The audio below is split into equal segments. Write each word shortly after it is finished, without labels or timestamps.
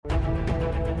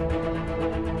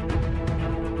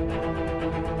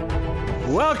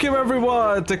Welcome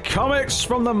everyone to Comics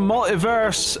from the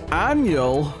Multiverse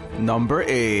Annual number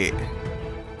 8.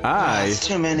 That's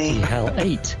too many. Hell,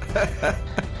 8.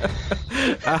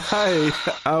 I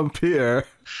am Peter,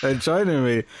 and joining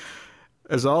me,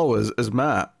 as always, is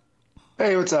Matt.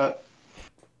 Hey, what's up?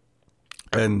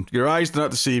 And your eyes do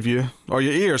not deceive you, or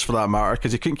your ears for that matter,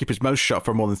 because he couldn't keep his mouth shut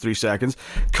for more than 3 seconds.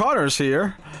 Connor's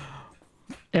here.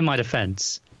 In my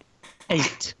defense,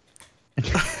 8.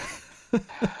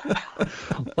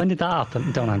 When did that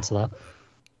happen? Don't answer that.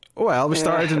 Well, we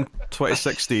started in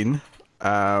 2016.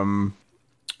 Yeah,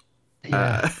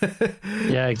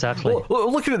 exactly. Well,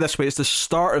 looking at it this way, it's the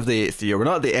start of the 8th year. We're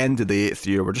not at the end of the 8th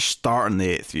year, we're just starting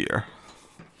the 8th year.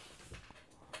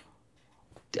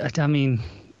 I mean,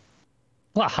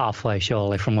 what, halfway,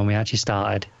 surely, from when we actually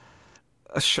started?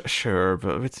 Sure,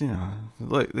 but it's, you know,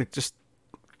 like just...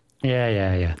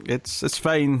 Yeah. It's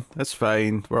fine. It's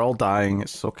fine. We're all dying.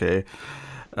 It's okay.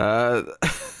 But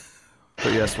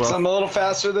yes, well... Some a little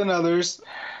faster than others.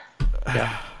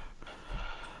 Yeah.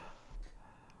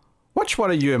 Which one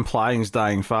are you implying is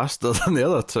dying faster than the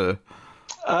other two?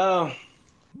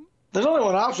 There's only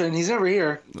one option. He's never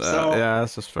here. So Yeah,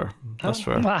 that's fair. That's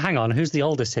fair. Well, hang on. Who's the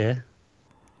oldest here?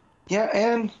 yeah,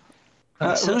 and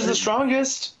who's the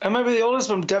strongest? I might be the oldest,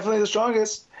 but I'm definitely the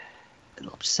strongest. I'm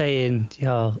saying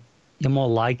you're more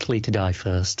likely to die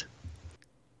first.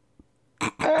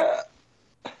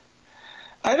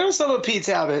 I know some of Pete's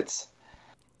habits.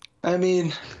 I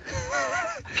mean,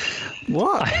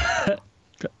 What?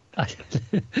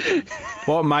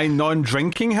 What, my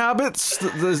non-drinking habits?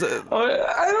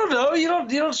 I don't know. You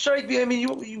don't strike me. I mean,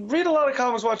 you read a lot of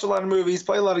comics, watch a lot of movies,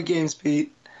 play a lot of games,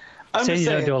 Pete. I'm Saying just you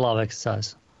saying. don't do a lot of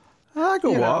exercise. I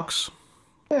go You know. walks.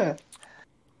 Yeah.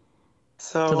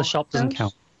 So So the shop doesn't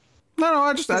count. No,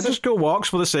 I just go walks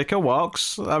for the sake of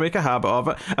walks. I make a habit of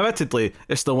it. Admittedly,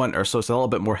 it's the winter, so it's a little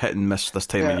bit more hit and miss this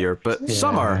time of year. But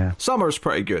summer's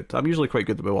pretty good. I'm usually quite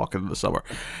good at walking in the summer.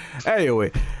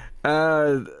 Anyway,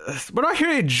 we're not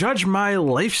here to judge my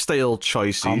lifestyle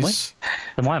choices. Aren't we?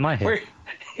 Then why am I here?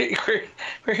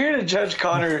 We're here to judge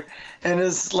Connor and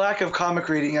his lack of comic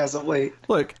reading as of late.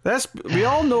 Look, we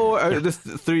all know out of the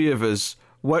three of us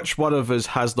which one of us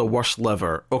has the worst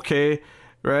liver. Okay,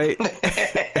 right?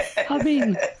 I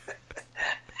mean,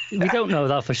 we don't know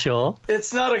that for sure.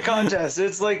 It's not a contest.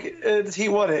 It's like he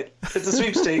won it. It's a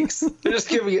sweepstakes. They're just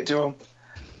giving it to him.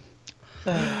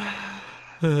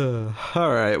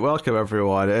 All right, welcome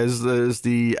everyone. It is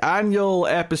the annual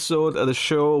episode of the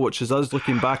show, which is us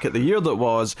looking back at the year that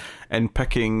was and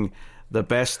picking the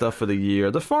best stuff of the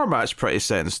year. The format's pretty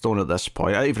set in stone at this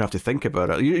point. I don't even have to think about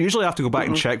it. You usually have to go back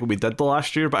and check what we did the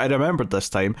last year, but I remembered this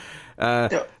time.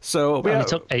 So We only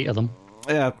took 8 of them.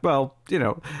 Yeah, well, you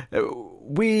know,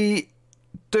 we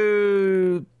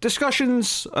do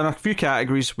discussions on a few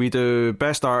categories. We do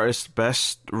best artist,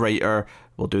 best writer,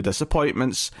 we'll do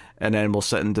disappointments, and then we'll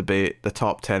sit and debate the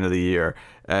top 10 of the year.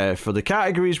 For the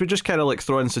categories, we just kind of like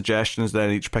throw in suggestions, then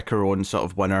each pick our own sort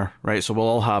of winner, right? So we'll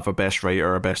all have a best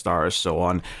writer, a best artist, so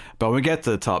on. But when we get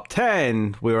to the top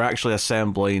 10, we were actually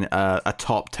assembling a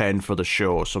top 10 for the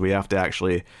show, so we have to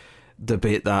actually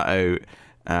debate that out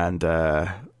and...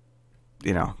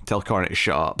 you know, tell Connor to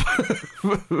shut up.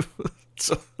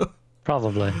 So,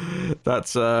 Probably.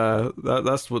 that's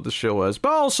what the show is.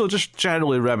 But also just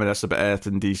generally reminisce about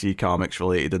anything DC Comics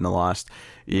related in the last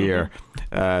year.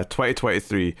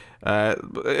 2023.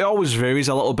 It always varies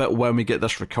a little bit when we get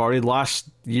this recorded. Last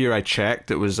year I checked,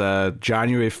 it was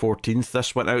January 14th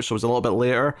this went out, so it was a little bit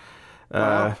later.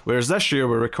 Whereas this year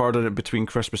we're recording it between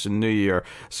Christmas and New Year.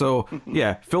 So,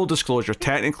 yeah, full disclosure,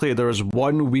 technically there is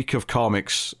 1 week of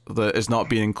comics that is not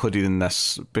being included in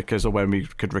this because of when we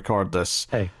could record this.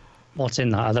 Hey, what's in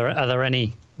that? Are there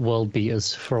any world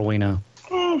beaters for all we know?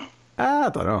 I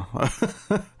don't know.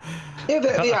 Yeah,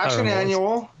 the Action Rewards.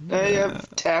 Annual. You have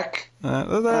Tech.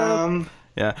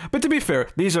 Yeah, but to be fair,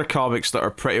 these are comics that are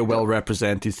pretty well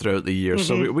represented throughout the year,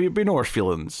 so we know our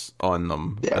feelings on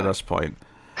them at this point.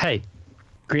 Hey,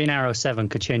 Green Arrow 7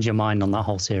 could change your mind on that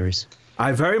whole series.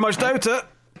 I very much doubt it.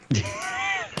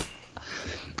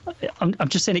 I'm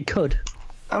just saying it could.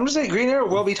 I'm just saying Green Arrow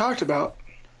will be talked about.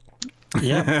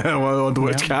 Yeah. Well, I wonder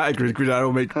which category Green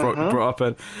Arrow brought up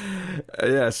in.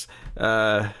 Yes.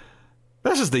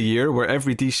 This is the year where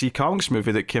every DC Comics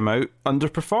movie that came out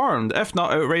underperformed, if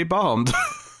not outright bombed.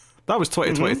 That was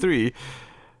 2023.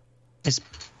 Is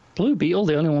Blue Beetle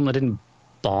the only one that didn't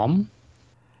bomb?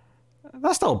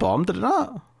 That still bombed, did it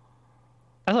not?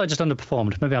 I thought it just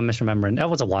underperformed. Maybe I'm misremembering. That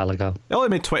was a while ago. It only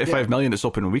made 25 million its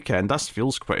opening weekend. That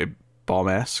feels pretty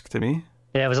bomb-esque to me.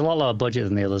 Yeah, it was a lot lower budget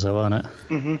than the others, though, wasn't it?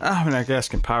 I mean, I guess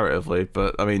comparatively,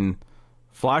 but I mean,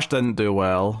 Flash didn't do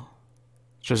well.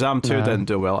 Shazam 2 No. didn't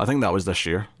do well. I think that was this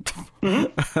year.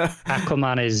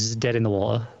 Aquaman is dead in the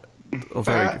water. Oh,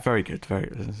 very good.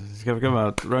 Give him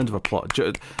a round of applause.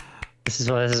 This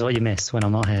is what you miss when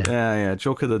I'm not here. Yeah.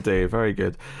 Joke of the day. Very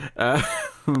good.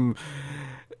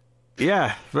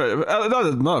 Yeah, but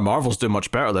none of Marvel's doing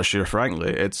much better this year.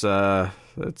 Frankly, it's been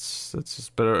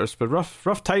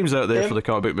rough times out there for the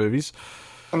comic book movies.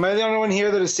 Am I the only one here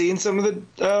that has seen some of the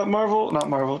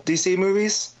DC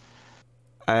movies?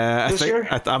 This year?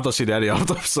 I've not seen any of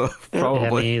them, so Yeah,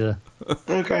 probably. me either.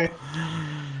 Okay.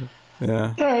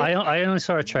 Yeah. All right. I only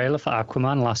saw a trailer for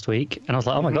Aquaman last week, and I was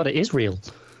like, oh my god, it is real.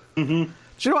 Do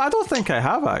you know? I don't think I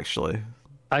have actually.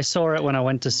 I saw it when I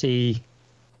went to see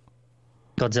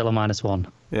Godzilla -1.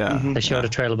 Yeah. They showed a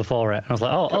trailer before it, and I was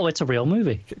like, oh, it's a real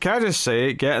movie. Can I just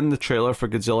say, getting the trailer for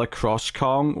Godzilla Cross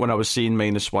Kong when I was seeing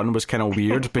 -1 was kind of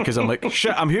weird because I'm like,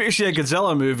 shit, I'm here to see a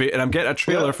Godzilla movie and I'm getting a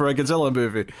trailer for a Godzilla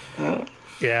movie.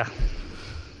 Yeah.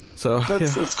 So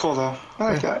That's cool though.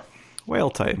 I like that. whale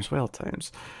times.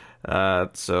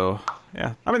 So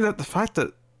yeah, I mean the fact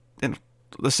that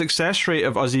the success rate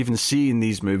of us even seeing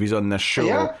these movies on this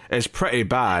show is pretty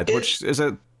bad, which is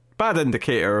a bad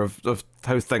indicator of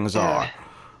how things are.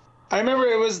 I remember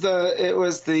it was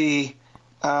the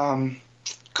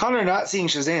Connor not seeing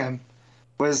Shazam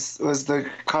was the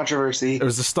controversy. It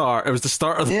was the start. It was the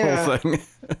start of the whole thing.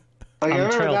 Like, I'm I a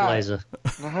remember that.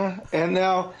 trailblazer. And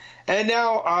now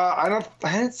I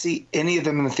didn't see any of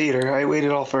them in the theater. I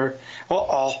waited I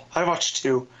watched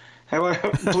 2. I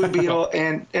watched Blue Beetle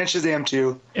and Shazam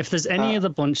 2. If there's any of the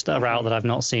bunch that are out that I've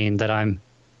not seen that I'm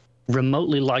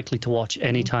remotely likely to watch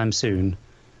anytime soon,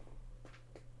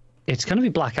 it's going to be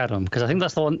Black Adam, because I think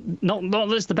that's the one, not that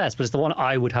it's the best, but it's the one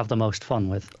I would have the most fun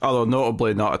with. Although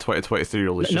notably not a 2023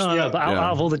 release. No, but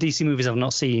out of all the DC movies I've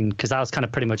not seen, because that was kind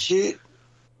of pretty much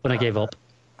when I gave up.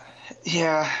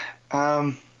 Yeah.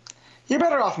 You're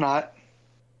better off not.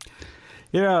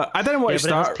 Yeah, I didn't want to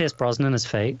But it has start. Pierce Brosnan as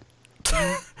Fate.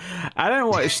 I didn't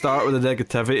want to start with the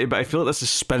negativity, but I feel like this is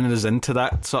spinning us into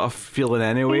that sort of feeling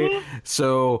anyway.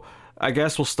 So I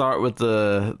guess we'll start with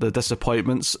the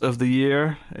disappointments of the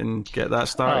year and get that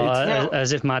started.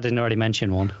 As if Matt didn't already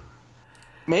mention one.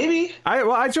 Maybe. I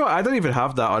don't even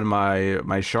have that on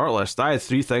my short list. I had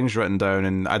 3 things written down,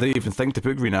 and I didn't even think to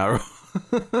put Green Arrow.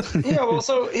 Yeah, well,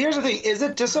 so here's the thing. Is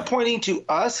it disappointing to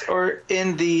us or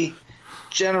in the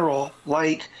general?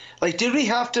 Like, did we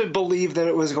have to believe that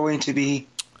it was going to be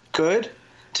good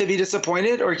to be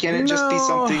disappointed, or can it just be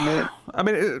something that, I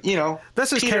mean,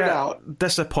 this is petered kind out? of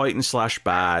disappointing /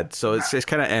 bad. So it's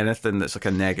kind of anything that's like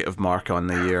a negative mark on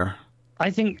the year. I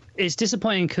think it's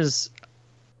disappointing because,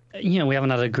 we haven't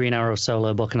had a Green Arrow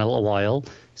solo book in a little while,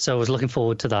 so I was looking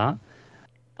forward to that.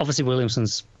 Obviously,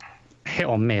 Williamson's hit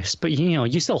or miss, but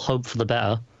you still hope for the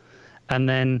better. And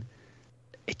then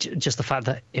just the fact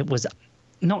that it was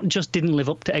not just didn't live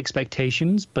up to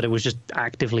expectations, but it was just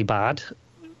actively bad.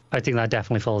 I think that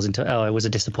definitely falls into it was a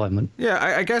disappointment. Yeah,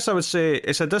 I guess I would say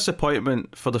it's a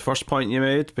disappointment for the first point you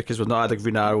made, because we've not had a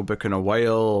Green Arrow book in a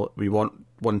while. We want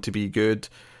one to be good,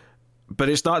 but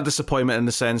it's not a disappointment in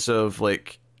the sense of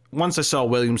like, once I saw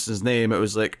Williamson's name, it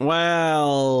was like,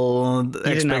 well,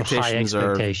 expectations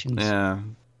are. Yeah.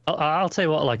 I'll tell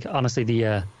you what, like, honestly,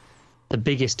 the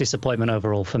biggest disappointment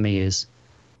overall for me is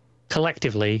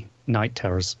collectively Night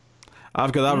Terrors.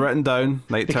 I've got that written down.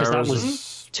 Night Because Terrors. that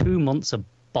was 2 months of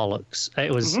bollocks.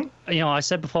 It was, I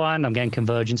said beforehand, I'm getting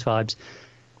Convergence vibes.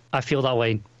 I feel that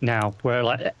way now, where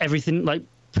like everything, like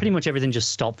pretty much everything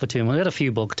just stopped for 2 months. We had a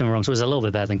few books, don't get me wrong, so it was a little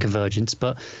bit better than Convergence,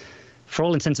 but for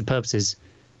all intents and purposes,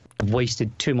 I've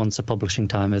wasted 2 months of publishing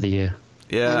time of the year.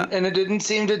 Yeah. And it didn't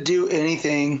seem to do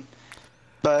anything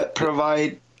but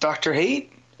provide Dr.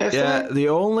 Hate. Yeah, the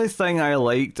only thing I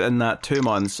liked in that 2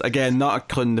 months, again, not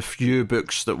including the few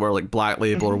books that were like Black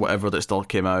Label or whatever that still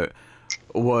came out,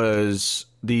 was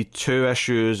the 2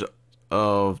 issues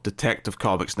of Detective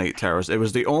Comics Night Terrors. It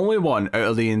was the only one out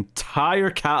of the entire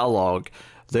catalogue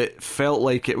that felt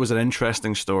like it was an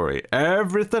interesting story.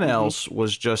 Everything else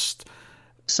was just...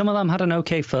 Some of them had an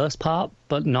okay first part,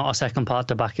 but not a second part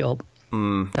to back it up.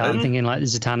 I'm thinking like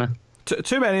Zatanna.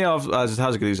 Too many of, as it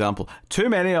has a good example, too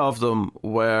many of them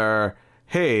were,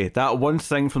 hey, that one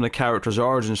thing from the character's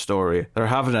origin story, they're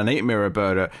having a nightmare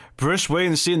about it. Bruce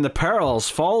Wayne seeing the pearls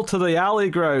fall to the alley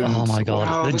ground. Oh my god,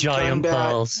 Wow, the giant gun bat.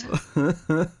 pearls.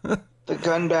 The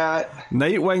gun bat.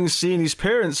 Nightwing seeing his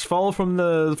parents fall from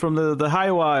the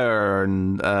high wire,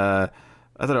 and I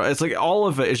don't know. It's like all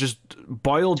of it is just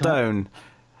boiled down.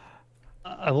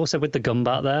 I will say with the gun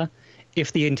bat there,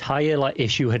 if the entire like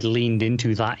issue had leaned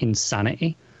into that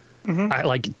insanity,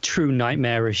 like true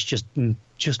nightmarish,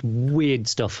 just weird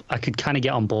stuff, I could kind of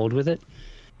get on board with it.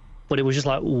 but it was just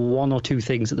like one or two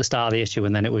things at the start of the issue,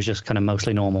 and then it was just kind of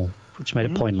mostly normal, which made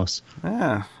it pointless.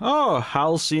 Yeah. Oh,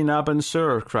 Halcyon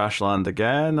Abensur crash land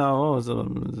again. Oh,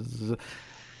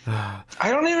 I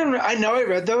don't even. I know I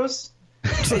read those.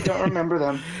 I don't remember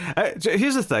them.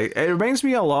 Here's the thing. It reminds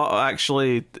me a lot,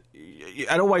 actually.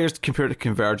 I know why you're compared to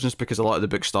Convergence, because a lot of the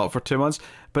books stop for 2 months,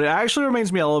 but it actually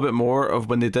reminds me a little bit more of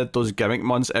when they did those gimmick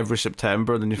months every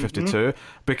September, the New 52,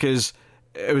 because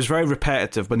it was very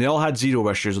repetitive. When they all had Zero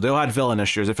issues, or they all had villain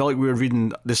issues, it felt like we were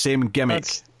reading the same gimmick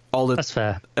That's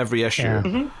fair. every issue.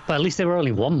 Yeah. But at least they were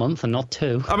only 1 month and not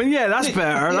 2. I mean, yeah, that's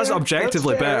better. That's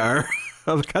objectively better.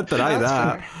 I can't deny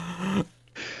that. Fair.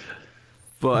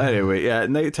 But anyway, yeah,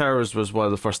 Night Terrors was one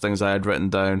of the first things I had written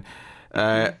down.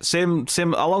 Same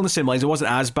along the same lines. It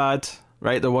wasn't as bad,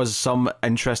 right? There was some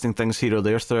interesting things here or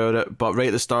there throughout it, but right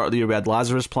at the start of the year we had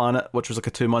Lazarus Planet, which was like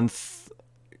a 2-month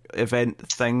event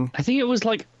thing. I think it was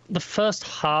like the first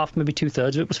half, maybe 2/3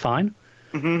 of it was fine,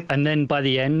 and then by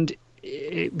the end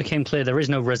it became clear there is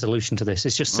no resolution to this.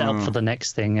 It's just set up for the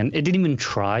next thing, and it didn't even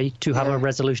try to have a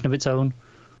resolution of its own.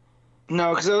 No,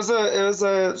 because it was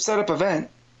a setup event.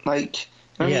 Like,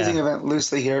 I'm using event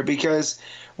loosely here because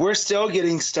we're still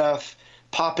getting stuff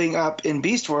popping up in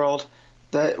Beast World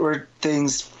that were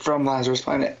things from Lazarus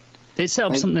Planet. It set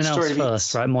up something else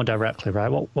first, right? More directly, right?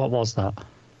 What was that?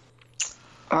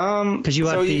 Because you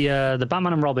had the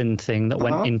Batman and Robin thing that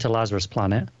went into Lazarus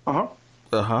Planet. And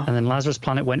then Lazarus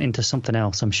Planet went into something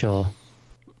else, I'm sure.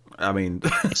 I mean...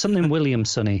 something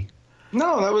Williamson-y.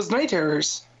 No, that was Night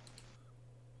Terrors.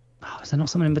 Oh, is there not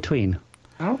something in between?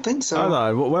 I don't think so. I don't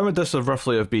know. When would this have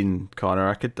roughly have been, Connor?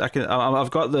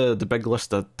 I've got the big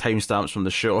list of timestamps from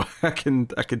the show. I can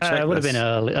check this. It would have been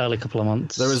early couple of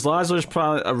months. There was Lazarus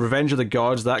Planet, Revenge of the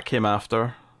Gods, that came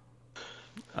after.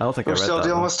 I don't think We're I read that. still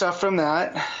dealing one. with stuff from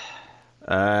that.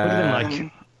 Would have been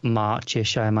like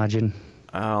March-ish, I imagine.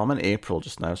 I'm in April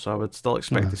just now, so I would still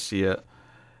expect to see it.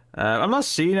 I'm not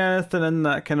seeing anything in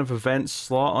that kind of event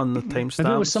slot on the timestamps.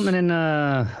 Maybe it was something in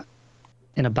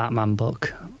a Batman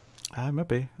book.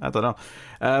 Maybe. I don't know.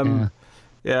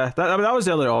 That was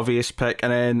the other obvious pick.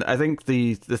 And then I think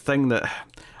the thing that...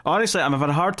 Honestly, I'm having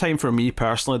a hard time for me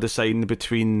personally deciding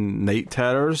between Night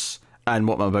Terrors and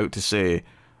what I'm about to say,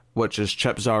 which is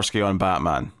Chip Zdarsky on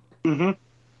Batman. Mm-hmm.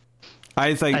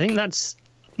 I think that's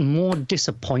more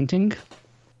disappointing,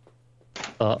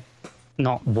 but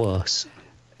not worse.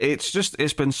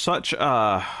 It's been such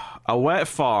a wet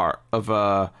fart of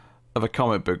a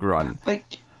comic book run.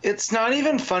 Like, it's not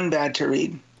even fun bad to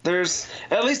read. There's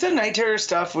at least the Night Terror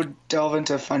stuff would delve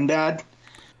into fun bad.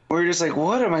 Where you're just like,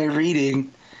 what am I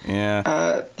reading?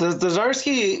 Yeah. The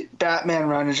Zdarsky Batman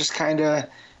run is just kind of,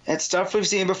 it's stuff we've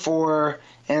seen before,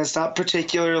 and it's not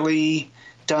particularly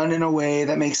done in a way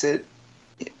that makes it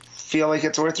feel like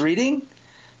it's worth reading.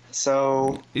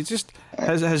 So He's just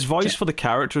his voice for the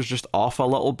characters just off a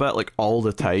little bit, like all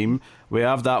the time. We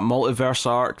have that multiverse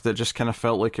arc that just kind of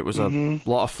felt like it was a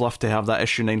lot of fluff to have that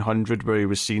issue 900 where he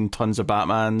was seeing tons of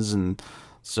Batmans and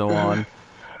so on.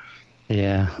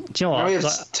 Yeah. Do you know what? we have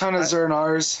a ton of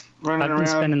Zernars running I've around. been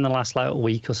spending the last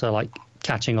week or so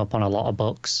catching up on a lot of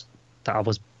books that I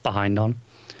was behind on.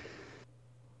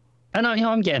 And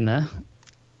I'm getting there.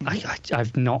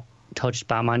 I've not touched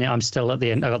Batman yet. I'm still at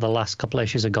the end. I got the last couple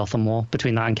issues of Gotham War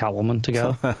between that and Catwoman to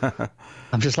go.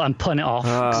 I'm putting it off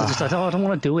because I don't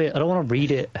want to do it. I don't want to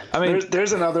read it. I mean,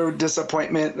 there's another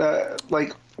disappointment.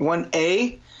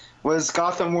 1A was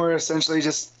Gotham War essentially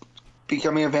just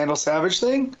becoming a Vandal Savage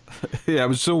thing. Yeah, it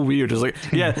was so weird. It's like,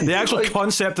 the actual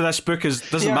concept of this book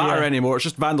doesn't matter anymore. It's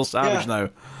just Vandal Savage now.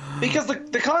 Because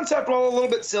the concept, while a little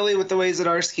bit silly with the way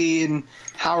Zdarsky and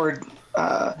Howard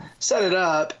set it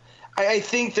up, I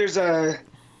think there's a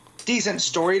decent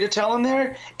story to tell in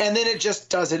there, and then it just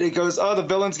does it. It goes, the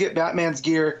villains get Batman's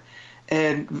gear,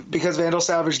 and because Vandal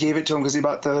Savage gave it to him because he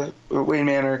bought the Wayne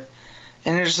Manor,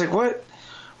 and they're just like,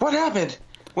 what happened?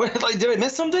 What, did I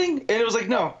miss something? And it was like,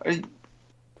 no.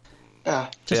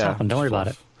 Just happened. Don't worry about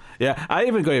it. Yeah, I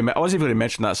wasn't even going to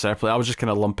mention that separately. I was just kind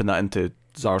of lumping that into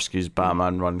Zdarsky's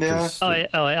Batman run. Yeah. It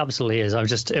absolutely is.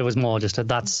 It was more just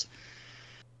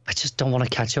I just don't want to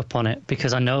catch up on it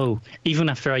because I know even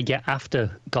after I get after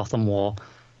Gotham War,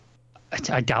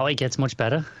 I doubt it gets much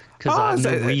better because I have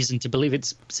no reason to believe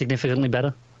it's significantly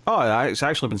better. It's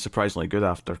actually been surprisingly good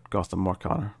after Gotham War,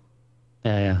 Connor.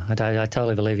 Yeah, I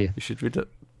totally believe you. You should read it.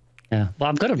 Yeah, well,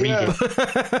 I'm going to read it.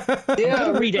 I'm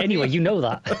going to read it anyway. You know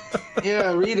that.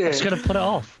 Yeah, read it. I'm just going to put it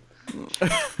off.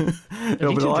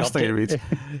 It'll be the last thing he reads.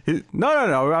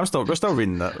 No. We're still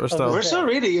reading that. We're still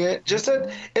reading it.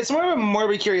 It's more of a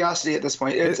morbid curiosity at this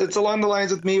point. It's along the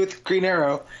lines with me with Green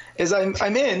Arrow. Is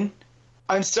I'm in.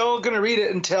 I'm still gonna read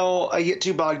it until I get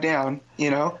too bogged down.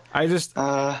 I just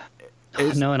No,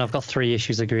 and I've got 3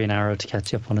 issues of Green Arrow to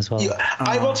catch up on as well.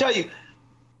 I will tell you,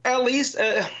 at least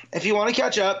if you want to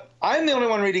catch up, I'm the only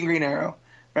one reading Green Arrow,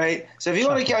 right? So if you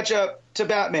want to catch up to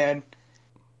Batman,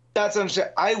 that's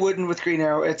I wouldn't with Green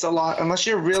Arrow. It's a lot unless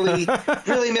you're really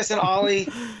really missing Ollie.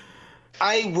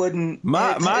 I wouldn't.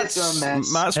 It's a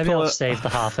mess. Maybe I'll save the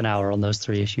half an hour on those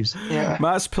 3 issues. Yeah.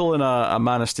 Matt's pulling a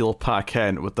Man of Steel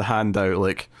pack-in with the handout,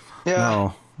 like, Yeah.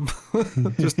 no.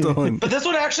 Just don't. But this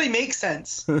one actually makes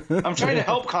sense. I'm trying to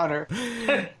help Connor.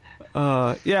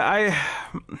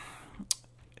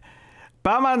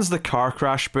 Batman's the car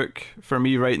crash book for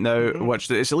me right now,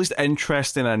 which is at least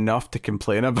interesting enough to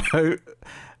complain about.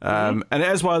 And it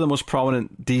is one of the most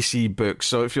prominent DC books,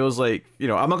 so it feels like, I'm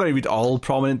not going to read all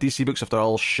prominent DC books if they're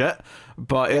all shit,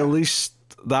 but at least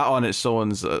that on its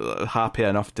own's happy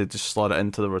enough to just slot it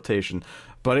into the rotation.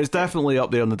 But it's definitely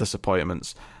up there on the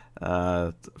disappointments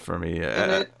for me.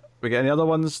 We get any other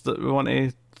ones that we want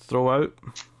to throw out?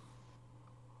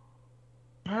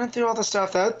 Running through all the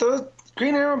stuff those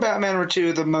Green Arrow and Batman were 2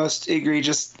 of the most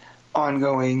egregious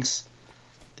ongoings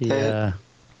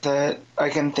that I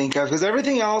can think of, because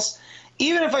everything else,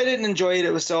 even if I didn't enjoy it,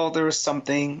 it was still, there was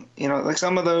something, like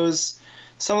some of those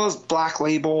Black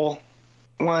Label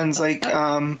ones, like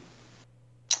what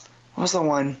was the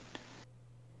one?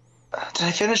 Did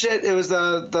I finish it? It was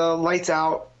the Lights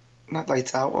Out, not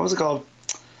Lights Out. What was it called?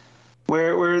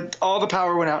 Where all the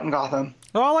power went out in Gotham.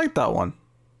 Oh, I like that one.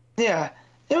 Yeah,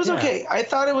 it was okay. I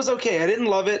thought it was okay. I didn't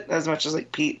love it as much as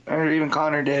like Pete or even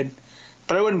Connor did,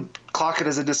 but I wouldn't clock it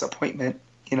as a disappointment.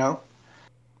 Yeah,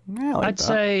 I'd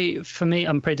say for me,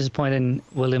 I'm pretty disappointed in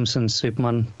Williamson's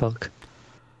Superman book.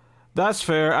 That's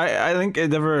fair. I think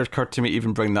it never occurred to me to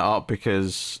even bring that up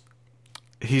because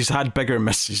he's had bigger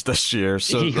misses this year.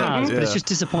 So he has, but it's just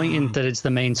disappointing that it's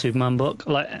the main Superman book.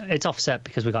 Like, it's offset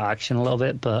because we got action a little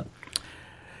bit, but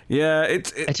yeah,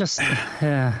 it's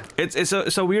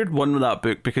a weird one with that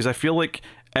book because I feel like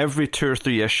every 2 or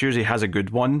 3 issues he has a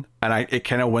good one, and it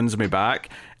kind of wins me back.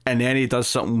 And then he does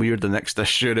something weird the next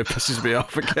issue and it pisses me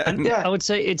off again. Yeah, I would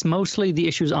say it's mostly the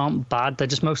issues aren't bad; they're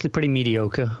just mostly pretty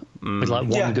mediocre, with like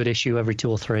one good issue every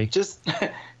 2 or 3. Just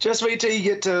wait till you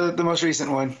get to the most recent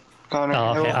one, Connor.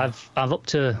 Oh,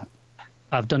 okay,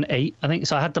 I've done 8, I think.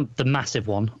 So I had the massive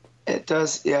one. It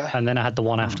does, yeah. And then I had the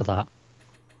one after that.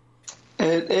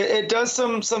 It does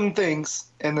some things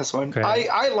in this one. Great.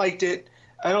 I liked it.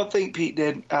 I don't think Pete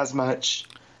did as much.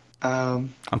 I'm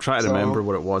trying to remember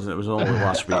what it was, and it was only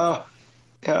last week.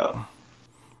 Yeah.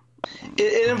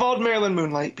 It involved Marilyn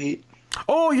Moonlight, Pete.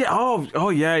 Oh yeah! Oh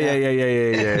yeah! Yeah,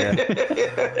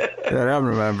 I'm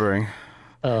remembering.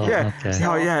 Oh, yeah. Okay.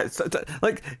 Oh yeah!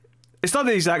 It's not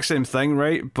the exact same thing,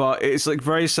 right? But it's like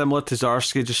very similar to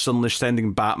Zdarsky just suddenly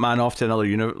sending Batman off to another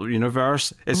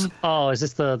universe. It's is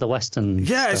this the Western?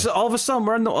 yeah. stuff? It's all of a sudden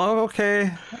we're in the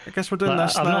okay. I guess we're doing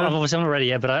this I've now. obviously not ready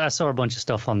yet, but I saw a bunch of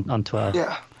stuff on Twitter.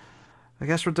 Yeah. I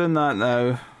guess we're doing that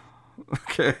now.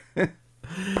 Okay.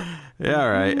 Yeah, all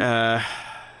right.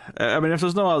 I mean, if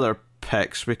there's no other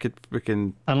picks, we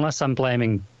can. Unless I'm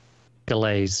blaming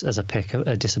Delays as a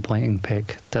disappointing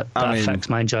pick that affects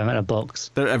my enjoyment of books.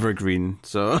 They're evergreen,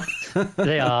 so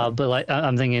They are, but like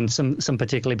I'm thinking some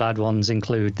particularly bad ones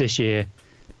include this year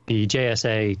the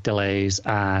JSA Delays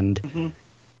and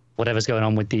whatever's going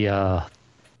on with the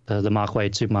Mark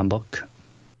Waid Superman book.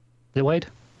 Is it Wade?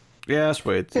 yeah, that's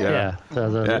weird. Yeah,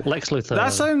 the Lex Luthor.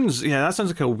 That sounds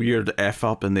like a weird f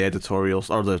up in the editorials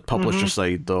or the publisher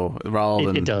side, though, rather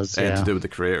than it does, anything to do with the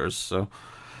creators. So,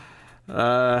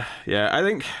 I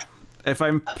think if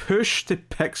I'm pushed to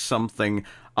pick something,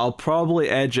 I'll probably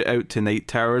edge it out to Night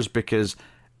Terrors because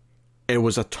it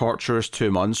was a torturous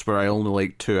 2 months where I only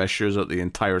liked 2 issues of the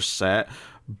entire set.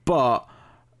 But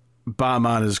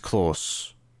Batman is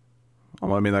close. I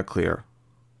want to make that clear.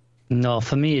 No,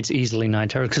 for me it's easily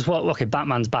Night Terror because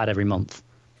Batman's bad every month,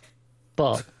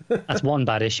 but that's one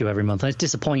bad issue every month, and it's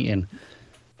disappointing.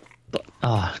 But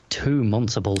 2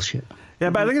 months of bullshit. Yeah,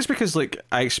 but I think it's because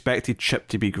I expected Chip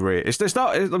to be great. It's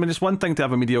not. I mean, it's one thing to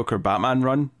have a mediocre Batman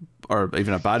run or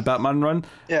even a bad Batman run,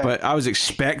 but I was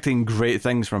expecting great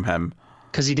things from him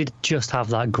because he did just have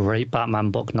that great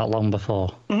Batman book not long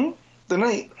before. The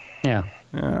Night. Yeah.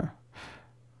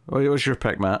 What was your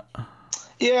pick, Matt?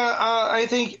 Yeah, I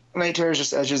think Night Terrors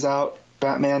just edges out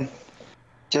Batman.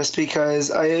 Just because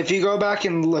if you go back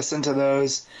and listen to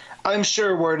those, I'm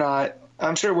sure we're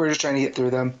just trying to get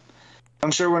through them. I'm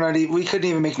sure we're not. We couldn't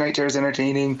even make Night Terrors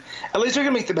entertaining. At least we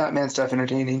can make the Batman stuff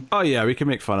entertaining. Oh yeah, we can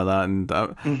make fun of that, and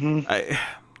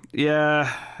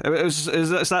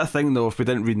it's that thing though. If we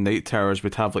didn't read Night Terrors,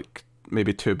 we'd have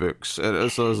maybe 2 books. So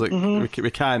it's like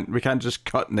we can't just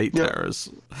cut Night Terrors.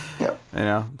 Yeah. You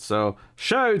know, so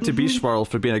shout out to Beast World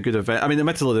for being a good event. I mean,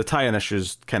 admittedly, the tie-in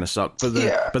issues kind of suck, but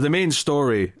the main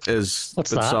story is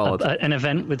What's that? solid. An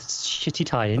event with shitty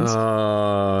tie-ins?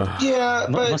 Yeah,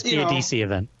 but Must be a DC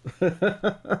event.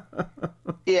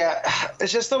 Yeah,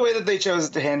 it's just the way that they chose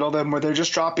to handle them, where they're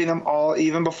just dropping them all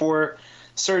even before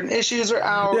certain issues are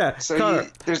out. Yeah, so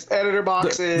there's editor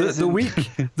boxes.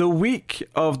 The week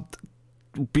of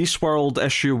Beast World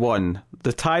issue 1,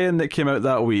 the tie-in that came out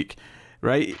that week,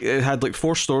 right? It had like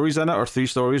 4 stories in it, or 3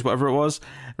 stories, whatever it was,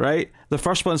 right? The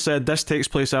first one said, this takes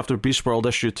place after Beast World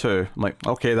issue 2. I'm like,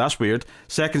 okay, that's weird.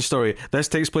 Second story, this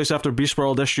takes place after Beast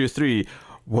World issue 3.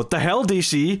 What the hell,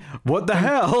 DC? What the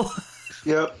hell?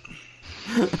 Yep.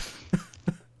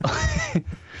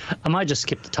 I might just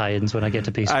skip the tie-ins when I get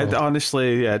to Beast World.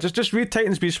 Honestly, yeah, just read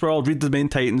Titans Beast World, read the main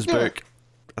Titans book.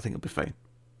 I think it'll be fine.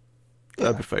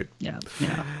 That'll be fine. Yeah.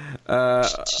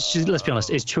 Let's be honest,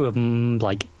 it's true of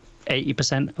like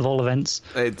 80% of all events.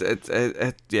 It's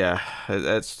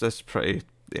pretty.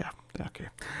 Yeah. Okay.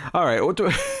 All right. What do?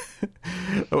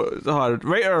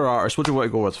 Writer or artist? What do you want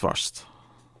to go with first?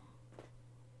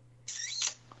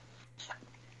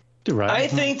 Right. I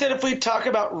think that if we talk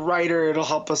about writer, it'll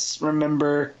help us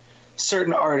remember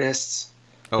certain artists.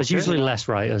 There's usually less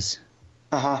writers.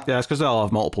 Uh-huh. Yeah, it's because they all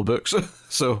have multiple books.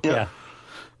 So Yeah.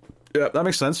 Yeah, that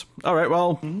makes sense. All right,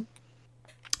 well,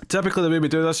 typically the way we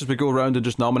do this is we go around and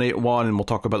just nominate one, and we'll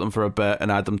talk about them for a bit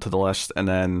and add them to the list, and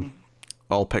then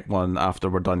I'll pick one after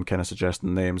we're done kind of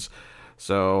suggesting names.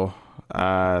 So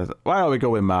why don't we go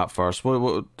with Matt first?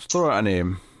 We'll throw out a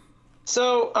name.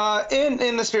 So,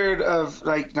 in the spirit of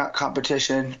like not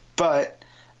competition, but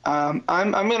I'm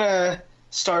gonna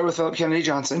start with Philip Kennedy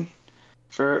Johnson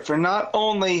for not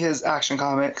only his Action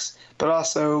Comics but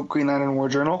also Green Lantern War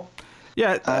Journal.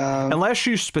 Yeah, unless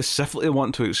you specifically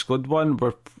want to exclude one,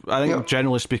 I think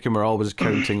generally speaking we're always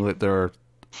counting like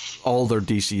all their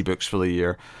DC books for the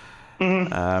year.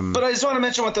 Mm-hmm. But I just want to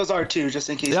mention what those are too, just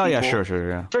in case. Sure,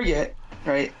 yeah. Forget.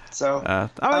 Right, so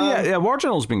War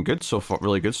Journal's been good so far,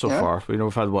 really good so far.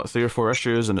 We've had 3 or 4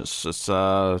 issues, and it's been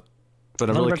a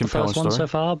really compelling story. One so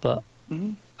far, but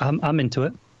I'm into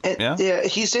it.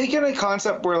 He's taken a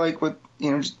concept where like with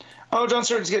John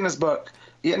Stewart's getting his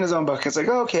own book. It's like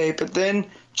okay, but then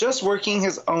just working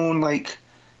his own like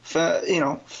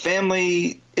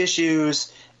family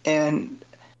issues and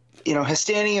his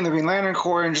standing in the Green Lantern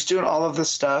Corps and just doing all of this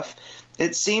stuff.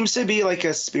 It seems to be like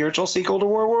a spiritual sequel to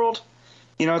War World.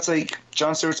 It's like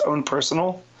John Stewart's own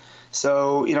personal.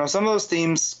 So, some of those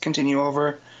themes continue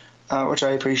over, which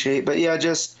I appreciate. But yeah,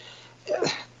 just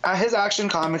his Action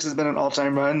Comics has been an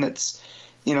all-time run that's,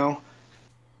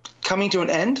 coming to an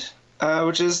end,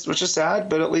 which is sad.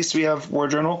 But at least we have War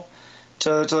Journal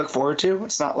to look forward to.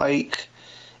 It's not like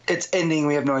it's ending.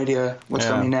 We have no idea what's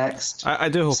coming next. I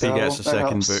do hope he gets a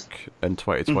second book in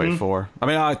 2024. I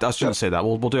mean, I shouldn't say that.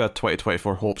 We'll do a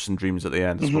 2024 hopes and dreams at the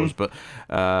end, I suppose. But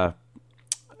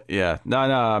no.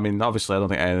 I mean, obviously, I don't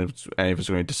think any of us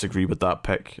are going to disagree with that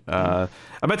pick.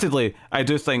 Admittedly, I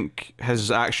do think his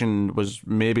action was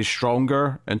maybe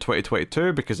stronger in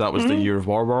 2022 because that was the year of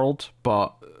Warworld.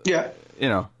 But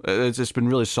it's been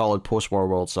really solid post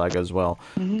Warworld saga as well.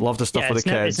 Love the stuff with the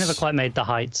kids. It's never quite made the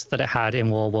heights that it had in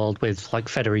Warworld with like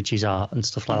Federici's art and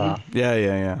stuff like that.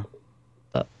 Yeah.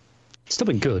 But it's still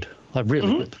been good, like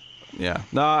really good. Yeah.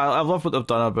 No, I love what they've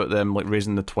done about them, like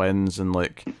raising the twins and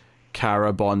like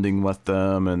Kara bonding with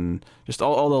them and just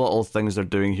all the little things they're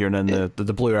doing here, and then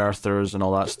the Blue Earthers and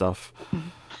all that stuff.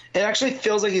 It actually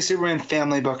feels like a Superman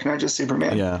family book, not just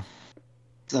Superman. Yeah.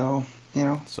 So,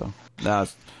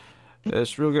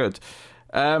 it's real good.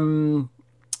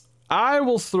 I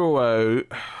will throw out.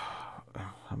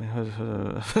 I mean,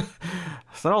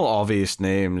 they're all obvious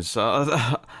names.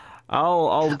 I'll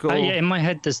go. In my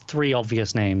head, there's 3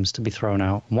 obvious names to be thrown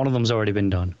out. One of them's already been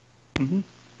done.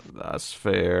 That's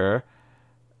fair.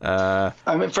 I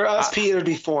mean, for us, Pete, it'd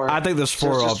be 4. I think there's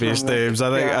 4 obvious names.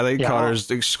 I think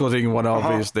Connor's excluding one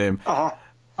obvious name.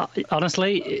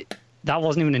 Honestly, that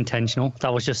wasn't even intentional.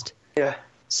 That was just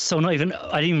so not even.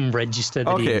 I didn't even register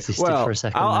that he existed for a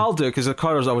second. I'll do it because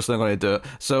Connor's obviously not going to do it.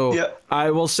 So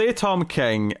I will say Tom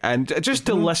King, and just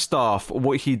to list off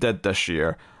what he did this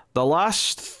year. The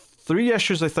last 3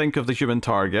 issues, I think, of The Human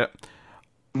Target,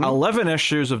 11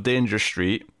 issues of Danger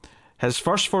Street, his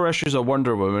first 4 issues of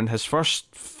Wonder Woman, his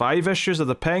first 5 issues of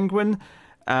The Penguin,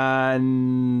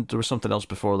 and there was something else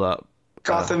before that.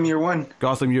 Gotham Year 1.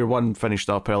 Gotham Year 1 finished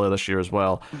up earlier this year as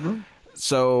well.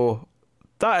 So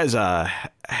that is a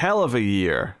hell of a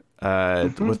year,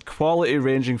 with quality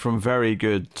ranging from very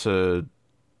good to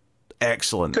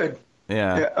excellent. Good.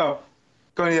 Yeah.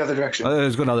 Going the other direction.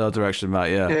 It's going the other direction, Matt.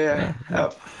 Yeah.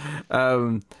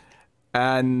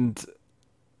 And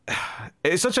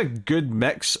it's such a good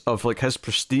mix of like his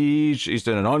prestige. He's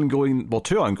doing an ongoing, well,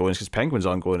 2 ongoings because Penguin's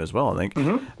ongoing as well, I think.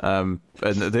 And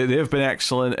they have been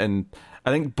excellent. And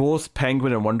I think both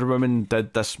Penguin and Wonder Woman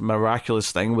did this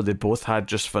miraculous thing where they both had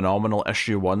just phenomenal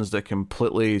issue 1s that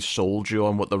completely sold you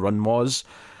on what the run was.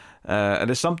 And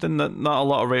it's something that not a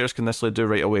lot of writers can necessarily do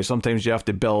right away. Sometimes you have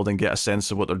to build and get a sense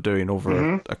of what they're doing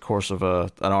over a course of an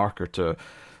arc or two.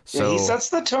 So yeah, he sets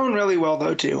the tone really well,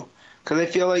 though, too. Because I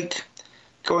feel like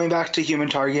going back to Human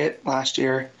Target last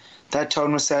year, that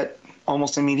tone was set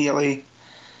almost immediately.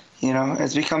 You know,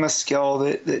 it's become a skill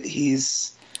that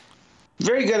he's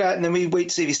very good at, and then we wait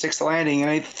to see if he sticks the landing. And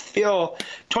I feel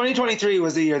 2023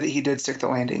 was the year that he did stick the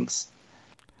landings.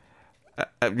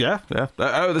 Yeah.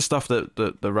 Out of the stuff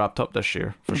that wrapped up this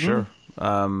year, for sure.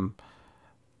 Honestly,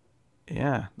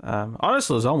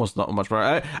 there's almost not much more.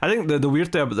 I think the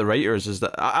weird thing about the writers is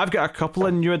that I've got a couple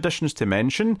of new additions to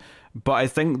mention, but I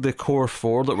think the core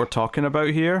 4 that we're talking about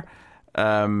here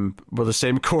were the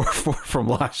same core 4 from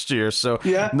last year. So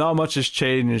not much has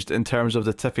changed in terms of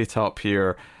the tippy top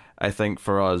here, I think,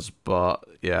 for us. But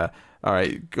yeah. All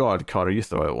right, go on, Connor, you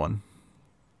throw out one.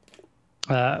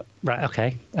 Right,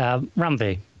 okay. Ram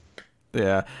V.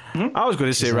 Yeah, I was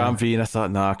going to say Ram V, and I thought,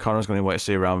 nah, Connor's going to want to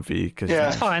say Ram V because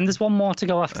it's fine. There's one more to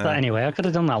go after that anyway. I could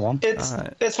have done that one. It's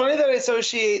funny that I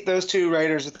associate those 2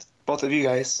 writers with both of you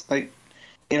guys. Like,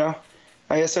 you know,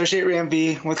 I associate Ram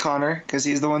V with Connor because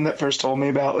he's the one that first told me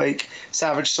about like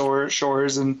Savage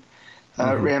Shores and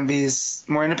Ram V's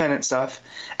more independent stuff,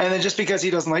 and then just because he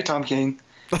doesn't like Tom King,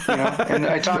 you know, and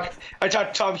I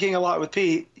talk Tom King a lot with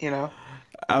Pete, you know.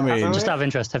 I mean, just out of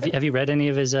interest, have you read any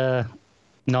of his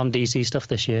non-DC stuff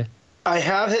this year? I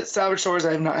have hit Savage Shores.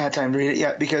 I have not had time to read it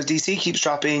yet because DC keeps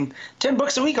dropping 10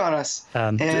 books a week on us.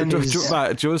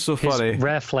 Matt, Joe's so funny. His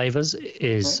Rare Flavors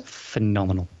is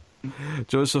phenomenal.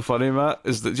 Joe's so funny, Matt,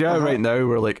 is that right now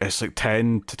we're like it's like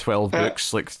 10 to 12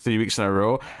 books like 3 weeks in a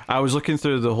row. I was looking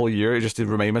through the whole year just to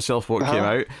remind myself what came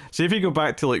out. See, if you go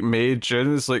back to like May,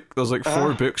 June, it's like there's like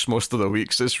 4 books most of the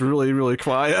weeks. It's really, really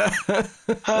quiet.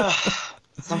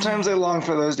 Sometimes I long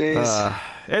for those days.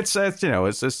 It's you know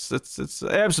it's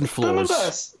ebbs and flows.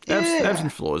 Ebbs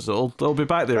and flows. They'll be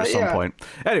back there at some point.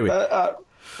 Anyway,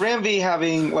 Ram V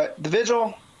having the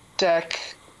Vigil, Tech.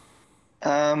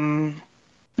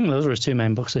 Those were his 2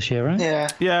 main books this year, right?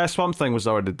 Yeah. Swamp Thing was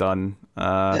already done.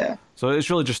 So it's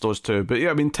really just those 2. But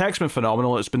yeah, I mean, Tech's been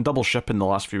phenomenal. It's been double shipping the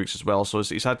last few weeks as well. So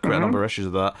he's had quite a number of issues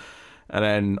of that. And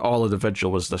then all of the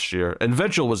Vigil was this year. And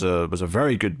Vigil was a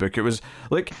very good book. It was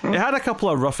like it had a couple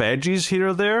of rough edges here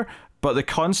or there, but the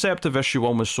concept of issue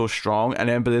 1 was so strong. And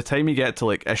then by the time you get to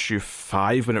like issue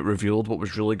 5, when it revealed what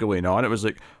was really going on, it was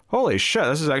like, holy shit,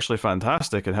 this is actually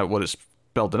fantastic, and what it's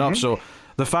building up. So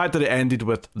the fact that it ended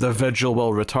with the Vigil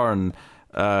will return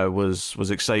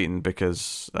was exciting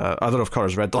because I don't know if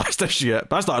Connor's read the last issue yet,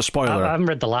 but that's not a spoiler. I haven't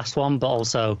read the last one, but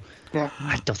also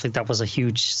I don't think that was a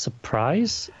huge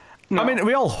surprise. No. I mean,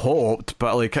 we all hoped,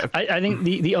 but like... I think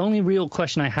the only real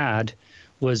question I had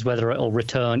was whether it'll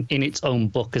return in its own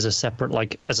book as a separate,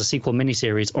 like, as a sequel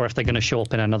miniseries, or if they're going to show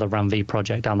up in another Ram V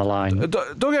project down the line.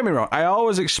 Don't get me wrong. I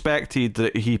always expected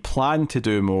that he planned to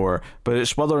do more, but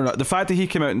it's whether or not... The fact that he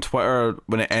came out on Twitter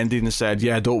when it ended and said,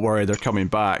 yeah, don't worry, they're coming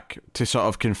back, to sort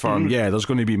of confirm, yeah, there's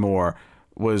going to be more,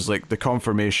 was like the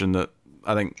confirmation that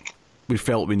I think we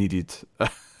felt we needed.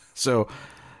 So,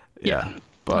 yeah.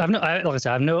 But like I said,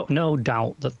 I have no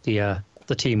doubt that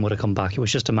the team would have come back. It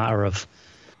was just a matter of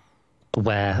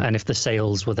where and if the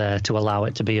sales were there to allow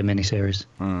it to be a miniseries.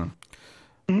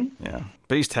 Yeah,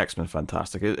 but his tech's been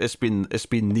fantastic. It's been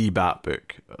the Bat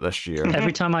book this year.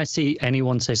 Every time I see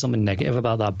anyone say something negative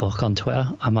about that book on Twitter,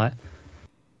 I'm like,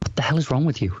 what the hell is wrong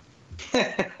with you?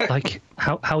 Like,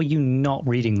 how are you not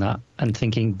reading that and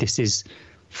thinking this is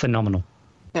phenomenal?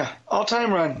 Yeah,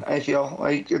 all-time run, I feel.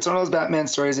 Like, it's one of those Batman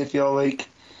stories, I feel like,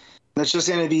 that's just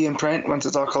going to be in print once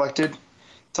it's all collected.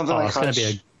 Something like Hush. It's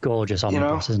going to be a gorgeous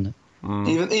omnibus, isn't it?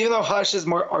 Even though Hush is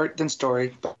more art than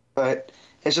story, but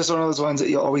it's just one of those ones that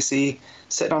you'll always see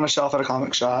sitting on a shelf at a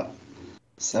comic shop.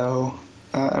 So,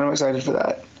 I'm excited for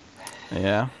that.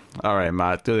 Yeah. All right,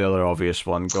 Matt, do the other obvious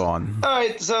one. Go on. All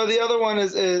right, so the other one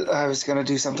is I was going to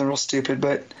do something real stupid,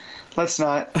 but let's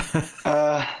not.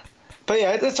 But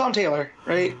yeah, it's Tom Taylor,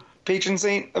 right? Patron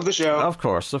saint of the show. Of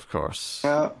course.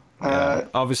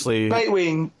 Obviously.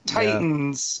 Nightwing,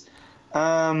 Titans.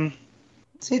 Has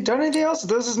he done anything else?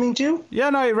 Does this mean too? Yeah,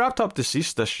 no, he wrapped up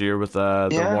Deceased this year with the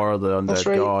War of the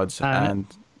Undead Gods. And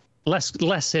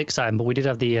less exciting, but we did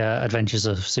have the Adventures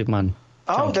of Superman.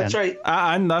 Oh, that's Kent.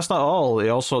 right. And that's not all. He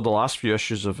also, the last few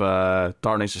issues of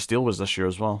Dark Knights of Steel was this year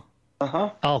as well.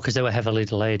 Oh, because they were heavily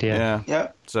delayed. Yeah. Yeah.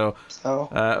 Yep. So, So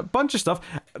a bunch of stuff.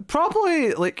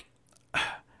 Probably, like,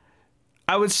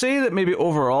 I would say that maybe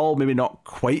overall, maybe not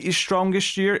quite his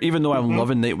strongest year, even though I'm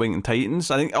loving Nightwing and Titans.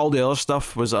 I think all the other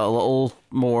stuff was a little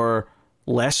more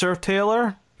lesser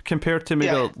Taylor compared to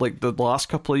maybe like the last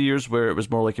couple of years where it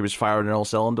was more like he was firing on all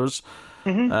cylinders.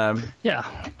 Yeah,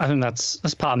 I think that's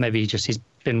part of maybe just he's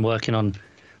been working on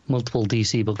multiple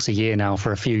DC books a year now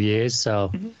for a few years,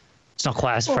 so it's not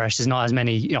quite as fresh. There's not as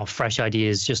many fresh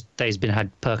ideas. Just that he's been had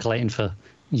percolating for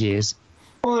years.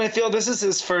 well, and I feel this is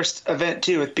his first event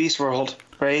too with Beast World,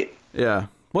 right? Yeah.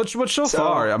 Which so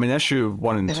far, I mean, issue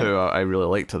 1 and 2, I really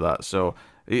liked to that. So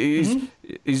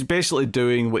he's basically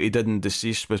doing what he did in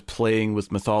Deceased with playing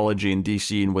with mythology and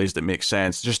DC in ways that make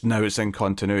sense. Just now it's in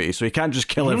continuity, so he can't just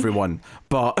kill everyone,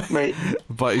 but Right.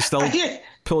 but he's still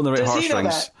pulling the right Does he know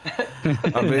heartstrings.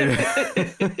 I mean,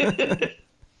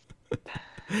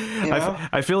 You know?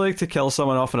 I feel like to kill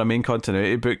someone off in a main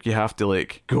continuity book, you have to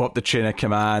like go up the chain of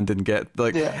command and get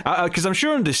like, because I'm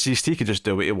sure in Deceased he could just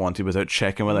do what he wanted without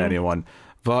checking with anyone.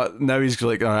 But now he's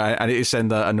like, all right, I need to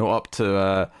send a note up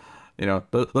to,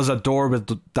 there's a door with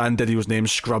Dan Didio's name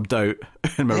scrubbed out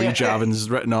and Marie Javin's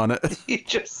written on it. He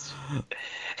just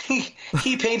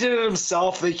he painted it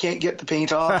himself. They can't get the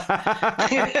paint off.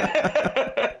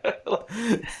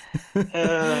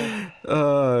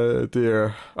 Oh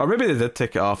dear. Or maybe they did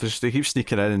take it off. They keep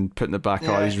sneaking in and putting it back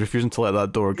on. He's refusing to let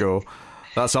that door go.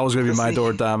 That's always going to be my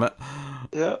door, damn it.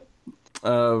 Yeah.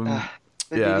 The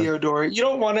DDO door. You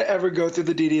don't want to ever go through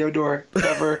the DDO door,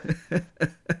 ever.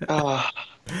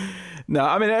 No,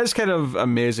 I mean, it is kind of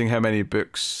amazing how many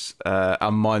books a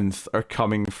month are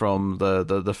coming from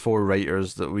the 4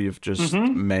 writers that we've just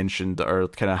mentioned that are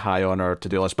kind of high on our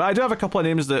to-do list. But I do have a couple of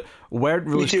names that weren't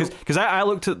really... Because I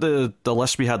looked at the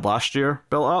list we had last year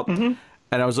built up, and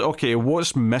I was like, okay,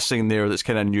 what's missing there that's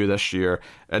kind of new this year?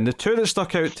 And the 2 that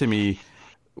stuck out to me,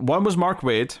 one was Mark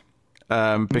Waid,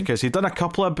 because he'd done a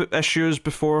couple of issues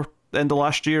before the end of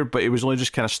last year, but it was only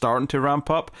just kind of starting to ramp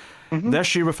up.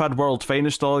 This year we've had World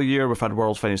Finest all year, we've had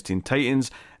World Finest Teen Titans,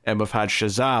 and we've had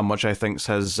Shazam, which I think's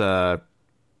his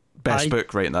best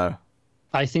book right now.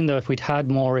 I think though if we'd had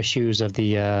more issues of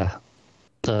the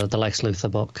Lex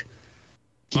Luthor book,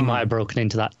 he might have broken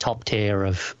into that top tier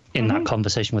of that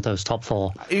conversation with those top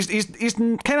 4. He's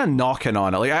kind of knocking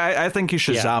on it. Like I think his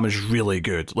Shazam is really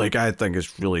good. Like I think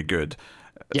it's really good.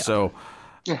 Yeah. So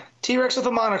T-Rex with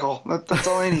a monocle. That's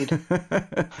all I need.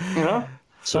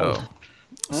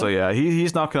 So yeah,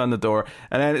 he's knocking on the door,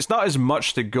 and then it's not as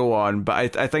much to go on,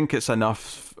 but I think it's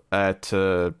enough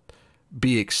to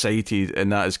be excited,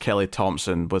 and that is Kelly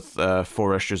Thompson with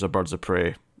 4 issues of Birds of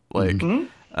Prey. Like,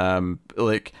 I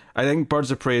think Birds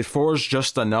of Prey 4 is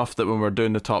just enough that when we're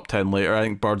doing the top 10 later, I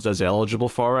think Birds is eligible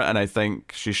for it, and I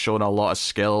think she's shown a lot of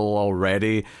skill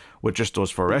already with just those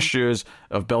 4 issues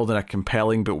of building a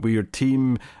compelling but weird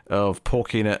team, of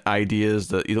poking at ideas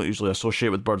that you don't usually associate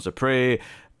with Birds of Prey,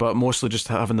 but mostly just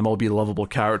having them all be lovable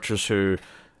characters who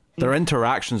their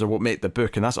interactions are what make the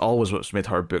book, and that's always what's made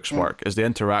her books work, is the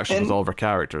interactions with all of her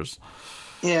characters.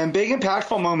 Yeah, and big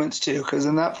impactful moments too, because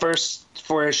in that first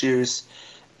 4 issues,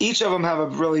 each of them have a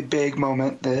really big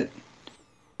moment that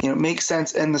makes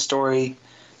sense in the story,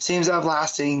 seems to have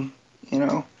lasting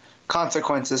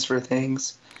consequences for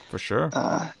things. For sure.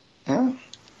 Yeah.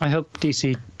 I hope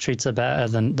DC treats it better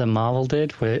than Marvel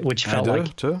did, which felt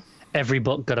like too. Every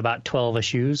book got about 12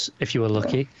 issues if you were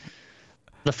lucky.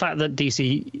 The fact that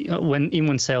DC, even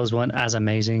when sales weren't as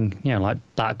amazing, like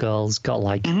Batgirl's got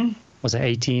like, was it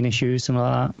 18 issues, something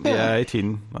like that? Yeah,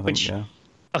 18, I think, yeah.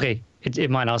 Okay, it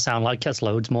might not sound like it's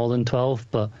loads more than 12,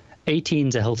 but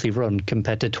 18's a healthy run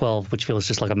compared to 12, which feels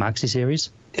just like a maxi series.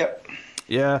 Yep.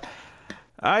 Yeah.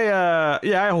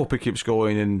 I hope it keeps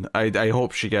going, and I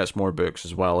hope she gets more books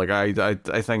as well. Like I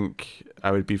think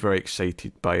I would be very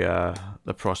excited by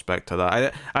the prospect of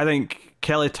that. I think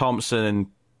Kelly Thompson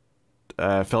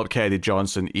and Philip Kennedy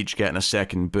Johnson each getting a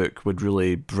second book would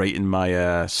really brighten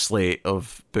my slate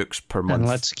of books per month. And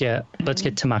let's get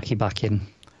Tamaki back in.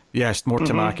 Yes, more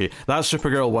Tamaki. That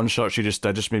Supergirl one shot she just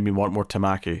did just made me want more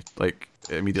Tamaki, like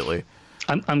immediately.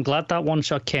 I'm glad that one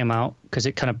shot came out, because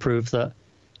it kind of proved that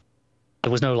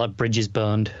there was no like bridges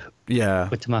burned. Yeah.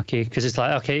 With Tamaki, because it's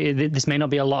like, okay, this may not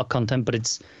be a lot of content, but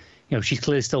it's, she's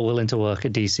clearly still willing to work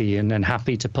at DC and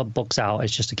happy to put books out.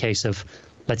 It's just a case of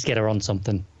let's get her on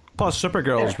something. Plus,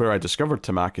 Supergirl is where I discovered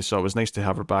Tamaki, so it was nice to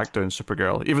have her back doing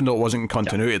Supergirl, even though it wasn't in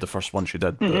continuity the first one she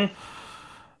did. But,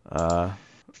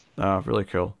 really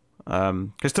cool.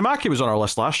 Because Tamaki was on our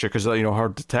list last year because her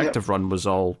detective run was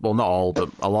all, well, not all, but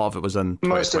a lot of it was in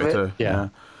Most of it.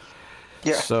 2022.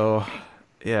 Yeah. So,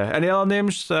 yeah. Any other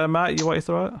names, Matt, you want to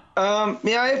throw out?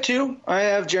 Yeah, I have two. I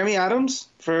have Jeremy Adams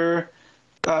for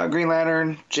Green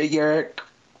Lantern, Jay Garrick,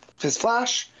 his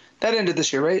Flash. That ended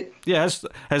this year, right? Yeah,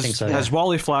 his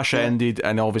Wally Flash ended,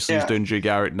 and obviously he's doing Jay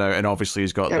Garrick now, and obviously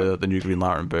he's got the new Green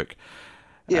Lantern book.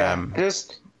 Yeah,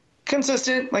 just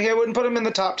consistent. Like, I wouldn't put him in the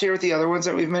top tier with the other ones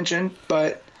that we've mentioned,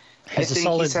 but he's a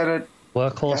solid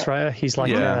workhorse writer. He's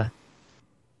like kind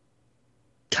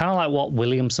of like what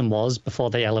Williamson was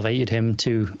before they elevated him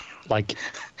to like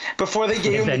before they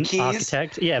gave him the keys.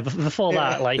 Architect. Yeah, before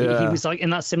that, he was like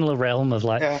in that similar realm of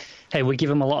like, hey, we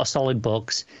give him a lot of solid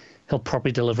books. He'll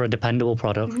probably deliver a dependable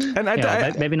product.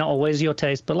 And maybe not always your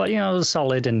taste, but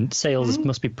solid, and sales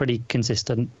must be pretty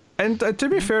consistent. And to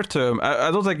be fair to him,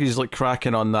 I don't think he's like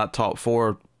cracking on that top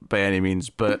 4 by any means,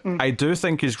 but I do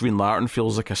think his Green Lantern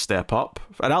feels like a step up.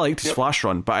 And I liked his Flash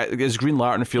run, but his Green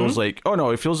Lantern feels like,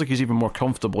 it feels like he's even more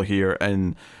comfortable here,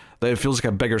 and that it feels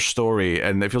like a bigger story,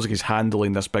 and it feels like he's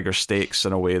handling this bigger stakes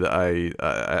in a way that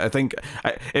I think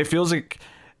it feels like.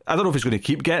 I don't know if he's going to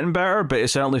keep getting better, but it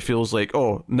certainly feels like,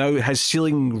 now his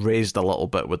ceiling raised a little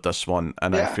bit with this one,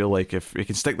 and I feel like if he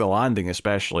can stick the landing,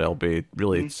 especially, I'll be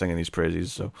really singing these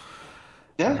praises. So,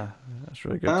 that's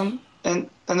really good. And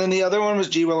then the other one was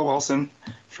G. Willow Wilson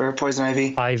for Poison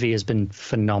Ivy. Ivy has been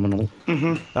phenomenal.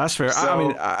 That's fair. So, I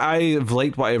mean, I've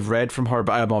liked what I've read from her,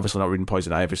 but I'm obviously not reading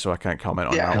Poison Ivy, so I can't comment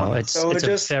on that one. It's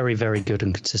a very, very good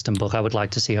and consistent book. I would like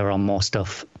to see her on more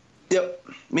stuff. Yep,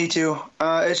 me too.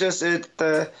 It's just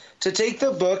to take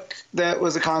the book that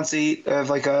was a conceit of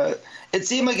it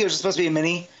seemed like it was supposed to be a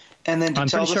mini, and then I'm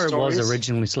pretty sure it was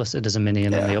originally solicited as a mini,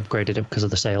 and then they upgraded it because of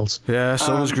the sales. Yeah,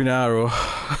 so was Green Arrow.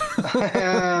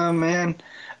 Man.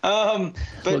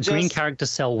 But green characters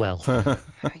sell well.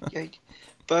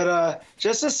 But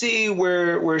just to see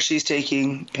where she's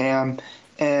taking Pam,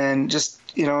 and just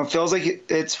it feels like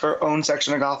it's her own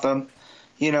section of Gotham.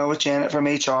 With Janet from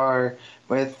HR,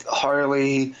 with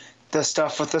Harley, the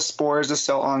stuff with the spores is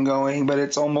still ongoing, but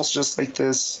it's almost just like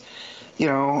this,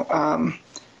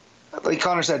 like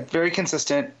Connor said, very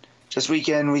consistent, just week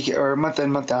or month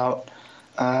in, month out,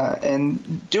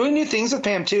 and doing new things with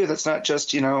Pam too. That's not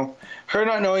just her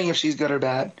not knowing if she's good or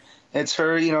bad. It's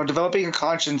her developing a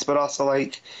conscience, but also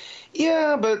but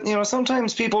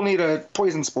sometimes people need a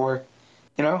poison spore,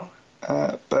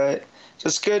 but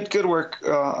just good work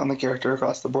on the character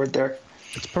across the board there.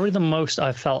 It's probably the most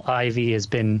I've felt Ivy has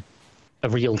been a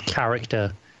real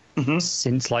character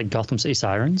since Gotham City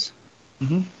Sirens,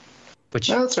 which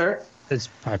that's fair. Is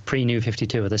pre-New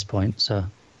 52 at this point, so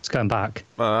it's going back.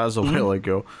 That was a while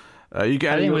ago. You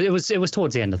get? I think it was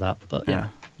towards the end of that, but yeah.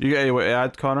 You get anything to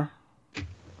add, Connor?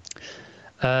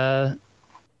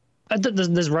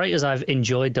 There's writers I've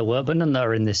enjoyed their work, but none that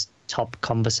are in this top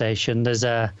conversation. There's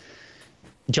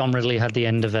John Ridley had the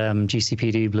end of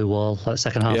GCPD Blue Wall,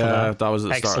 second half of that. Yeah, that was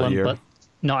at the start of the year. But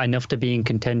not enough to be in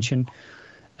contention.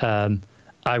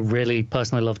 I really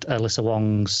personally loved Alyssa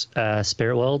Wong's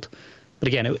Spirit World. But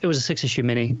again, it was a 6-issue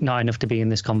mini, not enough to be in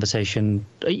this conversation.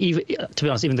 Even, to be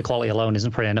honest, even the quality alone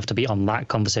isn't probably enough to be on that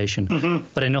conversation.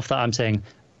 But enough that I'm saying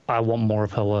I want more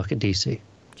of her work at DC.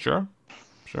 Sure.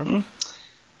 All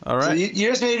right. So you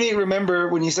just made me remember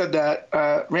when you said that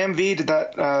Ram V did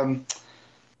that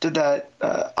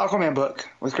Aquaman book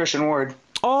with Christian Ward.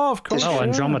 Oh, of course.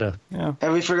 Andromeda. Yeah.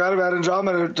 And we forgot about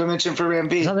Andromeda to mention for Ram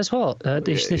V. Is that this what?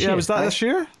 This year? Was that this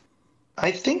year?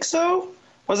 I think so.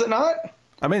 Was it not?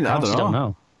 I mean, I don't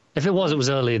know. If it was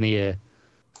early in the year.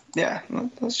 Yeah,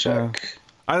 let's check. Yeah.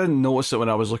 I didn't notice it when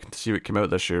I was looking to see what came out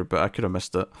this year, but I could have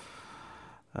missed it.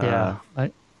 I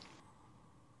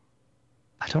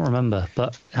don't remember,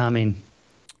 but I mean,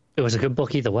 it was a good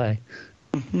book either way.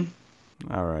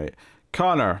 All right.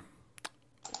 Connor,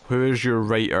 who is your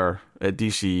writer at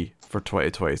DC for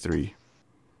 2023?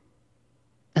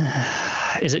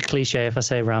 Is it cliche if I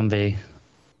say Ram V?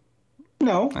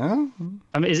 No.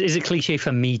 I mean, is it cliche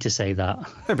for me to say that?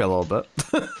 Maybe a little bit.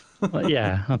 Well,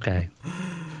 yeah, okay.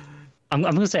 I'm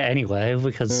going to say it anyway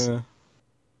because,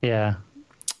 yeah.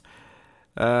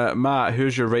 Matt,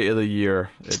 who's your writer of the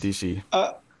year at DC?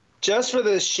 Just for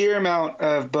the sheer amount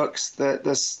of books that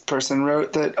this person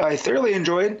wrote that I thoroughly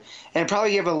enjoyed and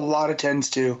probably gave a lot of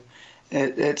tens to,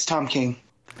 it's Tom King.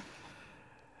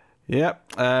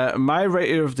 Yep. My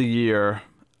writer of the year,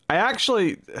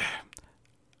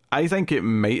 I think it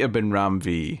might have been Ram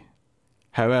V.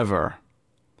 However,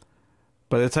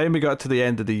 by the time we got to the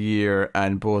end of the year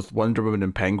and both Wonder Woman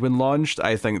and Penguin launched,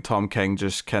 I think Tom King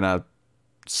just kind of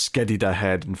skidded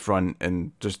ahead in front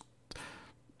and just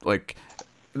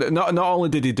not only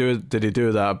did he do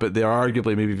that, but they're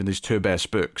arguably maybe even his two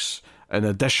best books, in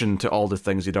addition to all the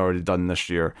things he'd already done this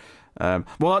year.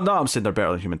 Well, no, I'm saying they're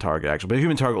better than Human Target, actually, but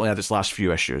Human Target only had its last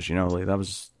few issues, like that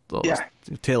was the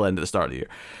tail end at the start of the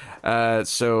year.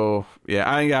 So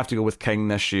yeah, I think I have to go with King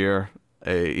this year.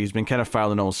 He's been kind of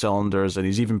firing all cylinders, and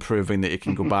he's even proving that he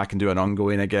can go back and do an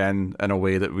ongoing again in a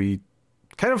way that we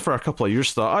kind of for a couple of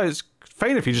years thought, it's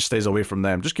fine if he just stays away from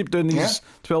them, just keep doing these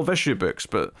 12 issue books.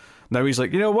 But now he's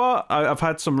like, you know what, I've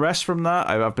had some rest from that,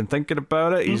 I've been thinking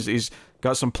about it. He's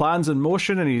got some plans in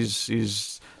motion, and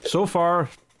he's so far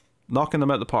knocking them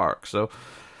out the park. So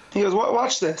he goes,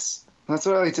 watch this. That's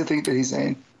what I like to think that he's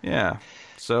saying. Yeah.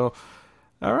 So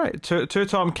all right, two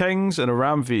Tom Kings and a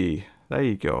Ram V. There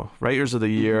you go. Writers of the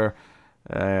year.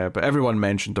 But everyone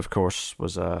mentioned, of course,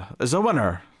 is a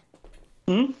winner.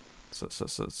 Mm-hmm. So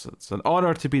it's an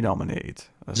honor to be nominated.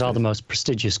 These are the most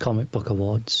prestigious comic book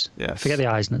awards. Yes. Forget the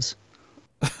Eisners.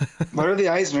 What are the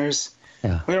Eisners?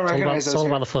 Yeah. We don't recognize those. It's all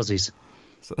about the fuzzies.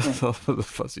 It's all about the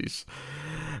fuzzies.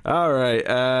 All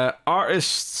right.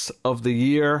 Artists of the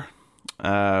year.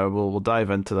 We'll dive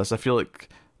into this. I feel like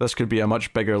this could be a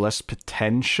much bigger list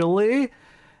potentially.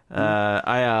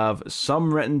 I have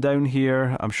some written down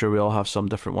here. I'm sure we all have some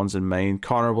different ones in mind.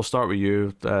 Connor, we'll start with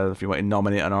you if you want to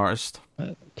nominate an artist.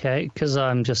 Okay, because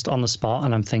I'm just on the spot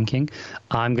and I'm thinking,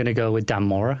 I'm going to go with Dan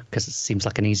Mora because it seems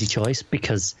like an easy choice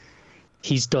because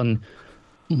he's done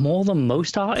more than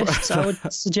most artists, I would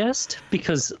suggest,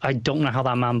 because I don't know how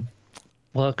that man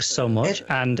works so much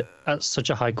and at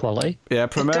such a high quality. Yeah,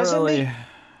 primarily...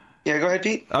 Yeah, go ahead,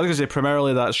 Pete. I was going to say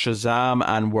primarily that's Shazam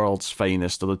and World's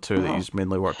Finest are the two that he's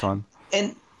mainly worked on.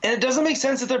 And it doesn't make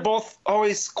sense that they're both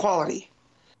always quality.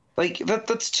 Like,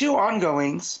 that's two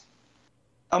ongoings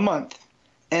a month.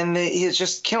 And he's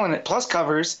just killing it. Plus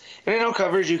covers. And I know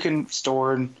covers you can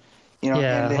store and,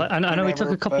 Yeah, I know he took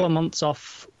a couple of months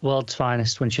off World's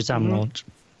Finest when Shazam launched.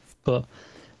 But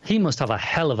he must have a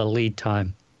hell of a lead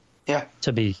time. Yeah.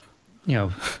 To be,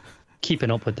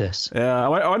 keeping up with this. Yeah,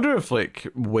 I wonder if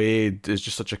Wade is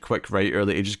just such a quick writer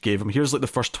that he just gave him here's the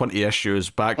first 20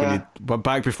 issues back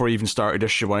back before he even started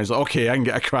issue 1. He's like, okay, I can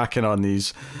get a cracking on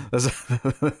these. Or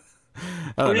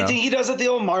do you think he does it the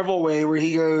old Marvel way where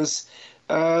he goes,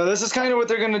 this is kind of what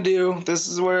they're going to do. This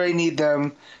is where I need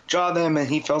them. Draw them, and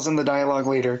he fills in the dialogue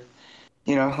later.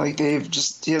 He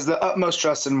has the utmost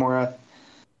trust in Mora.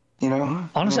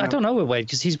 Honestly, I don't know with Wade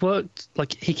because he's worked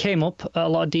he came up at a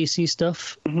lot of DC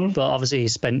stuff, but obviously he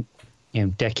spent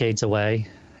decades away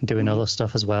doing other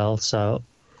stuff as well. So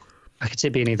I could see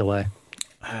it being either way.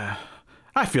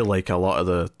 I feel like a lot of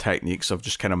the techniques have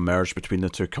just kind of merged between the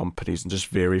two companies and just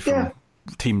vary from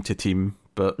team to team.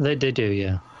 But they do,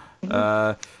 yeah.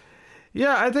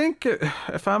 I think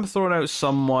if I'm throwing out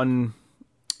someone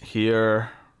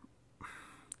here,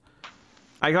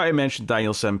 I got to mention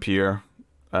Daniel St. Pierre.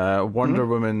 Wonder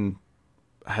Woman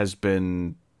has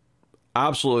been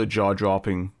absolutely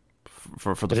jaw-dropping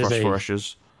for the first 4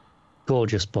 issues.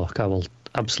 Gorgeous book. I will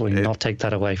absolutely not take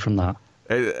that away from that.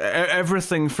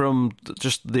 Everything from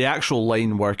just the actual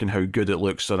line work and how good it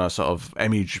looks on a sort of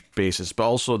image basis, but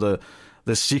also the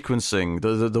sequencing,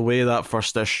 the way that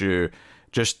first issue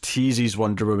just teases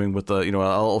Wonder Woman with a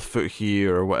little foot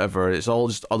here or whatever. It's all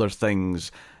just other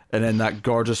things, and then that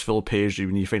gorgeous full page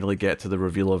when you finally get to the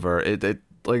reveal of her.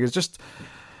 It's just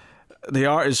the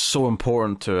art is so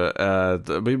important to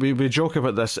it. We joke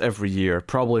about this every year,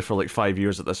 probably for 5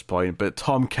 years at this point. But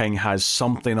Tom King has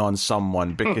something on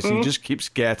someone because he just keeps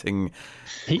getting.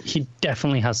 He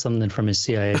definitely has something from his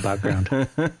CIA background.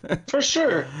 For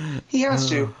sure, he has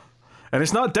to. And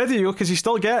it's not Didio because he's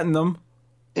still getting them.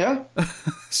 Yeah.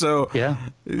 So yeah,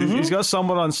 he's got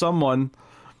someone on someone.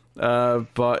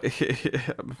 But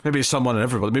maybe it's someone and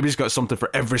everybody. Maybe he's got something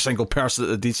for every single person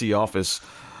at the DC office.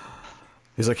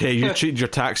 He's like, hey, you cheated your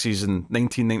taxes in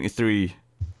 1993.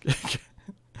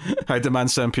 I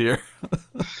demand St. Pierre.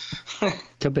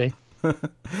 Could be.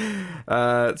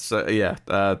 That's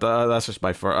just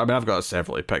my first. I mean, I've got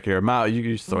several to pick here. Matt,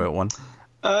 you throw out one.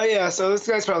 So this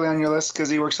guy's probably on your list because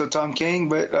he works with Tom King,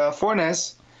 but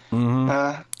Fornes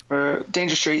for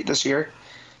Danger Street this year.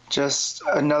 Just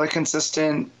another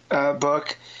consistent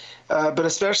book, but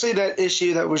especially that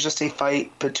issue that was just a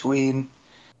fight between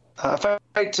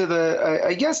fight to the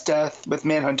I guess death with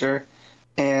Manhunter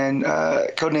and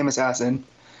Codename Assassin.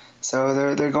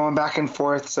 So they're going back and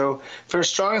forth. So for as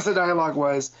strong as the dialogue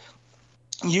was,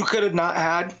 you could have not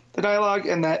had the dialogue,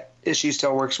 and that issue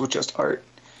still works with just art.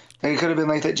 It could have been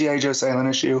like that G.I. Joe silent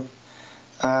issue,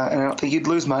 and I don't think you'd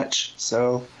lose much.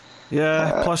 So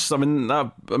Yeah. Plus, I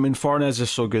mean, Fornes is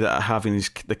so good at having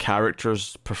the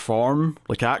characters perform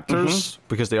like actors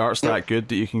because the art's that good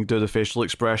that you can do the facial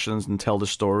expressions and tell the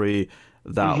story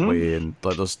that way, and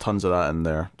like, there's tons of that in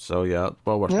there. So yeah,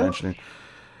 well worth mentioning.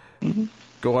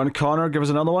 Go on, Connor. Give us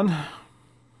another one.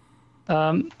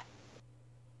 I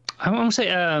want to say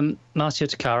Marcio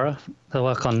Takara, the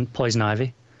work on Poison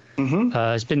Ivy.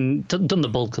 Has been done the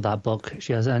bulk of that book.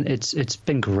 She has, and it's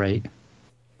been great.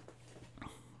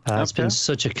 It's been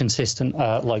such a consistent,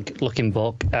 looking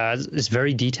book. It's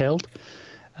very detailed,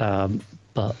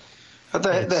 but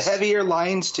the heavier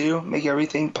lines too make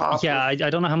everything pop. Yeah, I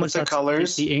don't know how much the that's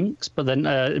colors, the inks, but then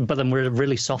we're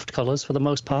really soft colors for the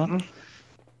most part.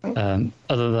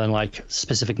 Other than like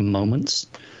specific moments,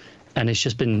 and it's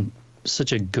just been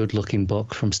such a good looking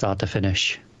book from start to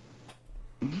finish.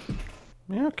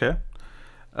 Yeah. Okay.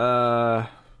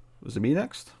 Was it me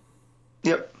next?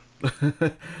 Yep.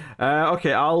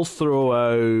 Okay, I'll throw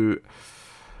out.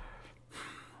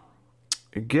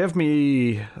 Give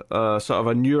me sort of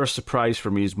a newer surprise for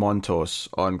me is Montos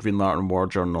on Green Lantern War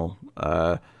Journal.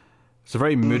 It's a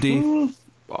very moody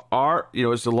art. You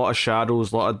know, it's a lot of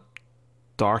shadows, a lot of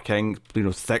dark ink,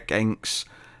 thick inks.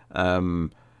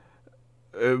 It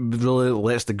really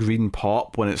lets the green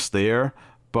pop when it's there,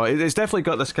 but it's definitely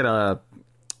got this kind of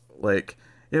like.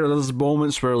 There's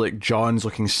moments where like John's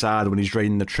looking sad when he's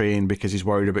riding the train because he's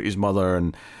worried about his mother,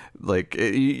 and like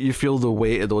you feel the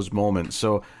weight of those moments.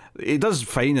 So he does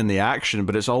fine in the action,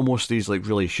 but it's almost these like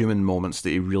really human moments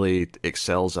that he really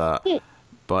excels at.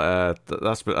 But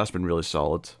that's been really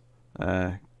solid.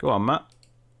 Go on, Matt.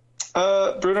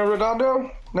 Bruno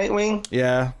Redondo, Nightwing.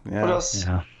 Yeah. What else?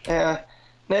 Yeah.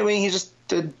 Nightwing. He just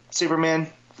did Superman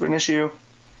for an issue.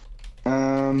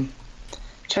 Trying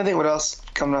to think what else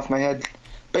coming off my head.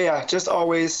 But yeah, just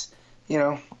always,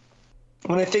 when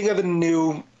I think of the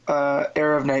new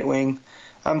era of Nightwing,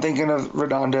 I'm thinking of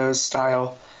Redondo's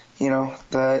style.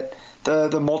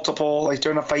 The multiple, like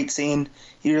during a fight scene,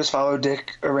 you just follow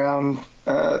Dick around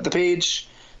the page.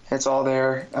 It's all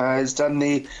there. It's done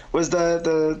the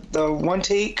one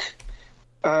take,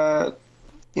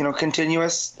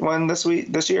 continuous one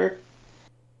this year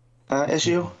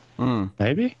issue.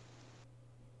 Maybe.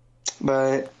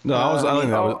 But no, I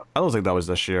don't think that was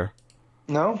this year.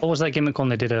 No. What was that gimmick one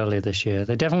they did earlier this year?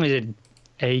 They definitely did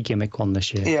a gimmick one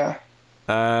this year. Yeah.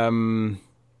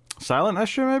 Silent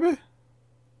issue maybe. It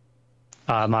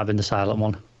might have been the silent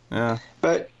one. Yeah.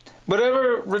 But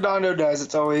whatever Redondo does,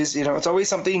 it's always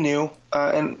something new,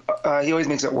 and he always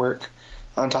makes it work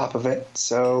on top of it.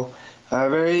 So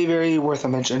very, very worth a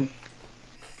mention.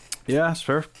 Yeah, it's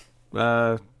fair.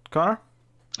 Connor.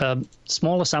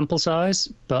 Smaller sample size,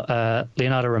 but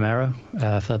Leonardo Romero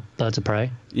for Birds of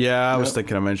Prey. Yeah, I was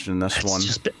thinking of mentioning this one.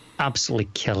 Just been absolutely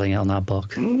killing it on that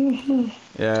book.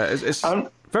 Yeah, it's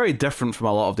very different from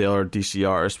a lot of the other DC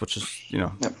artists, which is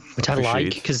which I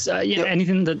like because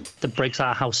anything that breaks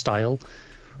our house style,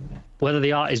 whether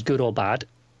the art is good or bad,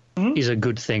 is a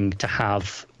good thing to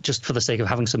have just for the sake of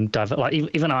having some like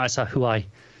even artists who I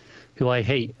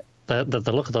hate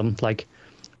the look of them, like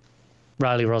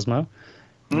Riley Rosmo.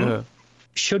 Yeah.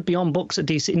 Should be on books at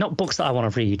DC, not books that I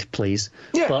want to read, please.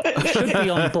 Yeah. But should be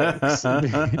on books.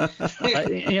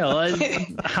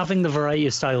 Having the variety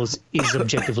of styles is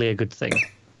objectively a good thing.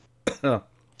 Oh.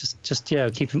 Just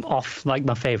keep them off like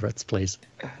my favorites, please.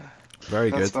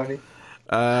 Very good. That's funny.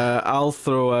 I'll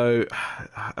throw out.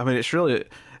 I mean, it's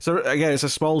a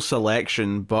small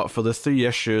selection, but for the 3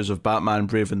 issues of Batman: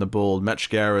 Brave and the Bold, Mitch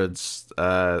Gerrard's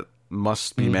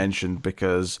must be mentioned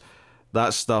because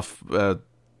that stuff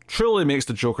truly makes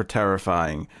the Joker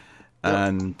terrifying,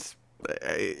 and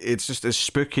it's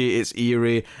spooky, it's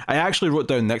eerie. I actually wrote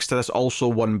down next to this also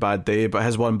One Bad Day, but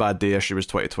his One Bad Day issue was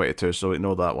 2022, so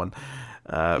ignore that one.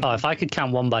 If I could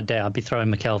count One Bad Day, I'd be throwing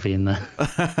McKelvey in there.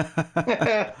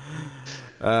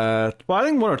 Well, I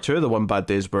think 1 or 2 of the One Bad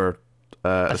Days were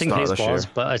I think his was, year.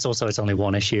 But it's only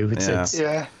one issue. It's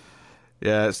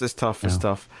tough. It's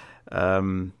tough.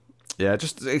 Yeah,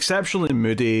 just exceptionally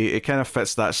moody. It kind of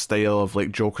fits that style of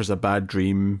like Joker's a bad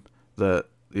dream, that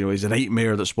he's a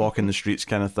nightmare that's walking the streets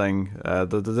kind of thing.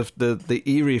 The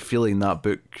eerie feeling that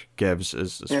book gives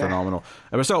is phenomenal.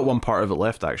 And we're still at one part of it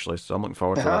left actually, so I'm looking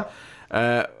forward to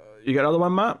that. You got another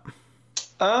one, Matt?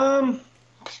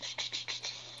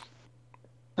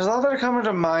 There's a lot that are coming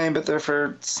to mind, but they're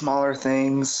for smaller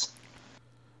things.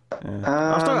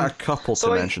 Yeah. I've got a couple to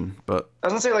mention, but I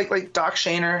was gonna say like Doc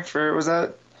Shaner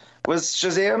was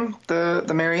Shazam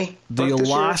the Mary? The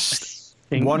last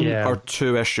one or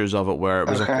 2 issues of it where it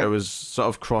was it was sort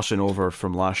of crossing over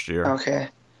from last year. Okay.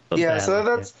 Yeah, so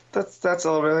that's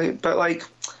a little really, but like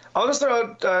I'll just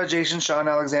throw out Jason Sean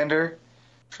Alexander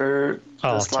for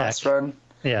this Tech. last run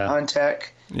on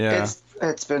Tech. Yeah.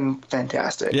 It's been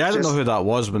fantastic. Yeah, I didn't know who that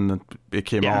was when it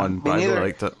came on, but I really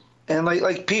liked it. And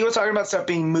like Pete was talking about stuff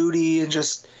being moody and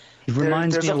just. It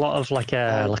reminds me a lot of like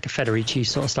a Federici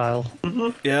sort of style. Mm-hmm.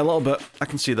 Yeah, a little bit. I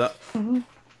can see that. Mm-hmm.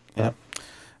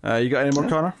 Yeah. You got any more,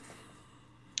 Connor?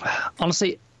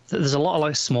 Honestly, there's a lot of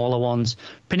like smaller ones.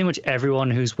 Pretty much everyone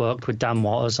who's worked with Dan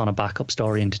Waters on a backup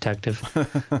story in Detective.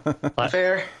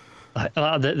 Fair.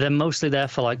 They're mostly there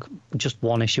for like just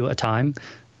one issue at a time,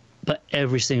 but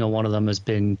every single one of them has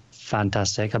been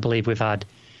fantastic. I believe we've had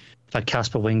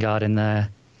Casper Wingard in there.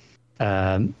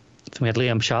 We had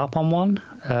Liam Sharp on one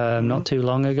not too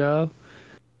long ago.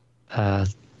 There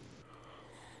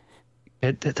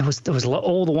was a lot,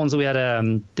 all the ones that we had.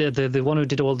 The one who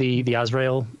did all the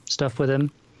Azrael stuff with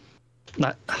him.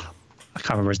 I can't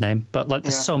remember his name, but like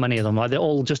there's so many of them. Like they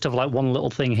all just have like one little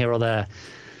thing here or there.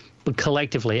 But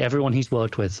collectively, everyone he's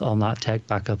worked with on that Tech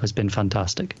backup has been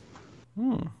fantastic.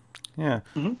 Yeah.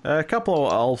 A couple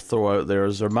I'll throw out there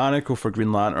is Zermanico for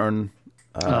Green Lantern.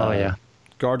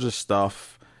 Gorgeous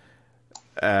stuff.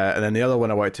 And then the other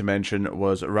one I wanted to mention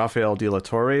was Rafael de la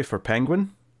Torre for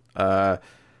Penguin.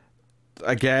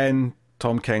 Again,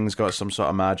 Tom King's got some sort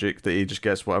of magic that he just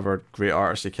gets whatever great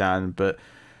artist he can, but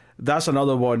that's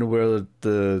another one where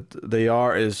the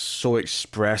art is so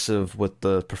expressive with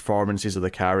the performances of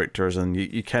the characters, and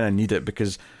you kind of need it,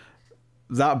 because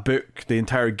that book, the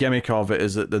entire gimmick of it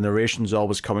is that the narration's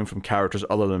always coming from characters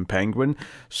other than Penguin.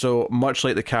 So much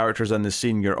like the characters in the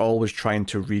scene, you're always trying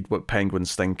to read what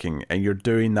Penguin's thinking, and you're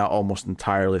doing that almost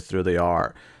entirely through the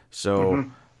art.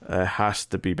 So it has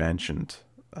to be mentioned.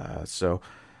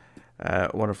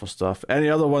 Wonderful stuff. Any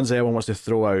other ones anyone wants to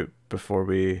throw out before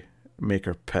we make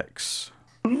our picks?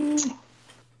 I'm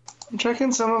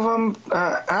checking some of them.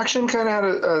 Action kind of had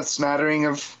a smattering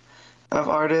of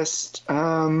artists.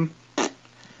 I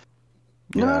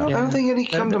don't think any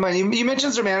come to mind. You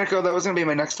mentioned Zermanico. That was going to be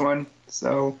my next one.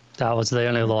 So that was the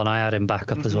only one I had in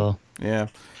backup as well. Yeah.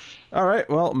 All right.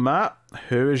 Well, Matt,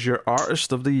 who is your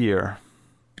artist of the year?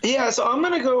 Yeah, so I'm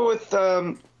going to go with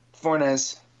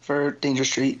Fornes for Danger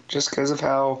Street, just because of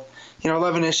how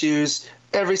 11 issues,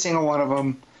 every single one of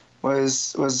them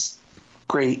was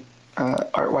great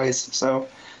art wise. So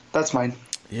that's mine.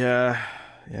 Yeah.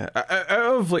 Out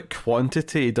of like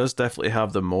quantity, he does definitely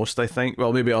have the most, I think.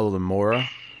 Well, maybe other than Mora.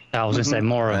 I was going to say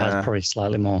Mora has probably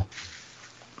slightly more.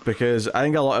 Because I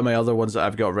think a lot of my other ones that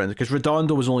I've got written, because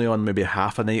Redondo was only on maybe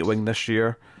half a Nightwing this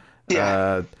year.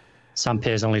 Yeah.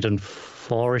 Sampier's only done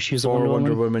 4 issues of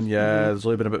Wonder Woman. Yeah. There's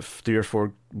only been about 3 or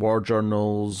 4 War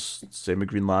Journals, same with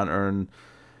Green Lantern.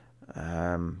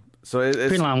 So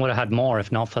Green Lantern would have had more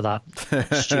if not for that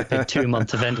stupid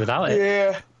 2-month event without it.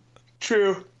 Yeah,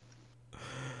 true.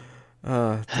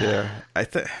 Oh dear. I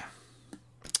think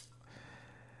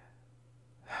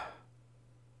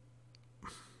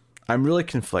I'm really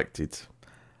conflicted.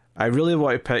 I really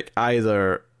want to pick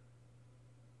either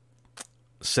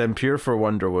Sampere for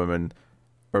Wonder Woman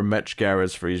or Mitch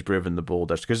Gerads for He's Brave and the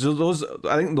Boldest, because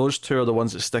I think those two are the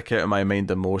ones that stick out in my mind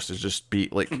the most. Is just be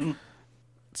like, and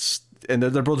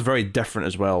they're both very different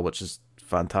as well, which is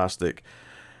fantastic.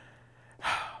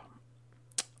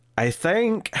 I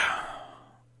think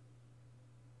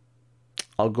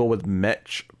I'll go with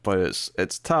Mitch, but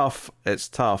it's tough. It's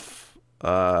tough.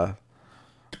 I'll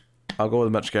go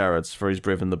with Mitch Gerads for He's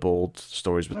Brave and the Bold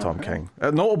stories with Tom King.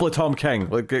 Notably Tom King.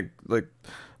 Like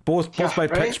both my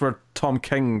picks were Tom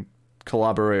King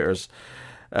collaborators.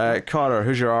 Connor,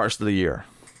 who's your artist of the year?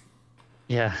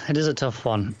 Yeah, it is a tough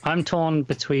one. I'm torn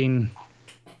between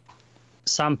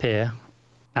Sampere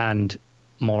and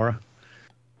Mora.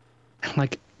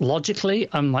 Like logically,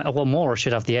 I'm like, well, Mora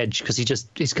should have the edge because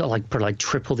he's got like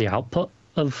triple the output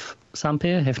of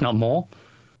Sampere, if not more.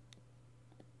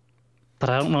 But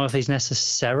I don't know if he's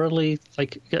necessarily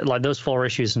like those 4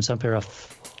 issues in Sampere are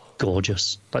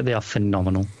gorgeous. Like they are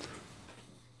phenomenal.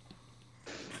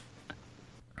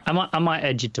 I might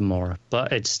edge it to Mora,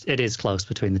 but it is close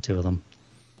between the two of them.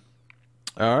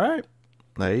 All right,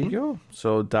 there you go.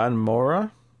 So Dan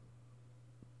Mora,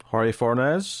 Jorge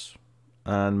Fornes,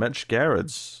 and Mitch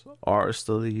Gerads, artist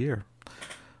of the year.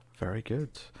 Very good.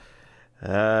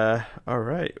 All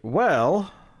right.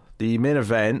 Well, the main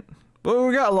event. Well,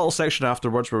 we got a little section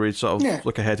afterwards where we sort of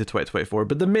look ahead to 2024.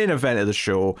 But the main event of the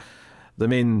show, the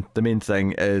main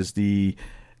thing is the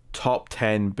top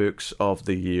 10 books of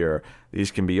the year.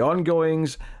 These can be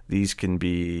ongoings. These can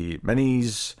be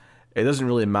minis. It doesn't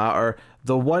really matter.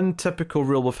 The one typical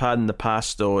rule we've had in the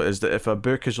past, though, is that if a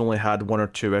book has only had 1 or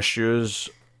 2 issues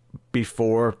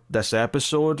before this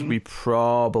episode, we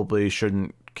probably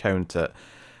shouldn't count it.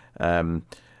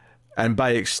 And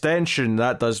by extension,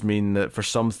 that does mean that for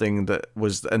something that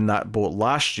was in that boat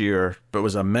last year, but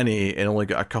was a mini and only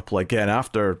got a couple again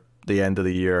after the end of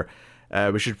the year,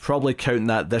 we should probably count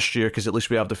that this year, because at least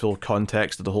we have the full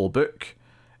context of the whole book,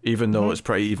 even though it's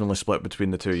pretty evenly split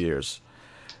between the 2 years.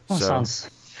 That sounds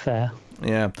fair.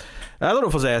 Yeah. I don't know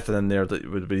if there's anything in there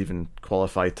that would even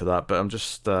qualify to that, but I'm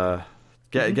just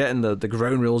getting the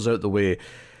ground rules out the way.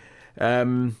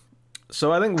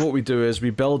 So I think what we do is we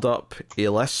build up a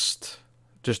list,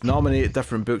 just nominate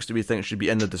different books that we think should be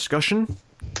in the discussion,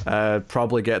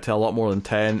 probably get to a lot more than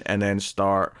 10, and then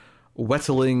start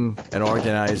whittling and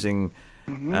organising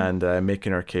and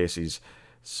making our cases.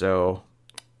 So,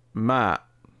 Matt,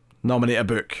 nominate a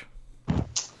book.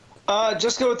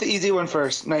 Just go with the easy one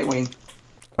first, Nightwing.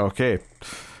 Okay.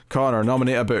 Connor,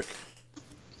 nominate a book.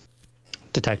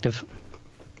 Detective.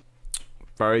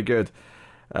 Very good.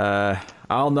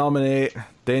 I'll nominate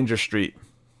Danger Street.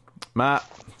 Matt.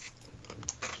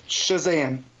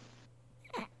 Shazam.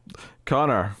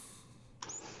 Connor.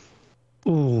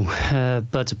 Ooh,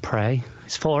 Birds of Prey.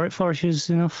 Is four issues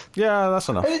enough? Yeah, that's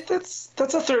enough.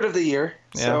 That's a third of the year.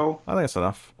 Yeah, So I think it's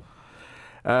enough.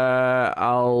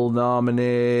 I'll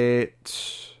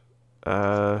nominate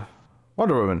Wonder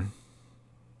Woman.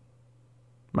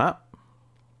 Matt.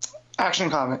 Action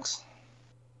Comics.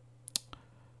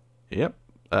 Yep.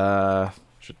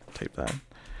 Should type that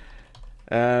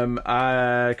in.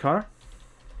 Connor?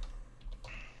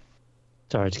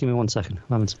 Sorry, just give me 1 second. I'm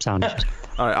having some sound issues.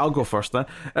 Alright, I'll go first then.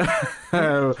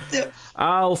 Yep.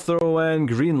 I'll throw in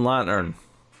Green Lantern.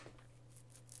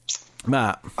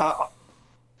 Matt?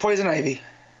 Poison Ivy.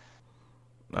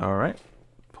 Alright.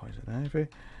 Poison Ivy.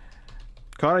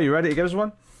 Connor, you ready to give us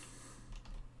one?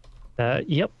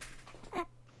 Yep.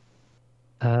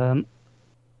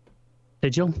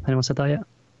 Vigil. Anyone said that yet?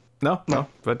 No.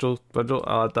 Vigil,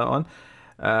 I'll add that one.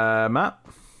 Matt?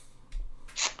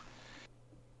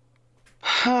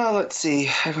 Let's see.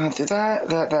 I've gone through that.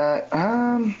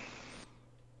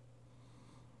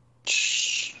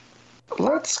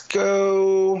 Let's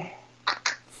go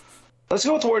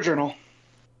with War Journal.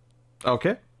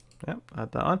 Okay. Yep,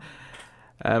 add that on.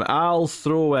 I'll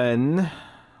throw in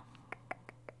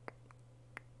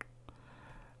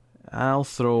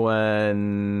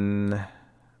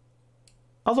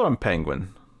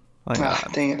Penguin.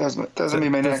 Dang it, doesn't be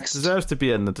my next. Deserves to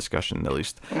be in the discussion at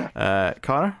least. Yeah.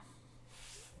 Connor?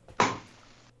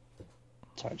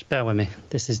 Sorry, just bear with me.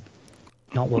 This is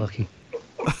not working.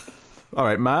 All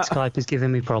right, Matt. Skype is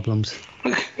giving me problems.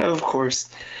 Of course.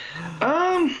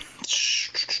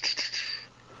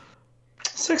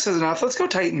 6 is enough. Let's go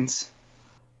Titans.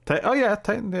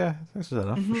 Titan. Yeah, this is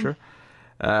enough for sure.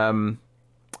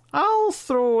 I'll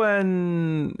throw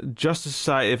in Justice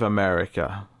Society of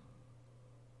America.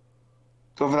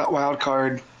 Go for that wild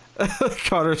card.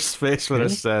 Connor's face when I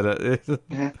said it.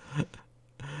 Yeah.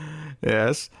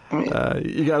 Yes. I mean,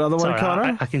 You got another one,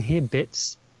 Connor? I can hear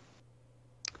bits.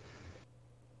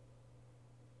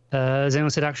 Has anyone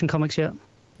said Action Comics yet?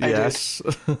 Yes.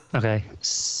 Okay.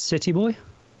 City Boy?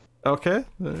 Okay.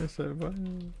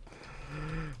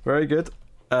 Very good.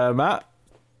 Matt?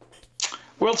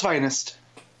 World's Finest.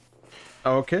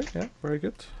 Okay, yeah, very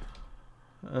good.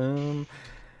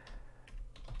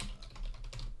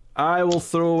 I will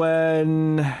throw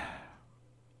in...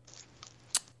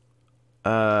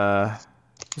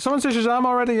 someone say Shazam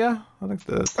already, yeah? I think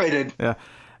I did. Yeah.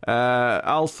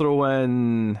 I'll throw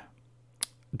in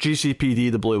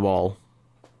GCPD, The Blue Wall.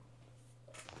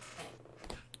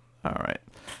 Alright.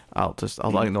 I'll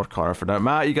ignore Connor for now.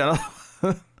 Matt, you got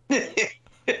another...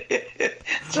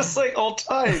 Just like old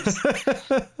times.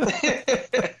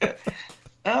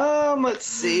 Let's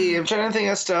see. I'm trying to think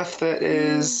of stuff that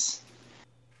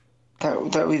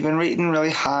we've been rating really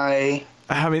high.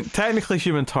 I mean, technically,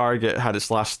 Human Target had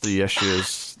its last 3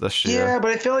 issues this year. Yeah,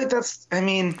 but I feel like that's. I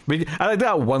think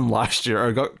that won last year,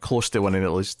 or got close to winning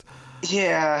at least.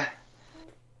 Yeah.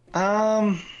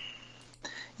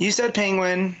 You said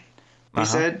Penguin. You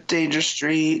said Danger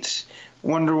Street,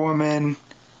 Wonder Woman.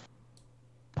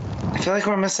 I feel like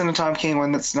we're missing a Tom King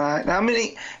one that's not. How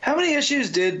many issues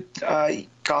did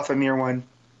Gotham Year One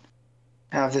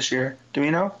have this year? Do we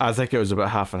know? I think it was about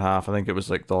half and half. I think it was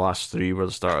like the last 3 were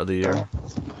the start of the year.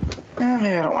 Maybe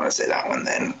I don't want to say that one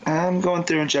then. I'm going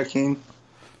through and checking.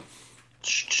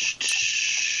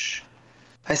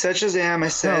 I said Shazam. I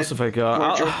said. What else have I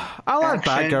got? I'll add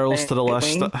Batgirls to the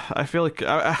list. I feel like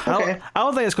I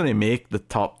don't think it's going to make the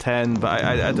top 10, but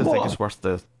I do think it's worth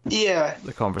the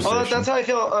conversation. Well, that's how I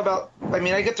feel about. I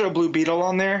mean, I could throw Blue Beetle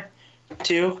on there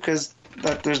too, because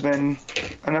there's been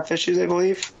enough issues, I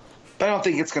believe. But I don't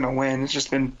think it's going to win. It's just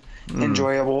been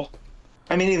enjoyable.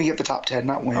 I mean, even get the top 10,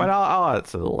 not win. I mean, I'll add it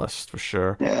to the list for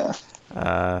sure. Yeah.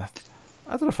 I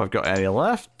don't know if I've got any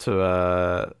left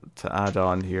to add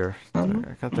on here. I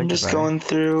can't think I'm just of any. going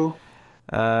through.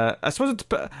 I suppose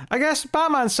I guess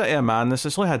Batman City of Madness.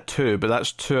 It's only had 2, but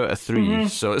that's 2 out of 3.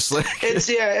 So it's like It's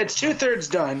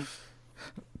 2/3 done.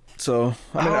 so.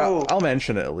 I mean, Oh. I'll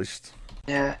mention it at least.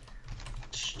 Yeah.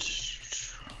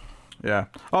 Yeah.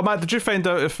 Oh, Matt, did you find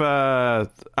out if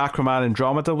Aquaman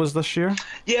Andromeda was this year?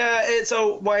 Yeah.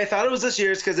 So why I thought it was this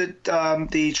year is because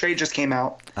the trade just came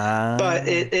out, but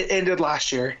it ended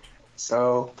last year.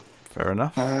 So Fair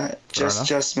enough.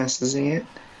 just missing it.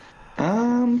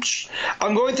 I'm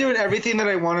going through, and everything that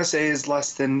I want to say is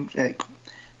less than like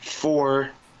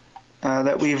 4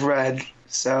 that we've read.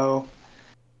 So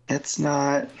it's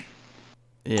not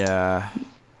Yeah.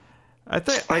 I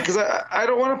think like, because I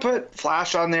don't want to put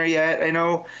Flash on there yet. I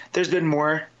know there's been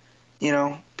more,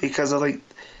 because of like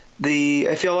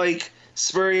I feel like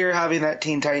Spurrier having that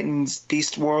Teen Titans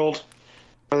Beast World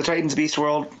or the Titans Beast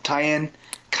World tie-in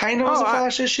kind of was a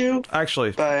Flash issue.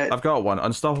 actually, But- I've got one.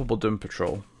 Unstoppable Doom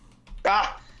Patrol.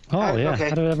 Oh, yeah. Okay.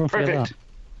 How did everyone forget Perfect.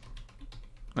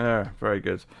 that? Yeah, very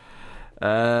good.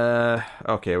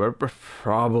 Okay, we're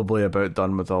probably about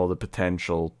done with all the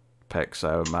potential picks,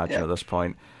 I would imagine, Yeah. at this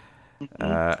point.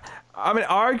 I mean,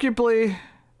 arguably,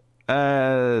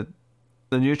 the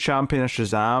new champion of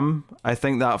Shazam, I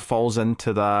think that falls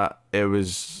into that. It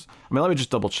was. I mean, let me just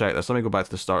double check this. Let me go back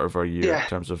to the start of our year Yeah. in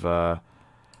terms of.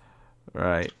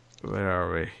 Right, where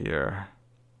are we here?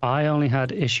 I only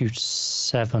had issue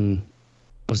 7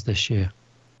 was this year.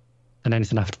 And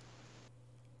anything after.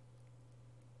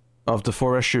 Of the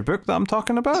 4-issue book that I'm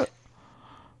talking about?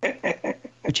 The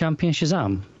Champion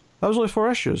Shazam? That was only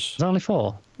 4 issues. Was that only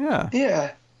 4? Yeah.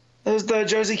 Yeah. It was the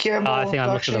Josie Campbell. Oh, I think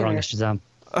I looked at the Doc wrongest Shazam.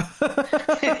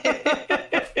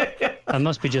 That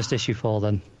must be just issue 4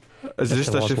 then. Is it If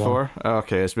just there was issue one. 4? Oh,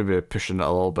 okay, it's maybe pushing it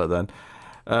a little bit then.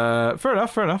 Fair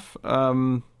enough.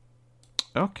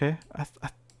 Okay.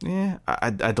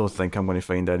 I don't think I'm going to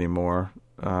find any more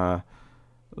that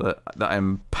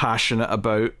I'm passionate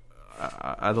about.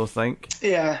 I don't think.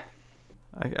 Yeah.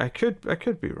 I could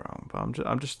be wrong, but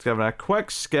I'm just giving a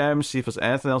quick skim, see if there's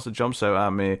anything else that jumps out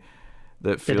at me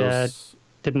that feels.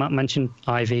 Did Matt mention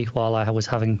Ivy while I was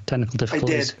having technical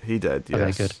difficulties? did. He did.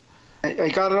 Yes. Okay, good. I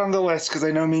got it on the list because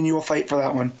I know me and you will fight for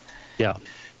that one. Yeah.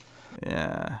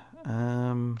 Yeah.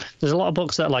 There's a lot of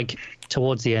books that, like,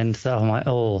 towards the end that I'm like,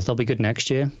 oh, they'll be good next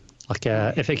year. Like,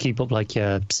 if they keep up, like,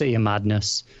 City of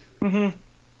Madness,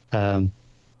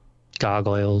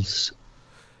 Gargoyles.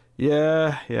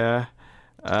 Yeah.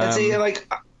 And see,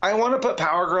 like, I want to put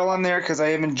Power Girl on there because I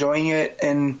am enjoying it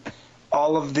and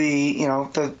all of the,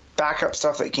 the backup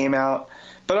stuff that came out.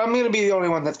 But I'm going to be the only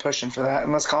one that's pushing for that,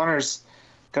 unless Connor's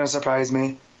going to surprise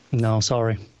me. No,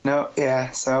 sorry. No,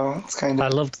 yeah, so it's kind I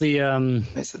of loved the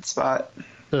missed spot.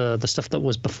 the stuff that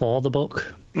was before the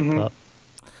book, but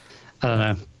I don't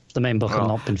know. The main book I've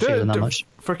not been feeling that much.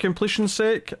 For completion's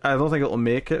sake, I don't think it'll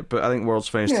make it, but I think World's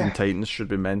Finest Yeah. Teen Titans should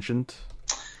be mentioned.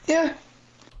 Yeah,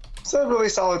 it's a really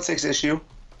solid 6 issue.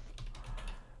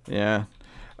 Yeah.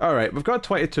 All right, we've got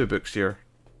 22 books here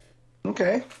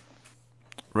Okay.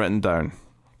 written down.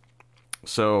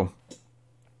 So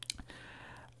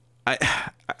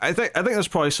I think there's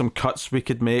probably some cuts we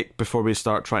could make before we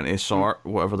start trying to sort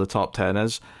whatever the top 10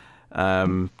 is.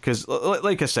 Because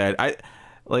like I said,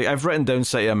 I've written down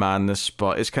City of Madness,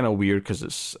 but it's kind of weird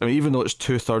because even though it's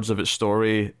 2/3 of its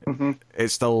story,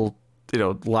 it's still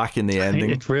lacking the ending.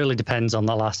 It really depends on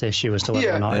that last issue as to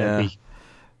whether or not it'll be.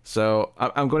 So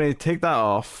I'm going to take that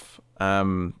off.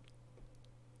 I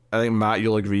think Matt,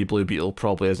 you'll agree, Blue Beetle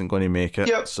probably isn't going to make it.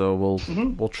 Yep. So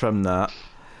we'll trim that.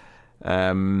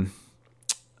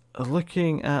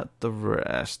 Looking at the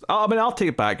rest, I'll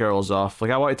take Batgirls off.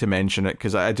 Like, I wanted to mention it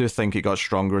because I do think it got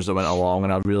stronger as it went along,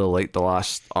 and I really liked the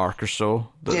last arc or so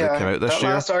that came out this that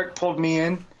year. last arc pulled me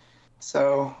in,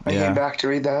 so I came back to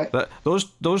read that.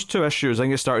 Those 2 issues, I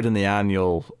think it started in the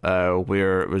annual,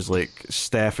 where it was like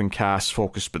Steph and Cass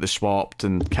focused, but they swapped,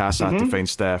 and Cass had to find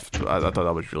Steph. I thought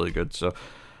that was really good. So,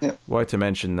 wanted to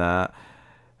mention that.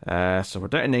 So we're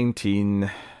down to 19.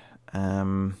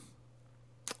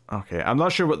 Okay, I'm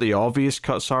not sure what the obvious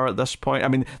cuts are at this point. I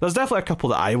mean, there's definitely a couple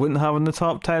that I wouldn't have in the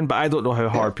top 10, but I don't know how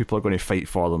hard people are going to fight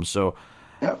for them. So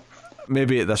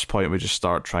maybe at this point we just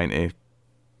start trying to.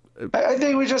 I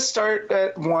think we just start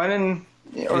at 1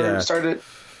 start at.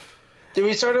 Do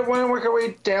we start at 1 and work our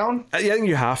way down? I think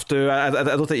you have to. I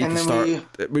don't think you can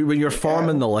start when you're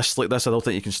forming the list like this. I don't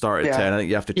think you can start at 10. I think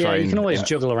you have to try. Yeah, you can always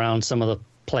juggle around some of the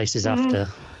places after.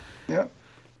 Yeah.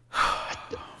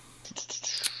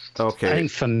 Okay. I think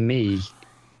for me,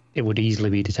 it would easily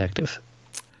be Detective.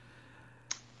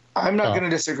 I'm not going to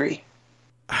disagree.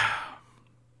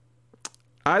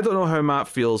 I don't know how Matt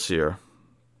feels here.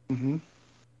 Mm-hmm.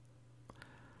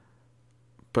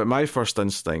 But my first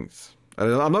instinct,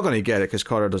 and I'm not going to get it because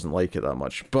Connor doesn't like it that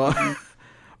much, but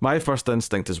my first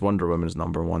instinct is Wonder Woman's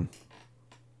number one.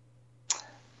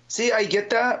 See, I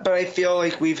get that, but I feel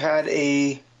like we've had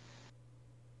it's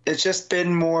just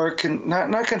been more,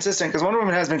 not consistent, because Wonder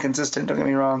Woman has been consistent, don't get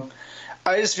me wrong.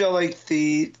 I just feel like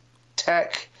the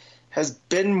tech has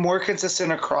been more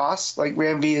consistent across. Like,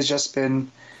 Ram V has just been,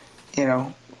 you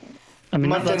know, I mean,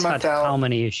 month that's in, month had out. how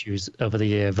many issues over the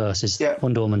year versus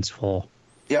Wonder Woman's 4?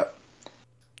 Yep.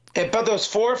 But those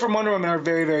 4 from Wonder Woman are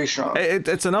very, very strong.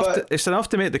 It's enough. It's enough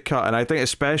to make the cut, and I think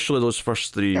especially those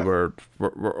first 3 were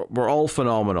all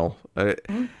phenomenal.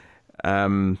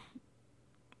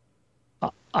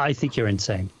 I think you're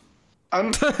insane.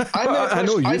 I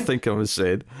know you think I'm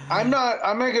insane. I'm not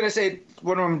going to say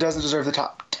Wonder Woman doesn't deserve the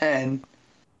top 10.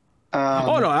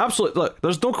 Oh no, absolutely. Look,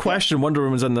 there's no question Wonder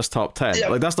Woman's in this top 10. Yeah.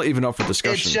 Like, that's not even up for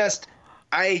discussion. It's just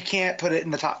I can't put it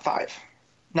in the top 5,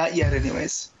 not yet,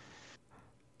 anyways.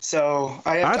 So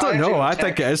I don't know. I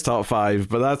think it is top 5,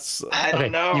 but that's. I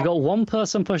don't know. You've got one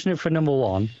person pushing it for number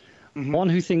 1, one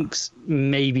who thinks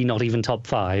maybe not even top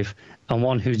 5, and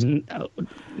one who's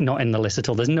not in the list at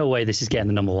all. There's no way this is getting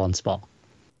the number 1 spot.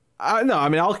 No, I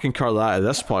mean, I'll concur that at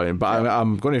this point, but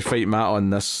I'm going to fight Matt on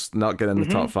this not getting the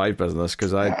top 5 business,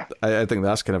 because I think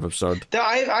that's kind of absurd.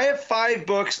 I have 5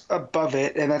 books above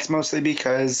it, and that's mostly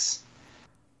because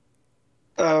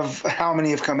of how many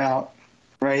have come out,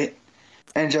 right?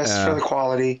 And just for the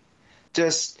quality.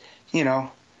 Just, you know.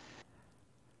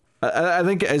 I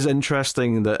think it is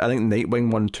interesting that I think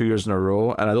Nightwing won 2 years in a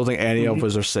row, and I don't think any of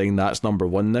us are saying that's number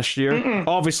 1 this year.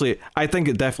 Obviously, I think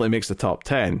it definitely makes the top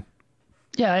 10.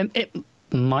 Yeah, it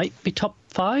might be top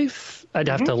 5. I'd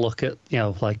have to look at,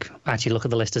 actually look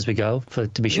at the list as we go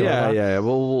to be sure. Yeah.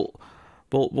 We'll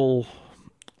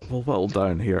whittle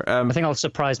down here. I think I'll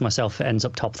surprise myself if it ends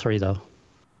up top 3, though.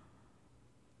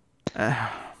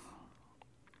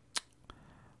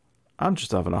 I'm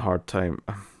just having a hard time.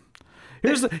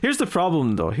 Here's the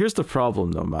problem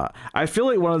though, Matt. I feel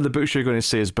like one of the books you're going to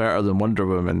say is better than Wonder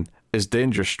Woman is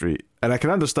Danger Street, and I can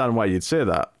understand why you'd say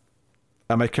that.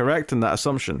 Am I correct in that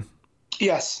assumption?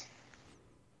 Yes.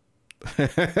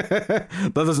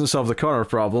 That doesn't solve the Connor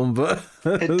problem, but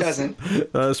it doesn't.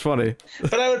 That's funny.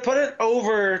 But I would put it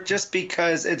over just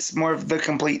because it's more of the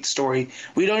complete story.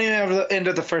 We don't even have the end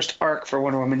of the first arc for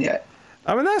Wonder Woman yet.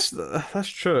 I mean, that's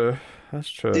true. That's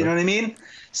true. Do you know what I mean?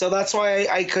 So that's why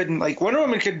I couldn't, Wonder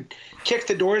Woman could kick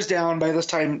the doors down by this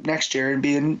time next year and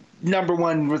be in number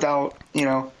 1 without,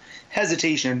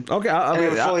 hesitation. Okay,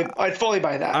 I'd fully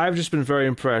buy that. I've just been very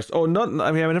impressed. I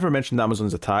never mentioned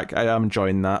Amazon's Attack. I am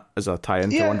enjoying that as a tie-in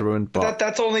to Wonder Woman. But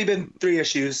that's only been 3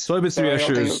 issues. It's only been 3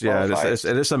 issues. Yeah, it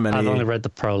is a mini. I've only read the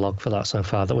prologue for that so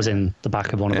far. That was in the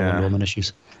back of one of the Wonder Woman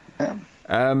issues. Yeah.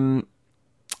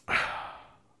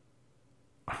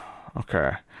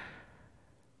 Okay.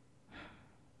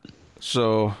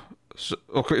 So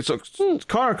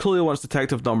Connor clearly wants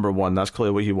Detective number 1. That's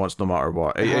clearly what he wants no matter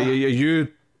what. Are you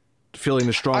feeling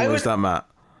as strongly as that, Matt?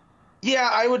 Yeah,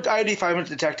 I'd be fine with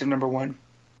Detective number 1.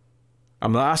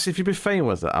 I'm not asking if you'd be fine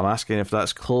with it. I'm asking if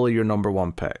that's clearly your number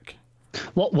 1 pick.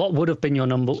 What would have been your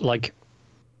number?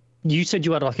 You said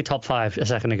you had a top 5 a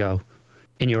second ago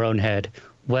in your own head.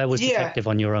 Where was Detective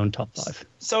on your own top 5?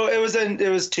 So it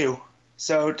was 2.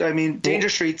 So I mean, Danger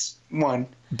Street's 1.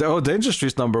 Oh, Danger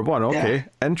Street's number 1. Okay,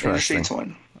 interesting. Danger Street's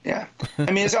 1. Yeah.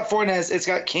 I mean, it's got Fornes, it's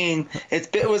got King.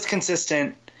 It was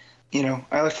consistent.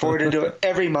 I look forward to it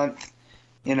every month.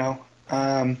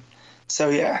 So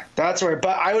yeah, that's where.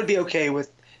 But I would be okay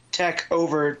with Tech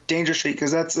over Danger Street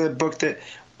because that's a book that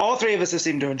all 3 of us have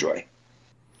seemed to enjoy.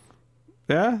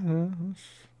 Yeah,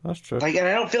 that's true. And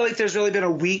I don't feel like there's really been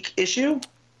a weak issue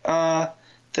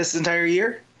this entire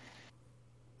year.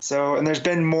 So, and there's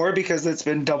been more because it's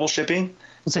been double shipping.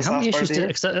 So how many issues did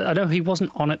it? I know he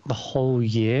wasn't on it the whole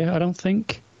year, I don't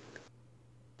think.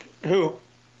 Who?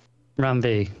 Ram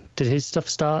V. Did his stuff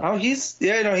start? Oh, he's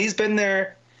been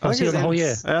there. Oh, the whole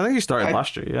year? I think he started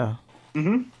last year, yeah.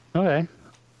 Mm-hmm. Okay.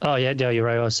 Oh, yeah, you're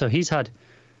right. So he's had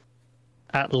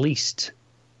at least,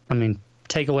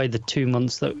 take away the 2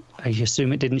 months that I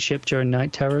assume it didn't ship during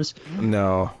Night Terrors.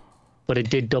 No. But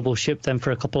it did double ship then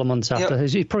for a couple of months after. Yep.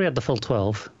 He probably had the full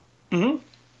 12. Mm-hmm.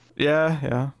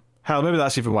 Yeah. Hell, maybe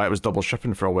that's even why it was double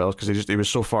shipping for a while, because he was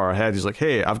so far ahead. He's like,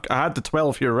 hey, I had the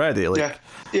 12 here ready.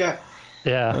 Yeah.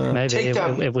 Maybe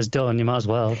it was done. You might as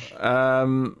well.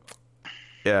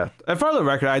 Yeah. And for the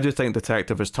record, I do think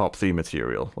Detective is top 3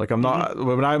 material. I'm not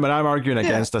when I'm arguing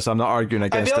against this, I'm not arguing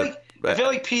against it I feel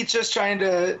like Pete's just trying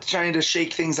to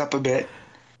shake things up a bit,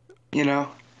 you know,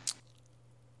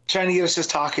 trying to get us just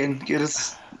talking, get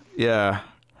us. Yeah.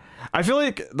 I feel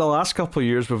like the last couple of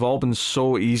years we've all been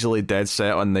so easily dead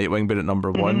set on Nightwing being at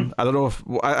number one. I don't know if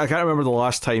I can't remember the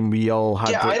last time we all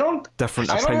had different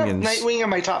opinions. I don't have Nightwing in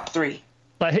my top 3.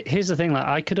 Like, here's the thing: like,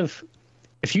 I could have,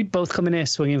 if you'd both come in here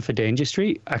swinging for Danger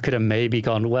Street, I could have maybe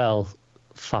gone, well,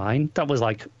 fine. That was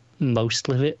like most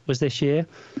of it was this year,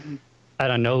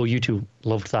 and I know you two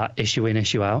loved that issue in,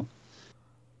 issue out.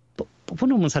 But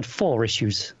Wonder Woman's had 4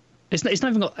 issues. It's not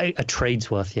even got a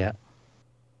trade's worth yet.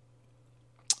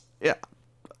 Yeah,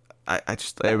 I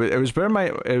just it was where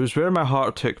my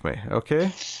heart took me.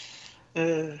 Okay,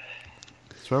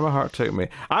 it's where my heart took me.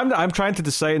 I'm trying to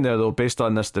decide now though, based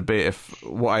on this debate, if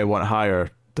what I want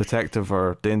higher, Detective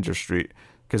or Danger Street,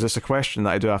 because it's a question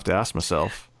that I do have to ask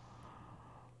myself.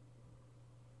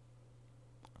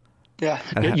 Yeah,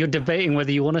 you're debating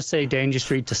whether you want to say Danger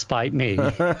Street to spite me.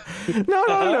 No.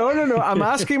 I'm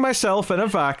asking myself in a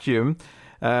vacuum.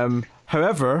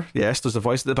 However, yes, there's a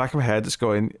voice at the back of my head that's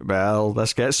going, well,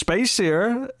 let's get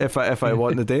spicier if I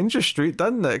want the Danger Street,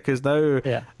 doesn't it? Because now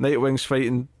Nightwing's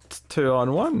fighting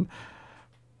 2-on-1.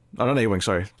 Oh, not Nightwing,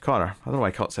 sorry. Connor. I don't know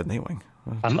why I said Nightwing.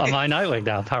 Am I Nightwing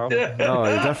now, apparently? No,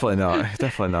 definitely not.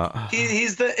 Definitely not.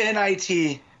 He's the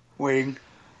NIT wing.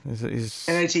 He's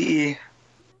NITE.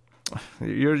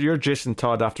 You're Jason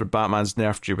Todd after Batman's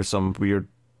nerfed you with some weird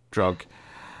drug.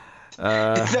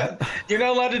 You're not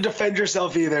allowed to defend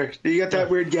yourself either. You get that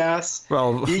weird gas.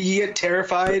 Well, you get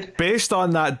terrified. Based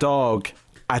on that dog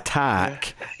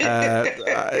attack,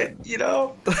 you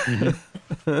know.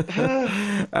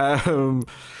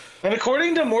 And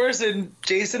according to Morrison,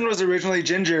 Jason was originally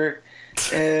ginger,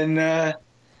 and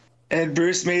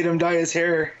Bruce made him dye his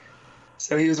hair,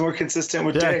 so he was more consistent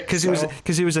with Dick.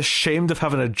 Because he was ashamed of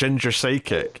having a ginger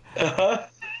sidekick.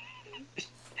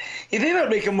 You think that would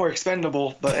make him more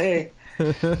expendable, but hey.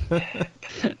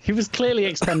 He was clearly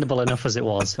expendable enough as it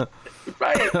was.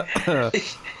 Right.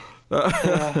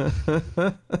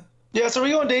 Yeah, so are we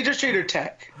going Danger Street or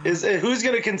Tech? Who's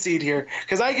going to concede here?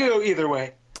 Because I could go either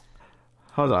way.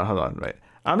 Hold on, right.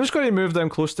 I'm just going to move them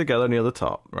close together near the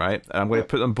top, right? And I'm going to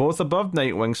put them both above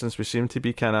Nightwing since we seem to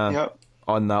be kind of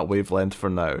on that wavelength for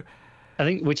now. I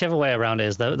think whichever way around it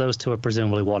is, those two are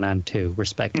presumably 1 and 2,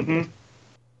 respectively.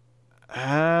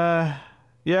 Yeah,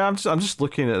 I'm just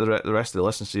looking at the rest of the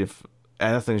list and see if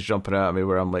anything's jumping out at me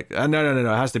where I'm like, no, it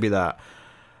has to be that.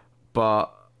 But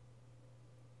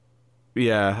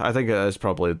yeah, I think it is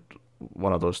probably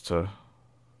one of those two.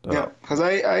 Yeah, because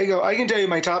I can tell you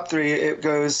my top 3. It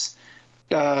goes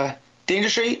Danger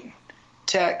Street,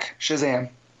 Tech, Shazam.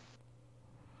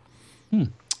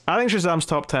 I think Shazam's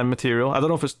top 10 material. I don't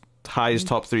know if it's high as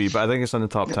top 3, but I think it's in the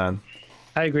top 10.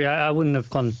 I agree. I wouldn't have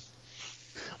gone.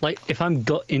 Like, if I'm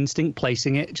gut instinct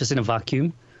placing it just in a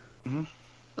vacuum,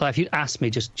 like if you'd asked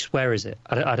me just where is it,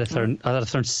 I'd have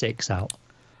thrown 6 out.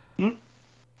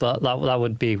 But that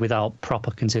would be without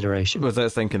proper consideration.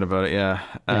 Without thinking about it, yeah.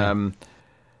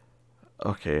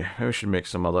 Okay, maybe we should make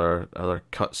some other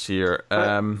cuts here.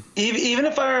 Even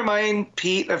if I remind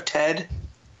Pete of Ted,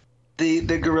 the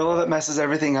gorilla that messes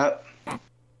everything up,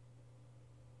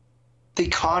 the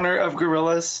Connor of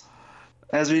gorillas,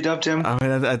 as we dubbed him. I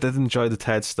mean, I did enjoy the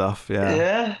Ted stuff,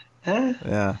 yeah.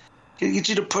 Yeah. Could get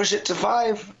you to push it to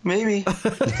 5, maybe.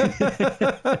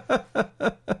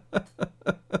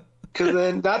 Because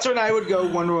then that's when I would go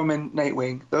Wonder Woman,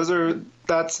 Nightwing.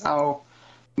 That's how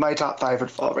my top 5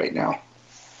 would fall right now.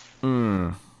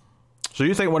 So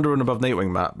you think Wonder Woman above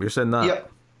Nightwing, Matt? You're saying that? Yep.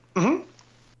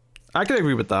 I can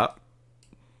agree with that.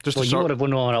 You would have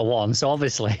Wonder Woman at 1, so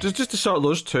obviously. Just to sort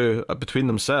those two between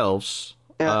themselves.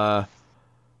 Yeah.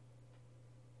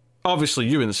 Obviously,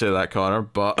 you wouldn't say that, Connor,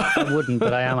 but... I wouldn't,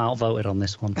 but I am outvoted on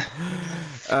this one.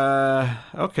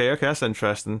 Okay, that's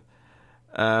interesting.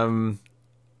 Looking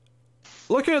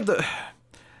at the...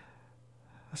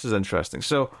 This is interesting.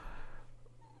 So,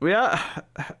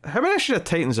 how many issues of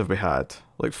Titans have we had?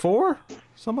 Like 4?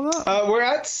 Some of that? We're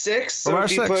at 6. So we're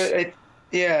at 6.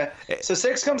 So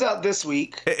 6 comes out this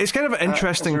week. It's kind of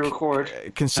interesting, as we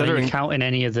record. Considering... Are you counting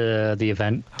any of the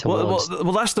event towards...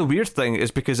 Well, that's the weird thing,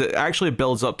 is because it actually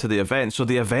builds up to the event, so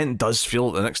the event does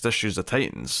feel the next issues of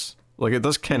Titans. Like, it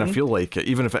does kind of feel like it,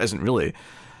 even if it isn't really.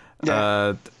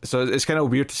 Yeah. So it's kind of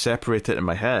weird to separate it in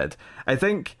my head. I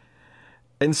think...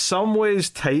 In some ways,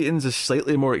 Titans is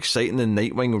slightly more exciting than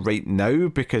Nightwing right now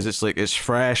because it's like it's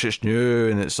fresh, it's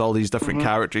new, and it's all these different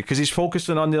characters. Because he's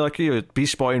focusing on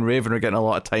Beast Boy and Raven are getting a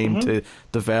lot of time to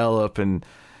develop and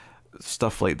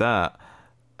stuff like that.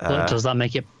 Does that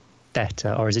make it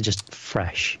better, or is it just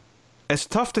fresh? it's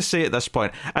tough to say at this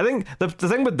point. I think the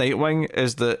thing with Nightwing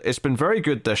is that it's been very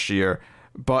good this year,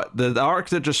 but the arc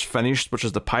that just finished, which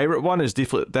is the pirate one, is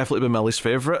definitely been my least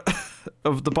favorite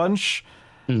of the bunch.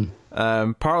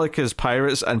 Partly because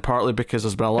pirates, and partly because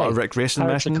there's been a lot of Rick Grayson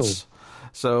mentions. Cool.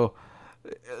 So,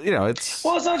 it's...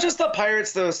 Well, it's not just the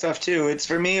pirates, though, stuff, too. It's,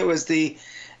 for me, it was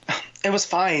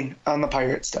fine on the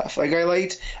pirate stuff. Like, I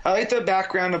liked the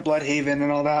background of Bloodhaven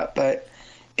and all that, but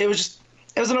it was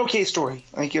an okay story.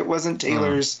 Like, it wasn't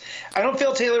Taylor's. I don't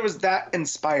feel Taylor was that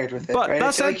inspired with it. But right?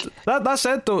 that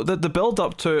said, though, the build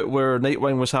up to it, where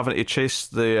Nightwing was having to chase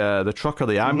the truck or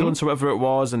the ambulance or whatever it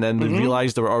was, and then they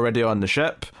realized they were already on the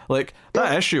ship. Like,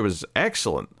 that issue was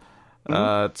excellent.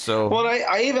 Well,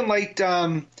 I even liked.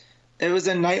 It was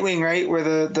in Nightwing, right, where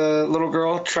the little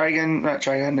girl not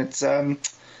Trigon. It's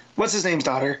what's his name's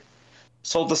daughter,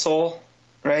 sold the soul,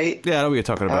 right? Yeah, I know what you're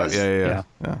talking about. Yeah.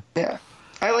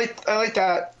 I like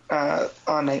that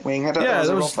on Nightwing. I thought that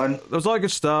was real fun. There was a lot of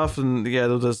good stuff, and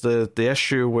there's the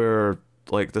issue where,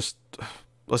 like, this.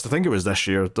 Let's think it was this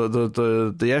year.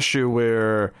 The issue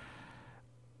where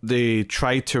they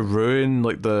tried to ruin,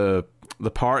 like, the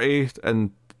party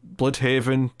and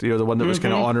Bloodhaven, the one that was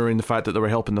kind of honouring the fact that they were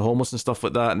helping the homeless and stuff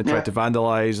like that, and they tried to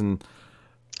vandalise. And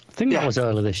I think that was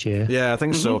earlier this year. Yeah, I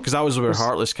think so, because that was where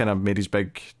Heartless kind of made his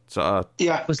big sort of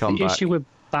was comeback. The issue with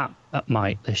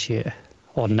Bat-Mite this year,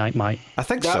 or Nightmite? I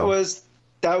think that was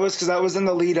because that was in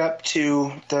the lead up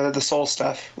to the soul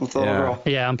stuff with the little girl.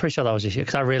 Yeah, I'm pretty sure that was this year,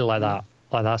 because I really like that.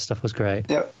 Like, that stuff was great.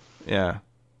 Yep. Yeah.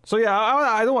 So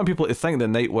I don't want people to think that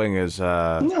Nightwing is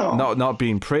not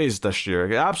being praised this year.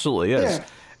 It absolutely is. Yeah.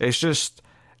 It's just,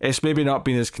 it's maybe not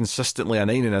been as consistently a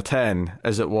 9 and a 10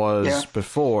 as it was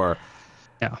before.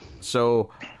 Yeah.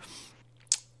 So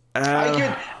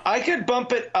I could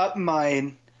bump it up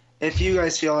mine if you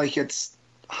guys feel like it's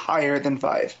higher than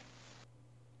 5.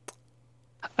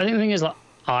 I think the thing is, like,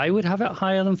 I would have it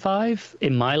higher than 5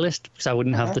 in my list because I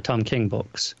wouldn't have the Tom King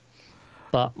books.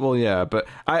 But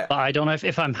I don't know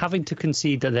if I'm having to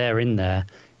concede that they're in there.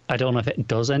 I don't know if it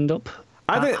does end up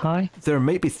that high. There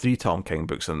might be 3 Tom King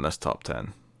books in this top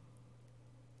 10.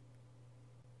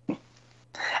 I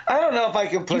don't know if I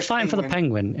can push. You're fine for the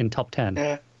Penguin in top 10.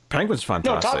 Yeah. Penguin's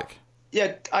fantastic.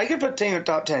 I could put Penguin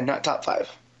top 10, not top 5.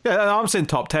 Yeah, I'm saying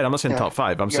top 10. I'm not saying top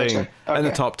 5. I'm saying in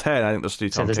the top 10, I think there's 3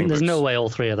 Tom King books. There's no way all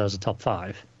 3 of those are top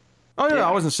 5. Oh, yeah,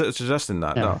 I wasn't suggesting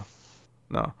that.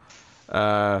 No.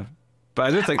 But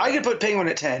I do think I could put Penguin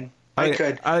at 10. I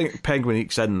think Penguin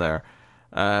ekes in there.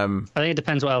 I think it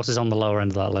depends what else is on the lower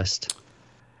end of that list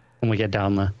when we get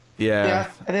down there. Yeah,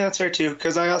 I think that's fair too.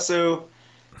 Because I also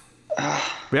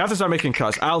we have to start making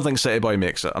cuts. I don't think City Boy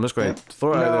makes it. I'm just going to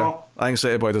throw it out there. I think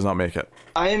City Boy does not make it.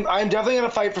 I'm definitely going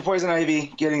to fight for Poison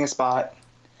Ivy getting a spot.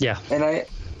 Yeah, and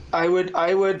I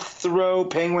would throw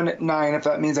Penguin at 9 if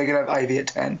that means I could have Ivy at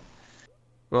 10.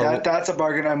 Well, that's a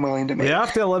bargain I'm willing to make. We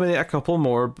have to eliminate a couple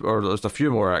more, or there's a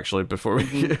few more actually before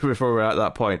we're at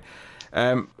that point.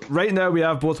 Right now we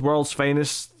have both World's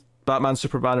Finest Batman,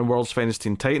 Superman, and World's Finest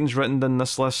Teen Titans written in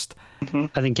this list.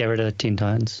 I think get rid of the Teen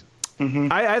Titans.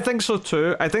 I think so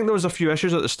too. I think there was a few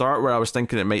issues at the start where I was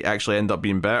thinking it might actually end up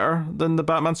being better than the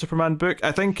Batman Superman book.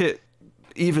 I think it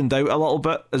evened out a little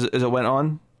bit as it went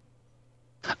on.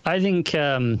 I think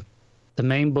the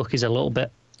main book is a little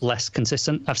bit less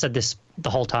consistent. I've said this the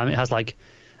whole time. It has like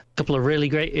a couple of really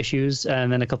great issues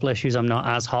and then a couple of issues I'm not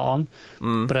as hot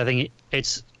on. But I think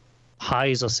its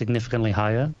highs are significantly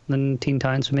higher than Teen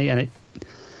Titans for me. And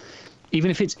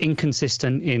even if it's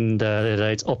inconsistent in that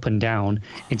it's up and down,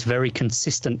 it's very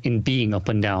consistent in being up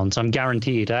and down. So I'm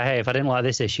guaranteed, hey, if I didn't like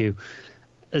this issue,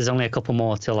 there's only a couple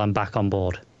more till I'm back on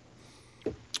board.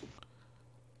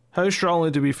 How strongly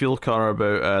do we feel, Connor,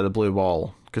 about the Blue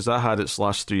Wall? Because that had its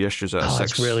last 3 issues out of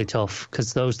 6. It's really tough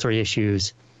because those 3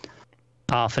 issues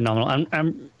are phenomenal.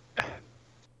 And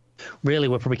really,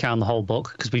 we're probably counting the whole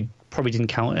book because we probably didn't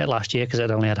count it last year because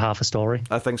it only had half a story.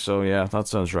 I think so, yeah. That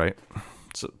sounds right.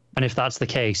 And if that's the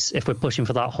case, if we're pushing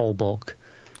for that whole book,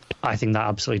 I think that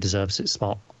absolutely deserves its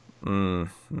spot. But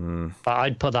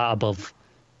I'd put that above,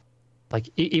 like,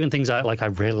 even things I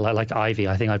really like Ivy.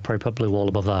 I think I'd probably put Blue Wall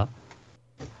above that.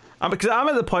 Because I'm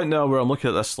at the point now where I'm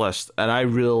looking at this list and I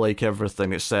really like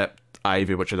everything except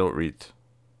Ivy, which I don't read.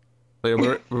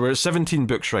 Like, we're at 17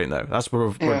 books right now. That's where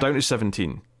we're down to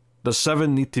 17. The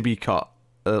 7 need to be cut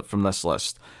from this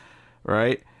list,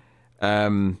 right?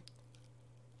 I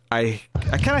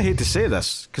kind of hate to say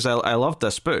this because I love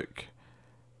this book,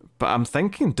 but I'm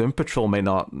thinking Doom Patrol may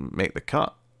not make the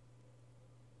cut.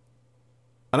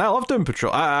 And I love Doom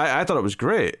Patrol. I thought it was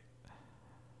great.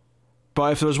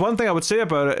 But if there was one thing I would say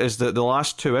about it is that the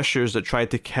last 2 issues that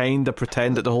tried to kind of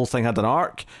pretend that the whole thing had an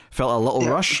arc felt a little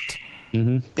rushed.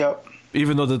 Yep.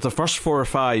 Even though the first 4 or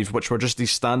 5, which were just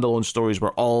these standalone stories,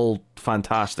 were all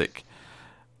fantastic.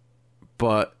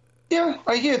 But Yeah,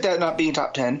 I get that not being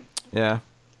top 10. yeah,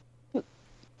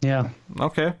 Yeah.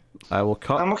 okay, I will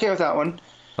cut I'm okay with that one.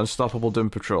 Unstoppable Doom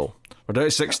Patrol. We're down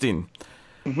to 16.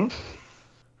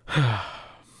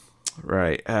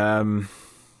 Right.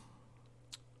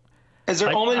 Is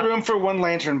there only room for one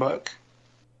Lantern book?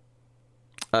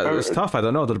 It's tough. I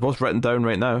don't know. They're both written down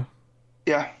right now.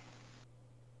 Yeah.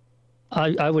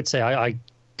 I would say I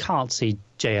can't see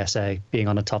JSA being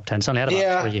on the top 10. It's only had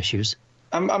about 3 issues.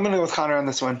 I'm going to go with Connor on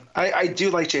this one. I do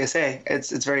like JSA.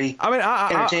 It's very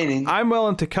entertaining. I'm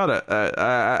willing to cut it.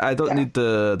 I don't need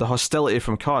the hostility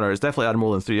from Connor. It's definitely had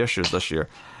more than 3 issues this year.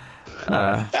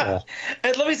 And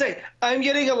let me say, I'm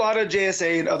getting a lot of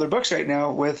JSA and other books right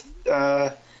now with,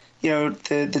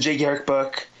 the Jay Garrick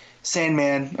book,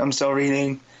 Sandman, I'm still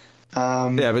reading.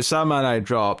 But Sandman I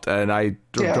dropped, and I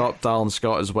dropped Alan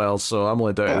Scott as well, so I'm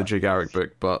only down to the Jay Garrick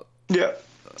book. But yeah,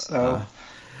 so,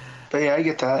 but yeah, I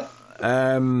get that.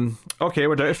 Okay,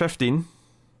 we're down to 15.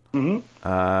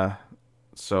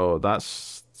 So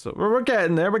we're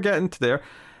getting there. We're getting to there.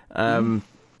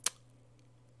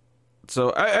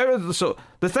 So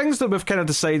the things that we've kind of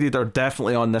decided are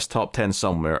definitely on this top 10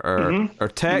 somewhere are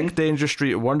Tech, Danger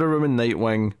Street, Wonder Woman,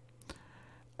 Nightwing,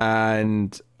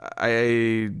 and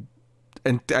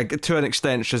to an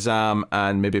extent Shazam,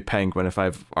 and maybe Penguin if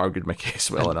I've argued my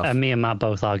case well enough. And me and Matt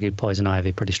both argued Poison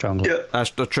Ivy pretty strongly. Yeah.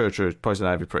 That's true. Poison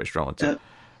Ivy pretty strong too. Yeah.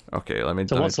 Okay, let me.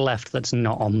 So what's left that's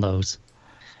not on those?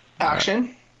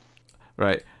 Action.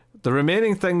 Right. The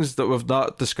remaining things that we've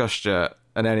not discussed yet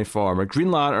in any form are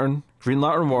Green Lantern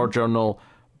War Journal,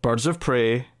 Birds of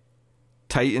Prey,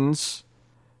 Titans,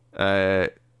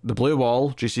 The Blue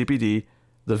Wall, GCPD,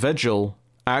 The Vigil,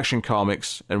 Action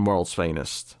Comics, and World's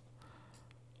Finest.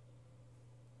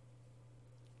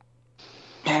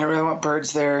 Man, I really want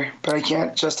Birds there, but I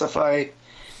can't justify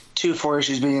 2 4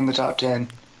 issues being in the top 10.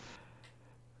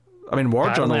 I mean, War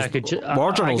Journal's I don't think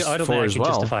 4 I as could well.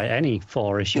 justify any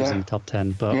 4 issues in the top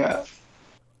 10, but Yeah.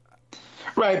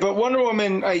 Right, but Wonder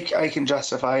Woman, I can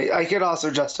justify. I could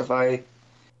also justify.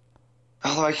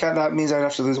 Although I can't, that means I'd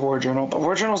have to lose War Journal. But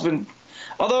War Journal's been.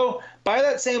 Although, by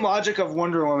that same logic of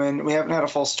Wonder Woman, we haven't had a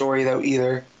full story, though,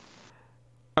 either.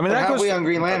 I mean, But that have goes, we on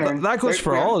Green Lantern? that goes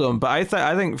for all of them, but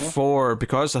I think 4,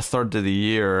 because it's a third of the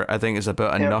year, I think is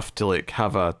about enough to like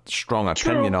have a strong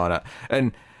opinion on it.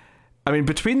 And I mean,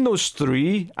 between those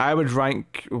 3, I would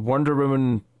rank Wonder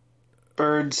Woman,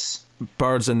 Birds,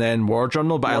 and then War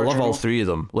Journal, but I love all 3 of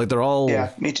them. Like, they're all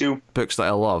me too. books that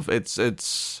I love. It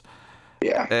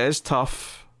is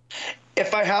tough.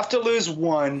 If I have to lose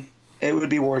one, it would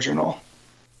be War Journal.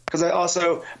 Because I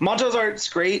also, Monto's art's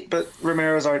great, but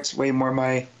Romero's art's way more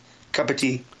my cup of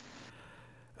tea.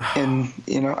 And,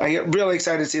 I get really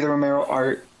excited to see the Romero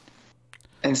art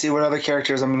and see what other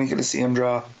characters I'm going to get to see him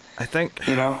draw. I think,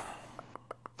 this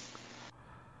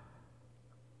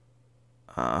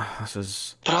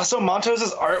is... But also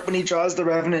Monto's art when he draws the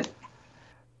Revenant,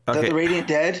 the Radiant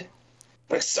Dead,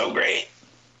 looks so great.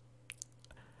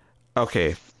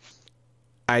 Okay.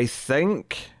 I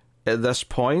think, at this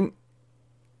point,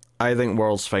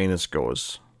 World's Finest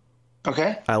goes.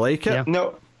 Okay. I like it. Yeah.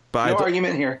 No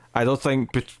argument here. I don't think,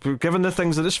 but given the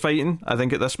things that it's fighting, I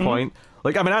think at this point,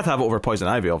 I'd have it over Poison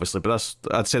Ivy, obviously, but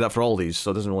I'd say that for all these,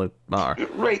 so it doesn't really matter.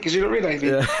 Right, because you don't read Ivy.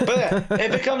 Yeah. But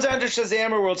if it comes down to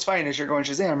Shazam or World's Finest, you're going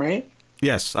Shazam, right?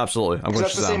 Yes, absolutely. I'm going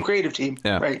Because that's Shazam. the same creative team.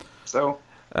 Yeah. Right. So.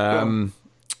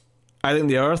 I think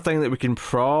the other thing that we can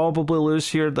probably lose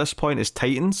here at this point is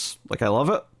Titans. Like, I love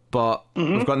it, but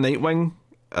we've got Nightwing.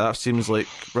 That seems like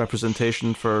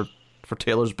representation for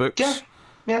Taylor's books. Yeah.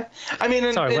 Yeah. I mean,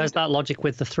 where's that logic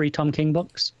with the 3 Tom King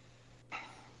books?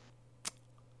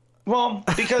 Well,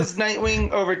 because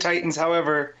Nightwing over Titans,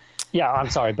 however. Yeah, I'm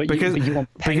sorry, but you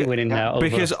want Penguin in there over,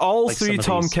 because all like, 3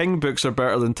 Tom King books are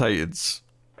better than Titans.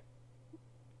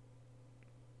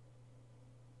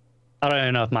 I don't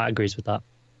even know if Matt agrees with that.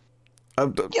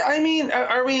 Yeah, I mean,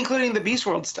 are we including the Beast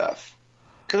World stuff?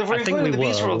 Because if we're including the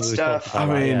Beast World stuff, I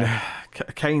mean,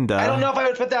 kinda. I don't know if I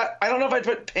would put that. I don't know if I'd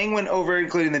put Penguin over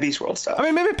including the Beast World stuff. I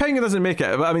mean, maybe Penguin doesn't make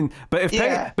it. But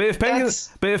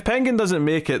if Penguin doesn't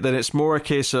make it, then it's more a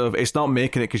case of it's not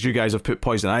making it because you guys have put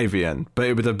Poison Ivy in. But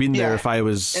it would have been there if I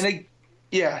was. If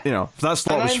that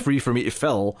slot was free for me to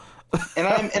fill. and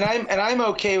I'm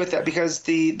okay with that because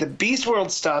the Beast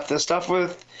World stuff, the stuff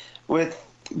with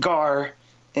Gar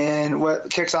and what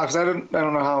kicks off, because I don't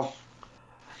know how.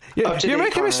 Yeah, you're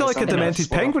making me sound like a demented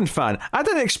Penguin fan. I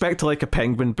didn't expect to like a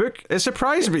Penguin book. It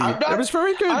surprised me. It was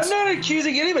very good. I'm not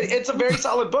accusing anybody. It's a very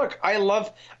solid book. I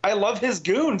love his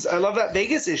goons. I love that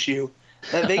Vegas issue.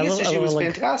 That Vegas I issue love, was like,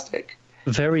 fantastic.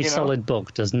 Very You know? solid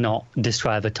book does not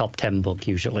describe a top 10 book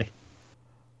usually.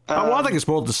 Well, I think it's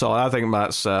more than solid. I think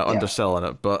Matt's underselling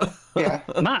it, but Yeah.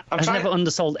 Matt has trying- never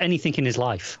undersold anything in his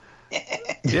life.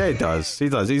 yeah, he does. He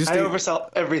does. He's I oversell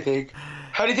everything.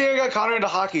 How do you think I got Connor into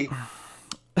hockey?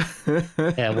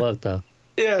 Yeah, it worked though.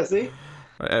 Yeah, see?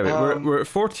 Anyway, we're at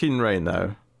 14 right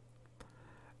now.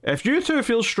 If you two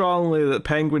feel strongly that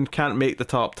Penguin can't make the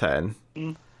top 10,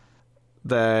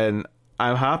 then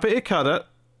I'm happy to cut it.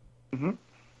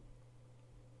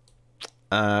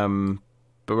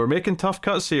 But we're making tough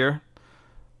cuts here,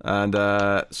 and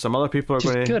some other people are Which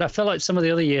is going to... good. I feel like some of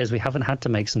the other years we haven't had to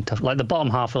make some tough. Like the bottom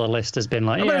half of the list has been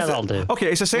like, yeah, that'll do.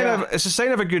 Okay, it's a sign of it's a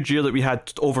sign of a good year that we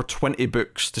had over 20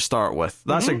 books to start with.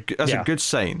 That's a good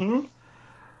sign.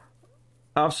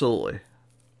 Absolutely.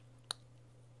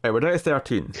 Right, we're down to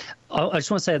 13. I just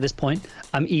want to say at this point,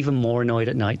 I'm even more annoyed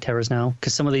at Night Terrors now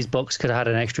because some of these books could have had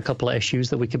an extra couple of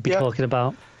issues that we could be talking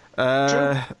about.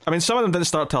 I mean, some of them didn't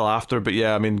start till after, but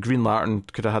yeah, I mean, Green Lantern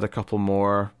could have had a couple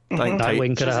more. I think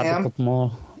Nightwing could have had a couple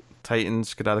more.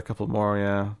 Titans could have had a couple more,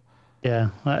 yeah. Yeah,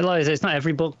 like I say, it's not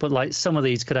every book, but like some of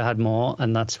these could have had more,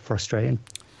 and that's frustrating.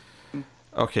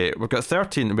 Okay, we've got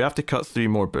 13. We have to cut 3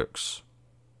 more books.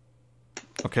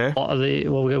 Okay. What are the?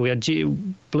 Well, we had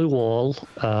Blue Wall.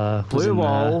 Was Blue in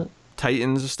Wall, there.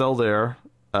 Titans is still there.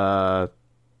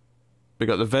 We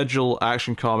got the Vigil,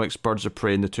 Action Comics, Birds of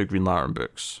Prey, and the 2 Green Lantern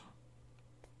books.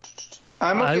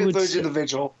 I'm I okay would with say- the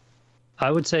Vigil. I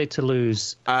would say to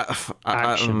lose. I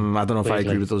don't know if I agree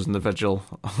weirdly. with those in the Vigil.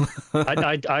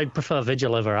 I'd prefer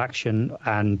Vigil over Action,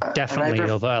 and definitely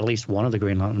over at least one of the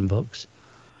Green Lantern books.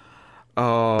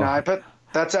 Oh, No, I put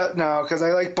that's out now because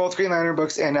I like both Green Lantern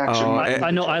books and Action. Oh,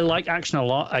 I know I like Action a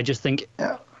lot. I just think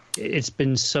Yeah. it's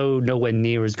been so nowhere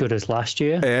near as good as last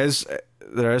year.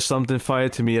 there is something funny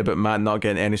to me about Matt not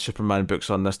getting any Superman books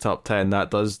on this top 10. That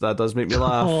does make me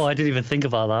laugh. Oh, I didn't even think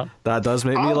about that. That does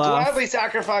make me I'll laugh. gladly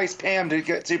sacrifice Pam to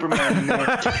get Superman in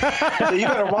there. So you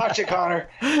better watch it, Connor.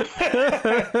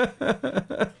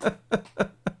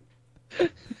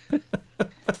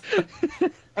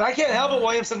 And I can't help it.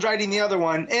 Williamson's writing the other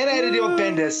one, and I had to deal with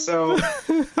Bendis, so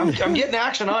I'm getting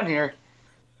action on here.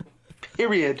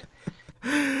 Period.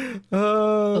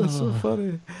 Oh, that's so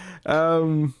funny. How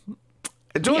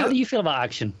do you feel about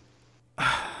Action?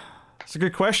 It's a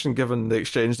good question given the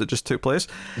exchange that just took place.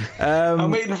 I'm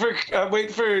waiting for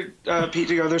Pete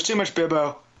to go. There's too much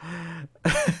Bibbo.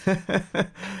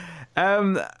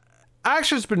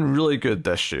 Action's been really good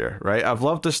this year, right? I've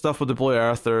loved this stuff with the Blue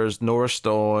Earthers, Nora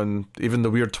Stone, even the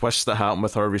weird twists that happened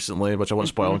with her recently, which I won't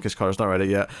spoil in case Connor's not read it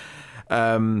yet.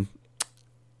 I'm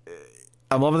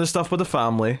loving this stuff with the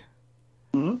family.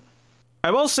 I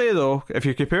will say though, if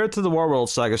you compare it to the Warworld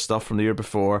saga stuff from the year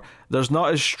before, there's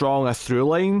not as strong a through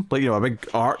line, like a big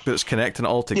arc that's connecting it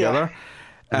all together.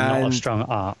 Not a strong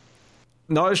art.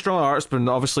 Not as strong art. It's been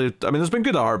obviously, I mean, there's been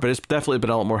good art, but it's definitely been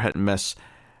a lot more hit and miss.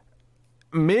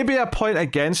 Maybe a point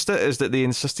against it is that they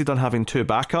insisted on having 2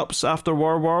 backups after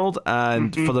Warworld,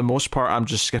 and for the most part, I'm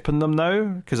just skipping them now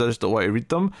because I just don't want to read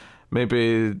them.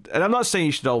 Maybe, and I'm not saying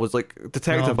you should always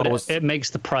Detective But always. it makes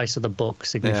the price of the book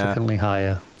significantly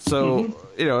higher. So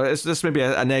it's this maybe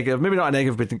a negative, maybe not a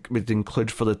negative, we'd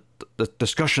include for the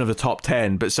discussion of the top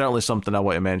 10, but certainly something I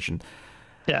want to mention.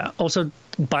 Yeah. Also,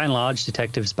 by and large,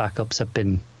 Detectives' backups have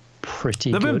been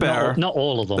pretty They've good. been better. Not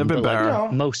all of them, They've been but better.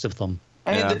 like most of them.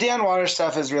 I mean, Yeah. the Dan Waters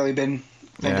stuff has really been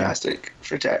fantastic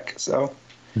for tech. So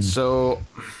So,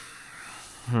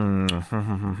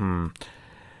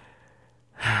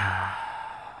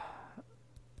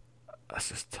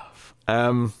 this is tough.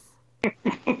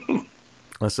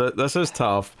 This is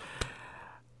tough.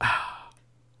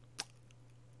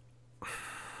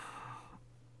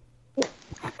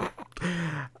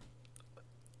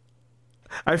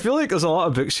 I feel like there's a lot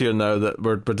of books here now that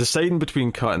we're deciding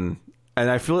between cutting, and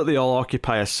I feel like they all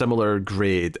occupy a similar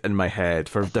grade in my head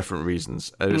for different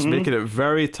reasons. And it's making it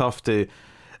very tough to...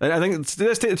 And I think,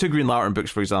 let's take the 2 Green Lantern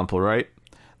books, for example, right?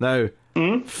 Now,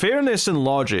 fairness and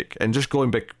logic, and just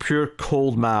going by pure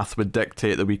cold math would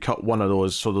dictate that we cut one of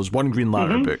those, so there's 1 Green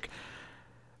Lantern book.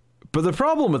 But the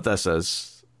problem with this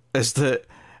is that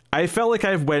I felt like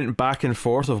I've went back and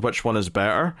forth of which one is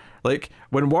better. Like,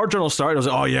 when War Journal started, I was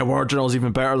like, oh yeah, War Journal is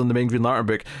even better than the main Green Lantern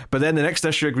book. But then the next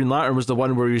issue of Green Lantern was the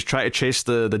one where he was trying to chase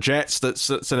the jets that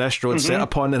Sinestro had set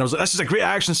upon, and I was like, this is a great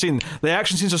action scene. The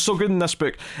action scenes are so good in this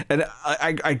book. And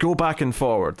I go back and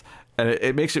forward, and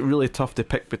it makes it really tough to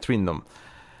pick between them.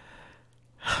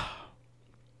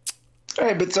 all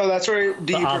right, but so that's where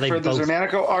do you are they prefer the both-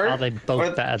 Zermanico art? Are they both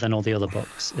or better than all the other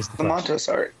books? Is the the question. Montos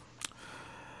art?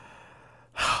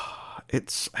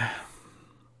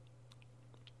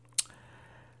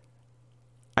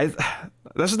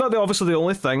 this is not obviously the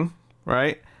only thing,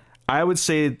 right? I would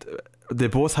say they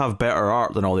both have better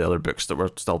art than all the other books that we're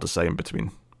still deciding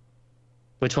between.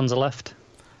 Which ones are left?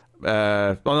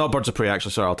 Not Birds of Prey,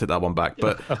 actually. Sorry, I'll take that one back.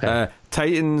 But Okay.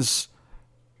 Titans,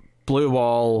 Blue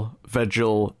Wall,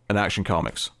 Vigil, and Action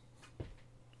Comics.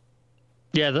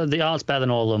 Yeah, the art's better than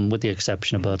all of them, with the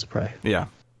exception of Birds of Prey. Yeah.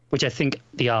 Which I think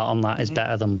the art on that is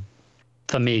better than,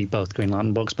 for me, both Green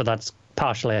Lantern books, but that's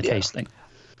partially a taste thing.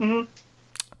 No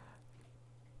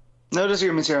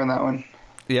disagreements here on that one.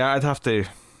 Yeah, I'd have to...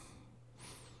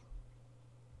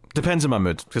 Depends on my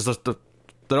mood, because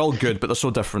they're all good, but they're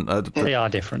so different. They are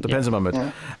different. Depends on my mood.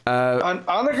 Yeah.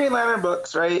 On the Green Lantern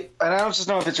books, right, and I don't just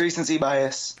know if it's recency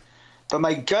bias, but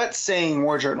my gut's saying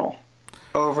War Journal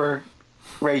over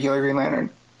regular Green Lantern.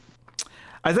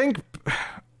 I think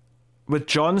with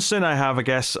Johnson, I have, I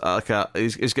guess,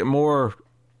 he's got more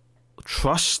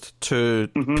trust to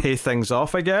pay things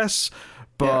off, I guess.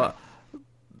 But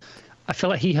I feel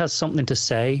like he has something to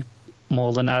say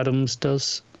more than Adams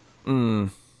does.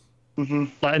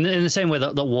 Like in the same way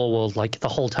that War World, like the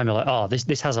whole time you're like, oh,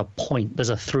 this has a point. There's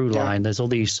a through line. There's all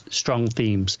these strong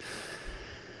themes.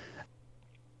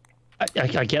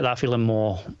 I get that feeling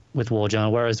more with War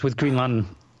Journal, whereas with Green Lantern,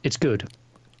 it's good.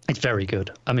 It's very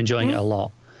good. I'm enjoying it a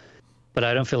lot, but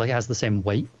I don't feel like it has the same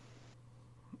weight.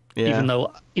 yeah.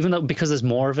 Even though because there's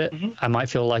more of it, I might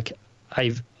feel like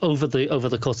I've over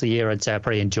the course of the year, I'd say I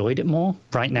probably enjoyed it more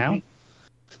right now,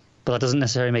 but that doesn't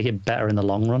necessarily make it better in the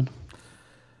long run.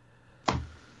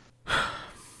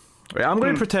 Right, I'm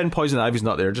going to pretend Poison Ivy's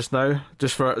not there just now,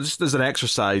 just as an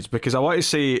exercise, because I want to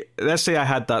say, let's say I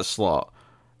had that slot,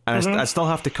 and I'd still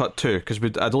have to cut 2, because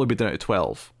I'd only be down to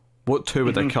 12. What 2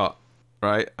 would I cut?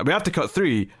 Right, we have to cut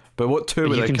 3, but what 2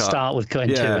 would I cut? You can start with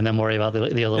cutting 2 and then worry about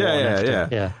the other one after.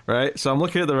 Yeah. Right, so I'm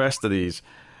looking at the rest of these.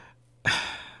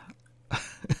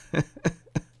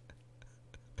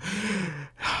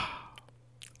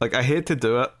 Like, I hate to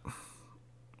do it,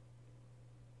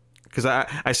 because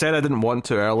I said I didn't want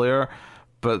to earlier,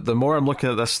 but the more I'm looking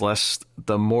at this list,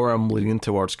 the more I'm leaning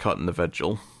towards cutting the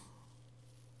Vigil.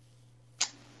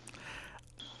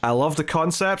 I love the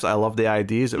concepts, I love the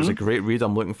ideas, it was a great read,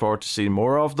 I'm looking forward to seeing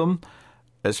more of them.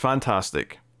 It's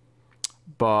fantastic.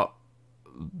 But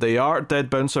the art did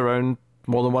bounce around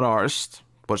more than one artist,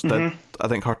 which did, I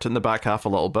think, hurt it in the back half a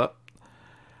little bit.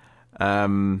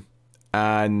 And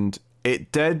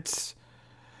it did...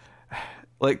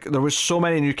 Like, there was so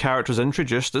many new characters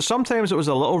introduced that sometimes it was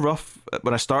a little rough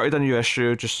when I started a new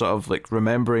issue, just sort of like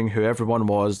remembering who everyone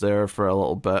was there for a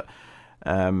little bit.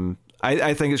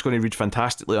 I think it's going to read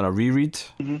fantastically on a reread,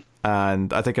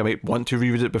 and I think I might want to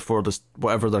reread it before this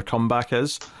whatever their comeback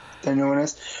is. Their new one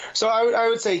is. So I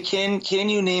would say, can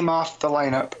you name off the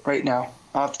lineup right now,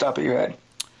 off the top of your head?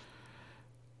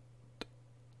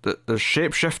 There's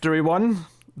Shapeshiftery one.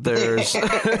 There's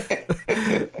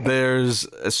there's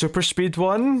a Super Speed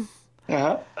one.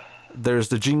 There's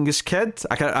the Genghis Kid.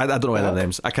 I don't know any of the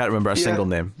names. I can't remember a single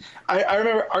name. I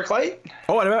remember Arclight.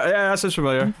 Oh, I remember. Yeah, that sounds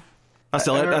familiar. That's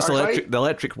Arclight? the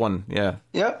electric one. Yeah.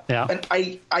 Yep. Yeah. And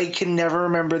I can never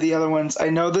remember the other ones. I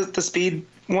know that the Speed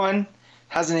one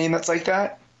has a name that's like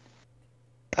that,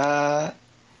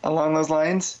 along those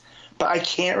lines, but I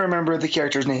can't remember the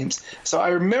characters' names. So I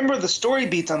remember the story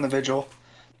beats on the Vigil.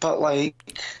 But,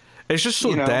 like... It's just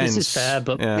so dense. This is fair,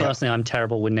 but personally, I'm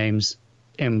terrible with names.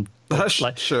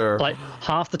 Sure. Like,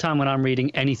 half the time when I'm reading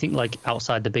anything, like,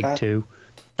 outside the big two,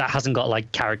 that hasn't got,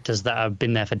 like, characters that have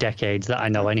been there for decades that I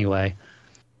know anyway.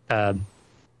 I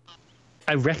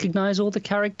recognize all the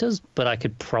characters, but I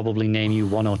could probably name you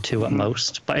 1 or 2 at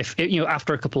most. But if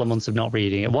after a couple of months of not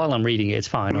reading it, while I'm reading it, it's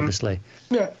fine, obviously.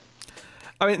 Yeah.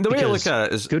 I mean, the way I look at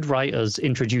it is... good writers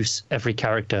introduce every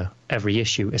character, every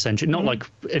issue, essentially. Not like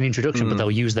an introduction, but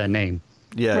they'll use their name.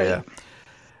 Yeah, yeah.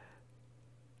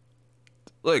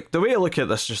 Look, the way I look at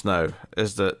this just now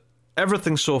is that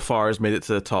everything so far has made it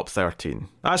to the top 13.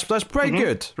 That's pretty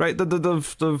good, right? They've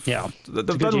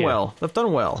done well. They've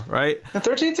done well, right? The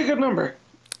 13's a good number.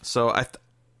 So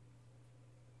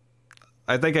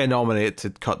I think I nominate to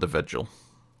cut the Vigil.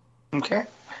 Okay.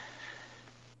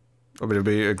 Are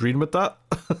we agreeing with that?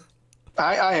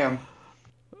 I am.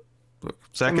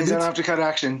 Second. That means I don't have to cut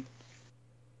action.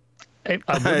 I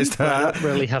don't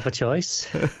really have a choice.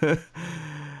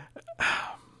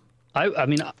 I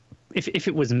mean, if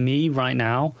it was me right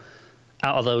now,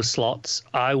 out of those slots,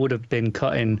 I would have been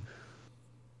cutting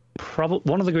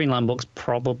one of the Green Lantern books,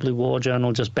 probably War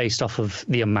Journal, just based off of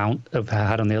the amount I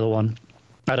had on the other one.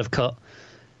 I'd have cut.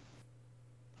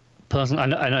 Personally,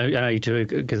 I know you do,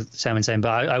 because Simon's saying,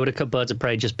 but I would have cut Birds of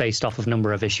Prey just based off of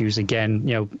number of issues. Again,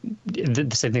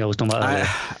 the same thing I was talking about earlier.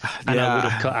 And I would yeah.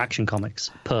 have cut Action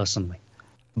Comics personally,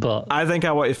 but I think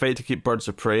I want to fight to keep Birds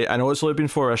of Prey. I know it's only been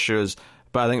 4 issues,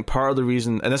 but I think part of the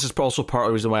reason, and this is also part of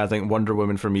the reason why I think Wonder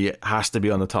Woman for me has to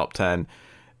be on the top 10,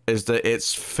 is that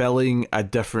it's filling a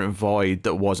different void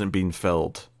that wasn't being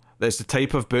filled. It's the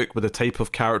type of book with the type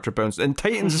of character bounce, and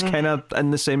Titans is kind of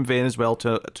in the same vein as well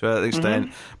to an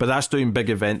extent, but that's doing big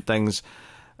event things.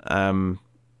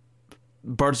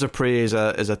 Birds of Prey is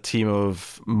a team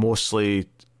of mostly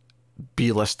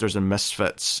B-listers and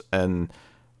misfits, and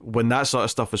when that sort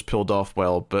of stuff is pulled off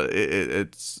well, but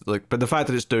it's like, but the fact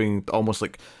that it's doing almost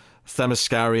like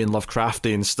Themyscira and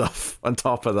Lovecraftian stuff on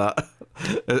top of that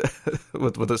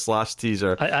with its last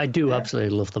teaser. I do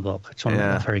absolutely love the book. I just want to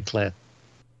make that very clear.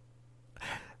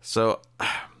 So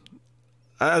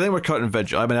I think we're cutting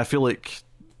Vigil. I mean, I feel like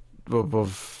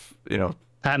we've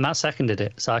Matt seconded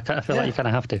it, so I feel like you kind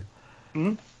of have to.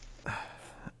 Mm-hmm.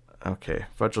 Okay,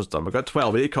 Vigil's done. We've got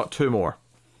 12. We need to cut 2 more.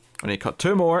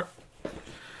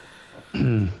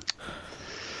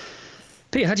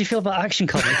 Peter, how do you feel about Action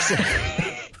Comics?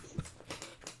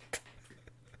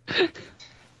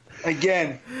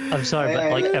 Again, I'm sorry,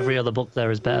 but like every other book there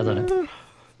is better than it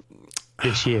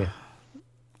this year.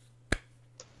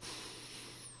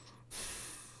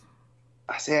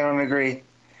 See, I don't agree,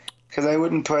 because I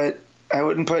wouldn't put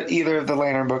either of the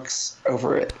Lantern books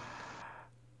over it.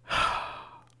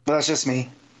 But that's just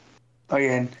me.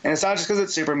 Again, and it's not just because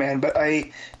it's Superman, but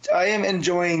I am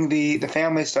enjoying the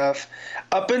family stuff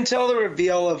up until the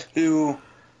reveal of who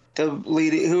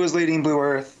is leading Blue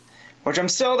Earth, which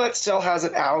that still has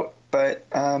it out. But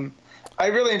I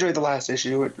really enjoyed the last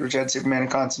issue, which had Superman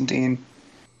and Constantine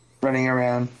running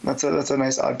around. That's a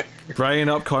nice odd pair. Bringing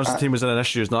up Constantine was in an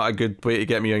issue is not a good way to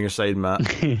get me on your side, Matt.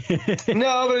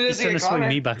 No, but it is Trying to swing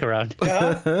me back around. I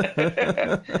know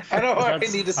where I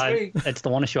need to swing. It's the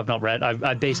one issue I've not read. I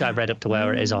read up to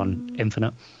where it is on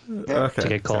Infinite to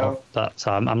get caught up.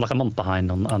 So I'm like a month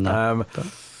behind on that.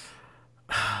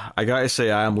 I gotta say,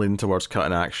 I am leaning towards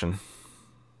cutting Action.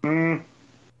 I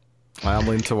am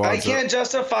leaning towards. I can't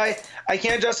justify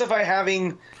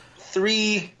having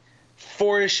 3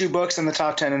 4-issue books in the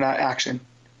top 10 and not Action.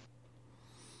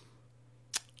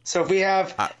 So if we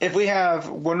have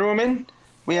Wonder Woman,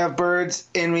 we have Birds,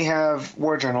 and we have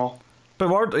War Journal. But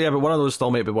one of those still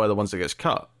might be one of the ones that gets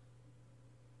cut.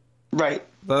 Right.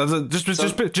 Just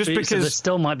because so there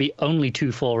still might be only 2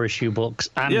 4-issue books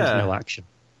and no Action.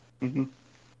 Mm-hmm.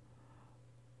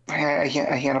 I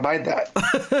can't abide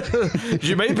that.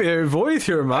 You might be a void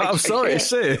here, Matt. I'm sorry to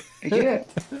say. I can't.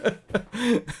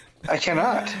 I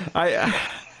cannot.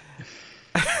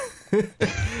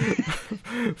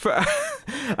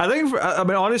 I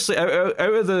mean, honestly, out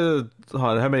of the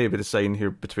how many are we deciding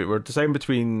here between? We're deciding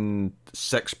between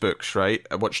 6 books, right?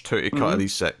 Which 2 to cut of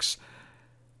these 6?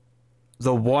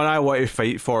 The one I want to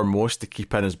fight for most to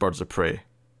keep in is Birds of Prey.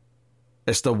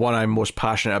 It's the one I'm most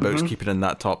passionate about is keeping in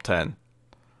that top 10.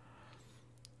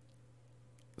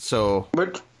 So,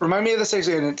 but remind me of the 6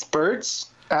 again. It's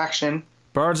Birds, Action,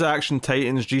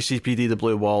 Titans, GCPD, The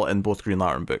Blue Wall, and both Green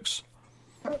Lantern books.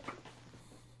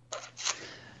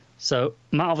 So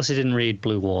Matt obviously didn't read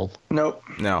Blue Wall. Nope.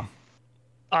 No.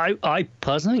 I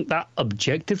personally think that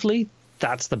objectively,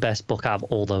 that's the best book out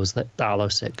of all those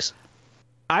 6.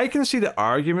 I can see the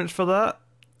argument for that.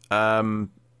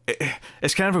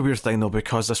 It's kind of a weird thing though,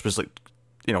 because this was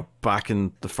back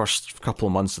in the first couple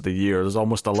of months of the year. There's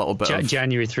almost a little bit of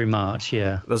January through March.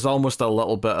 Yeah. There's almost a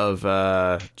little bit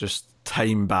of just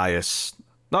time bias.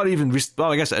 Not even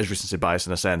I guess it is recency bias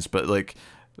in a sense, but like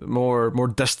more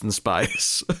distance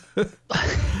bias.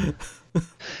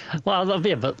 Well,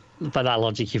 yeah, but by that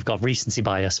logic, you've got recency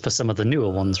bias for some of the newer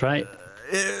ones, right?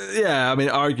 Yeah, I mean,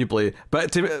 arguably,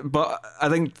 but I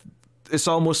think it's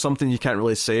almost something you can't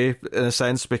really say in a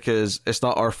sense, because it's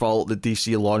not our fault that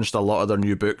DC launched a lot of their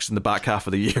new books in the back half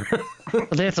of the year. Well,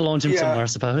 they have to launch them somewhere, I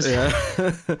suppose. Yeah.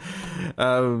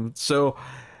 So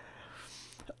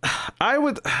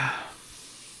I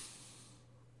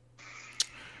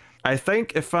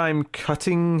think if I'm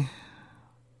cutting.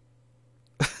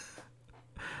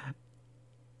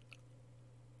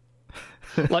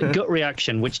 Like gut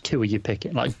reaction, which 2 are you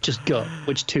picking? Like just gut,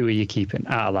 which 2 are you keeping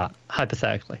out of that,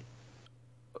 hypothetically?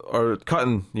 Or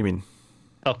cutting, you mean?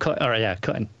 Oh, cut. All right, yeah,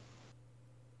 cutting.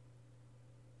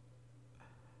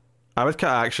 I would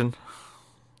cut Action.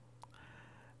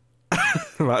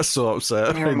 That's so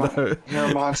upset. You're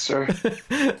a monster.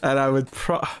 And I would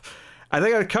I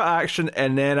think I would cut Action,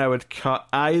 and then I would cut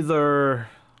either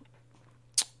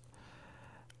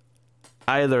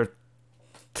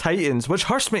Titans, which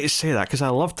hurts me to say that because I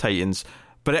love Titans,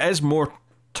 but it is more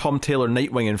Tom Taylor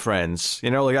Nightwing and Friends.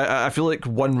 You know, like I feel like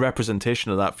one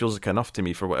representation of that feels like enough to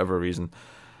me for whatever reason.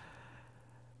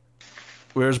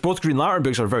 Whereas both Green Lantern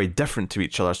books are very different to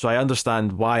each other, so I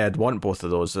understand why I'd want both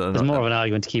of those. There's more of an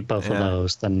argument to keep both of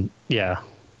those than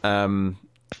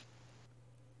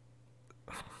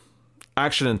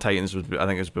Action and Titans would be, I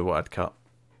think, is what I'd cut.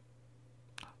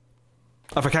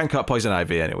 If I can't cut Poison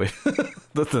Ivy anyway,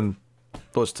 then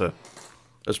those two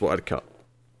is what I'd cut.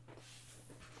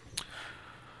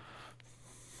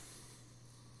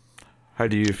 How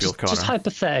do you feel, Connor? Just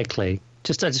hypothetically,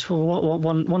 just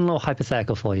one little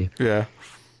hypothetical for you. Yeah.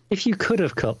 If you could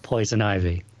have cut Poison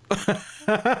Ivy,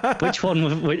 which one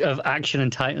of Action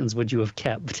and Titans would you have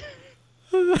kept?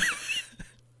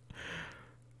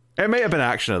 It might have been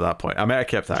Action at that point. I might have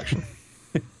kept Action.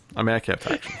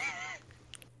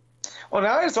 Well,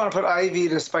 now I just want to put Ivy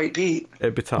to spite Pete.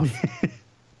 It'd be tough.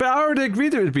 But I already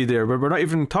agreed it would be there, but we're not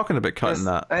even talking about cutting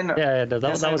that. I know. Yeah, no,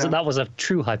 that was a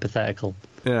true hypothetical.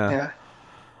 Yeah.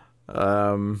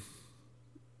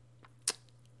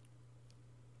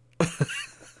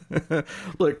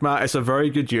 Look, Matt, it's a very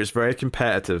good year. It's very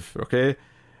competitive, okay?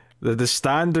 The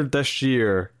standard this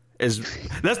year is...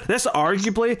 This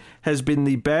arguably has been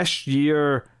the best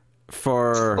year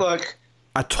for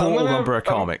a total number of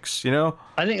comics, you know?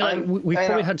 I think we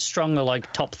probably had stronger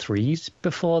top threes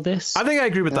before this. I think I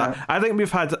agree with that. I think we've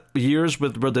had years where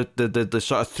the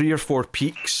sort of 3 or 4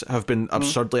 peaks have been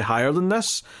absurdly higher than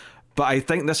this. But I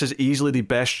think this is easily the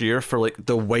best year for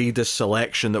the widest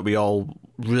selection that we all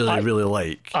really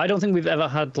like. I don't think we've ever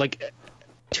had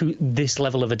to this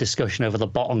level of a discussion over the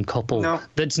bottom couple. No,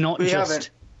 that's not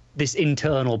just this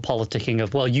internal politicking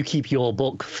of you keep your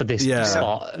book for this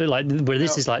spot. Where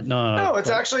this is no. No, it's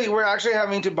actually we're actually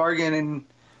having to bargain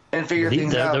and figure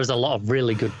things out. There's a lot of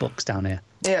really good books down here.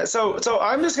 Yeah, so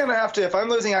I'm just gonna have to, if I'm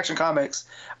losing Action Comics,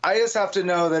 I just have to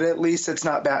know that at least it's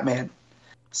not Batman.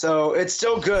 So it's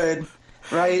still good,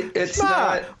 right? It's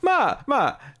Matt.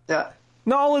 Yeah.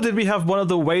 Not only did we have one of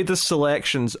the widest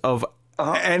selections of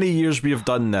any years we have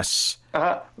done this,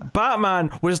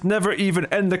 Batman was never even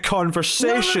in the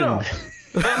conversation. No.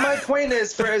 But my point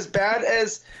is, for as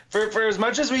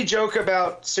much as we joke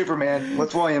about Superman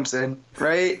with Williamson,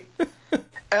 right?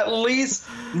 At least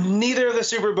neither of the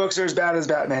super books are as bad as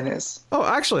Batman is. Oh,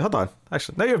 actually, hold on.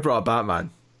 Now you've brought up Batman.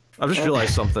 I've just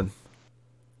realised something.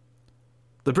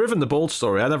 The Brave and the Bold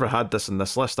story, I never had this in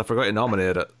this list. I forgot to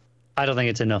nominate it. I don't think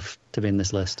it's enough to be in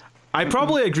this list. I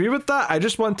probably agree with that. I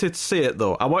just wanted to say it,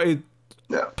 though. I wanted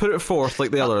to put it forth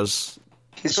like the others.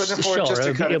 He's putting it forth just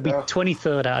to cut it, it'll be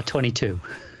 23rd out of 22.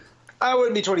 I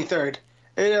wouldn't be 23rd.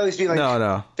 It'd at least be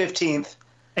 15th.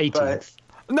 18th.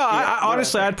 No,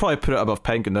 honestly, I'd probably put it above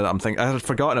Penguin. I had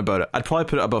forgotten about it. I'd probably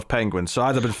put it above Penguin, so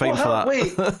I'd have been fighting for that.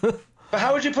 Wait, but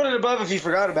how would you put it above if you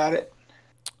forgot about it?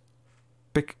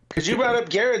 Because you brought up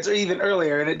Garrett's even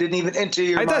earlier, and it didn't even enter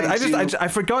your mind. I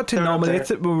forgot to nominate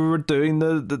it when we were doing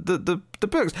the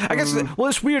books. I guess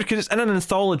it's weird because it's in an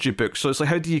anthology book, so it's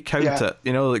how do you count it?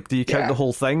 You know, do you count the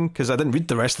whole thing? Because I didn't read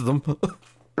the rest of them.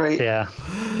 Right. Yeah.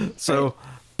 So,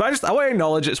 but I want to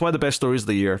acknowledge it's one of the best stories of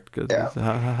the year.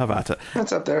 Have at it.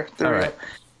 That's up there. All right.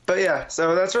 But yeah,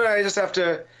 so that's what I just have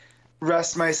to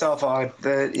rest myself on.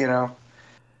 That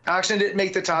Action didn't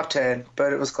make the top 10,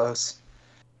 but it was close.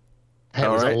 It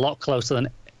was a lot closer than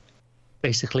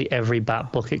basically every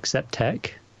Bat book except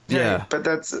Tech. Yeah. But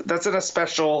that's in a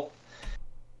special,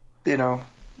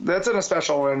 that's in a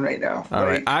special run right now. All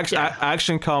right.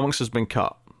 Action Comics has been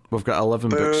cut. We've got 11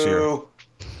 books here.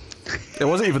 It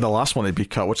wasn't even the last one to be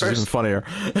cut, which is even funnier.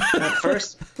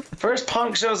 First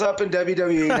Punk shows up in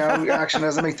WWE. Now Action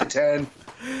doesn't make the 10.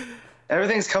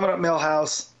 Everything's coming up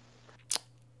Millhouse.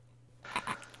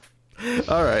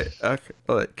 All right. Okay.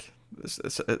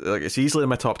 It's easily in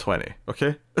my top 20,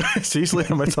 okay? It's easily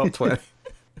in my top 20.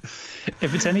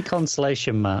 If it's any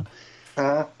consolation, Matt,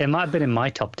 it might have been in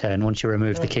my top 10 once you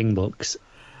remove the King books.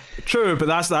 True, but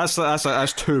that's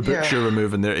 2 books you're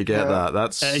removing there to get that.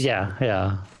 That's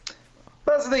yeah.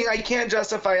 That's the thing. I can't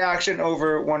justify Action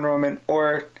over Wonder Woman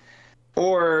or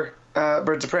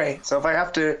Birds of Prey. So if I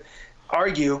have to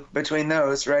argue between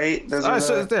those, right?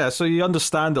 So you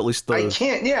understand at least those.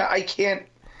 I can't.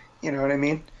 You know what I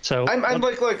mean? So I'm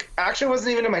look, Action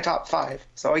wasn't even in my top 5,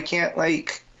 so I can't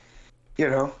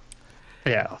Yeah.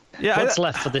 What's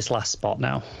left for this last spot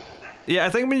now? Yeah,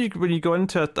 I think when you go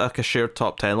into a shared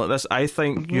top 10 like this, I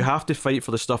think you have to fight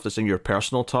for the stuff that's in your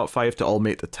personal top 5 to all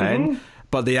make the 10.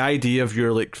 But the idea of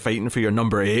you're fighting for your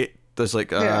number 8, there's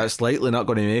it's likely not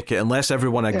going to make it unless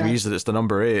everyone agrees that it's the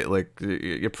number 8.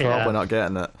 You're probably not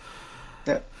getting it.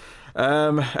 Yeah.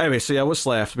 Anyway, so what's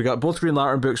left? We got both Green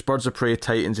Lantern books, Birds of Prey,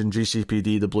 Titans, and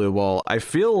GCPD, The Blue Wall. I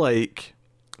feel like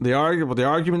the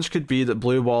arguments could be that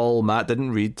Blue Wall Matt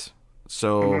didn't read,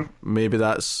 so maybe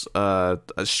that's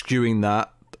skewing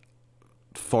that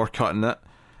for cutting it.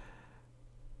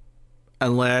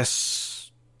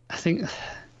 Unless I think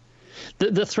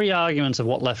the three arguments of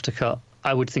what left to cut,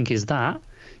 I would think, is that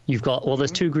you've got, well,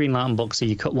 there's two Green Lantern books, so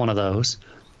you cut one of those,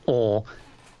 or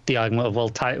the argument of, well,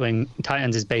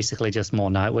 Titans is basically just more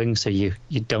Nightwing, so you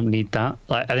don't need that.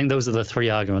 Like, I think those are the three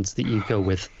arguments that you go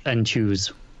with and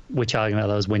choose which argument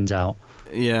of those wins out.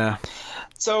 Yeah.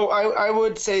 So I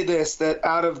would say this, that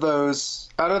out of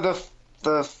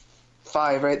the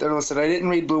five, right, they're listed, I didn't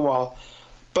read Blue Wall,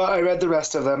 but I read the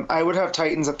rest of them. I would have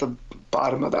Titans at the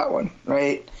bottom of that one,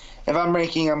 right? If I'm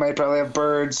ranking, I might probably have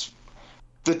Birds,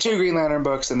 the two Green Lantern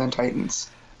books, and then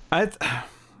Titans. I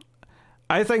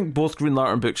think both Green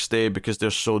Lantern books stay because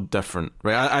they're so different,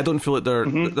 right? I don't feel like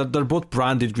they're both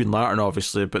branded Green Lantern,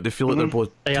 obviously, but they feel like they're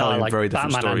both telling like very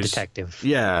different Batman stories. And Detective.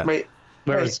 Yeah. Right.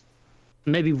 Whereas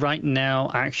maybe right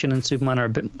now, Action and Superman are a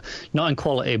bit, not in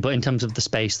quality, but in terms of the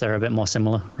space, they're a bit more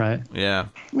similar, right? Yeah.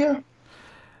 Yeah.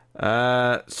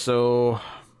 So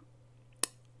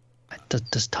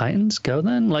does Titans go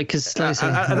then? Like, cause I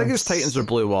think it's Titans or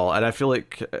Blue Wall, and I feel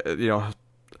like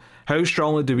how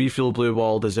strongly do we feel Blue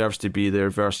Wall deserves to be there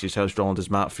versus how strongly does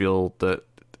Matt feel that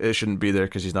it shouldn't be there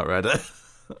because he's not read it?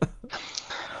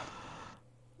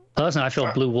 Personally, I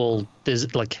feel Blue Wall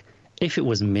is, like, if it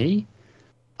was me,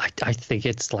 I think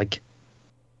it's like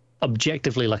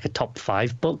objectively like a top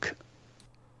 5 book.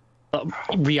 But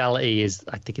reality is,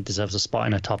 I think it deserves a spot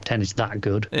in a top 10. It's that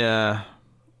good. Yeah.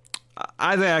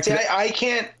 I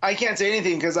can't say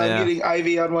anything because I'm getting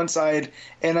Ivy on one side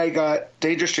and I got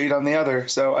Danger Street on the other,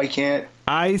 so I can't.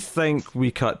 I think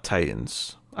we cut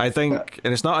Titans. I think,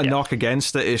 and it's not a knock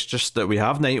against it. It's just that we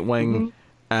have Nightwing,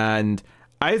 and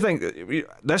I think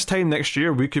this time next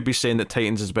year we could be saying that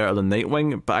Titans is better than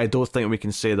Nightwing, but I don't think we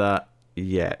can say that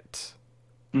yet.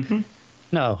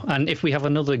 No, and if we have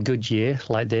another good year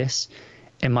like this,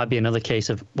 it might be another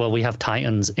case of, well, we have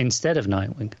Titans instead of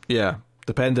Nightwing. Yeah.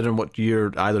 Depending on what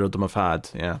year either of them have had,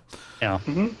 yeah. Yeah.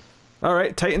 All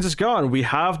right, Titans is gone. We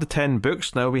have the 10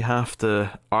 books now. We have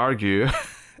to argue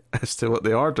as to what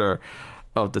the order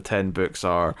of the 10 books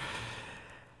are.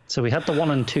 So we had the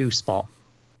 1 and 2 spot.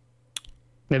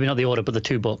 Maybe not the order, but the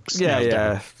 2 books.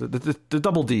 Yeah. The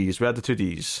double Ds. We had the 2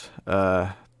 Ds.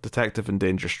 Detective and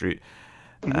Danger Street.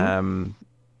 We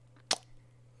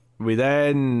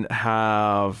then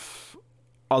have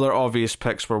other obvious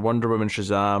picks were Wonder Woman,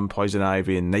 Shazam, Poison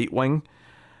Ivy, and Nightwing.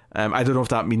 I don't know if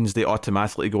that means they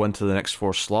automatically go into the next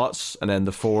 4 slots, and then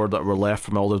the 4 that were left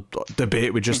from all the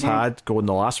debate we just had go in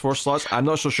the last 4 slots. I'm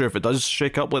not so sure if it does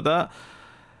shake up like that.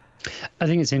 I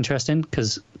think it's interesting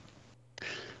because,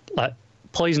 like,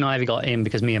 Poison Ivy got in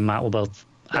because me and Matt were both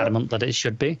adamant that it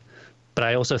should be. But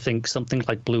I also think something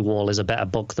like Blue Wall is a better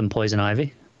book than Poison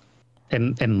Ivy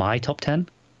in my top 10.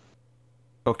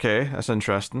 Okay, that's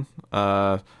interesting.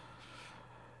 I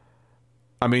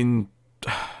mean,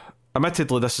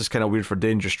 admittedly, this is kind of weird for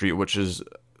Danger Street, which is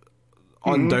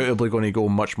undoubtedly going to go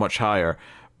much, much higher.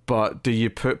 But do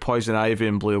you put Poison Ivy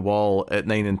and Blue Wall at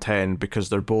 9 and 10 because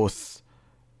they're both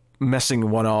missing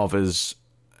one of us,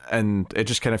 and it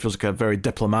just kind of feels like a very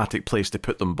diplomatic place to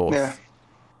put them both. Yeah,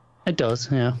 it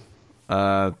does. Yeah.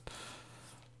 I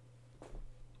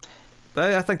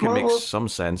think it makes some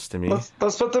sense to me.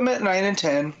 Let's put them at 9 and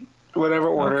 10, whatever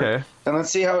order, okay. And let's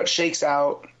see how it shakes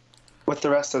out with the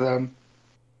rest of them.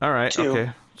 All right, too.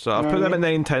 Okay. So I'll put them at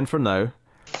 9 and 10 for now.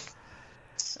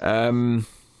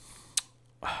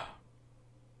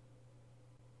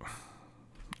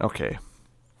 Okay.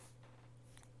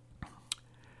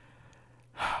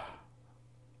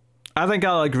 I think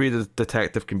I'll agree that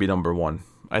Detective can be number 1.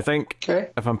 I think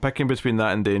if I'm picking between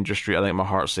that and Danger Street, I think my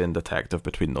heart's saying Detective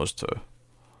between those two.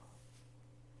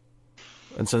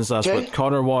 And since that's what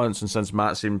Connor wants, and since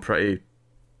Matt seemed pretty...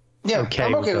 Yeah,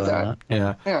 I'm okay with that.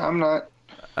 Yeah, I'm not...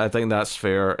 I think that's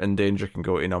fair, and Danger can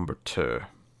go to number 2.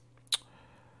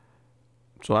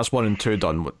 So that's 1 and 2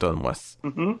 done with.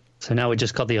 So now we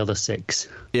just got the other 6.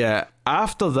 Yeah,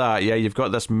 after that, you've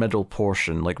got this middle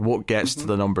portion, like what gets to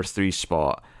the number 3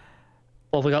 spot.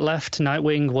 What have we got left?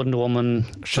 Nightwing, Wonder Woman,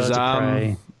 Shazam, Birds of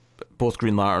Prey. Both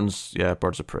Green Lanterns,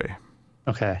 Birds of Prey.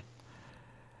 Okay.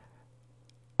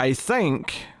 I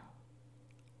think...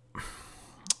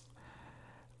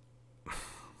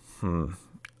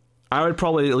 I would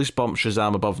probably at least bump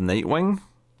Shazam above Nightwing.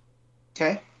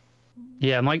 Okay.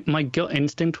 Yeah, my gut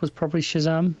instinct was probably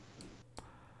Shazam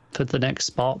for the next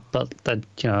spot, but that,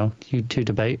 you two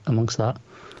debate amongst that.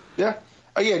 Yeah.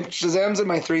 Again, Shazam's in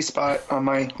my 3 spot on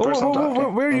my personal top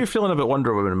 10. Where are you feeling about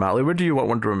Wonder Woman, Matt? Where do you want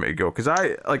Wonder Woman to go? Because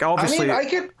obviously... I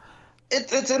mean,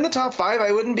 it's in the top 5.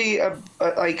 I wouldn't be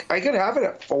like, I could have it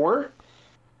at 4.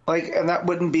 Like, and that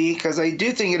wouldn't be, because I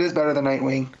do think it is better than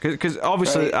Nightwing. Because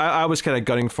obviously, Right. I was kind of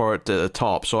gunning for it at the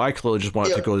top, so I clearly just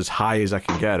wanted to go as high as I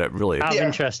can get it, really. Out of Yeah.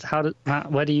 interest,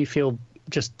 where do you feel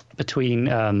just between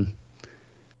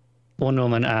Wonder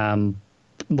Woman,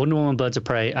 Birds of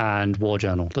Prey, and War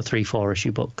Journal, the 3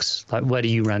 4-issue books? Like, where do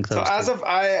you rank those? So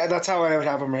that's how I would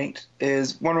have them ranked,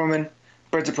 is Wonder Woman,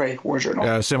 Birds of Prey, War Journal.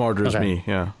 Yeah, same order as Okay. me,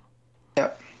 yeah. Yeah.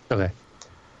 Okay.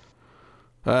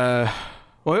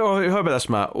 Well, how about this,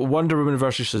 Matt? Wonder Woman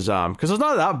versus Shazam. Because there's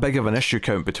not that big of an issue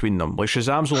count between them. Like,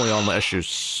 Shazam's only on, like, issue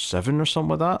 7 or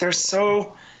something like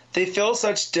that. They fill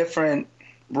such different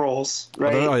roles,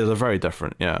 right? They're very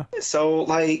different, yeah. So,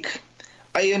 like,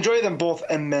 I enjoy them both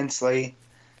immensely.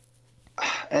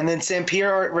 And then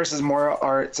Sampere art versus Mora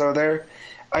art. So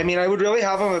I would really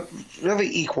have them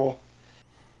really equal.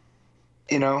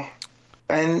 You know?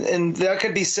 And that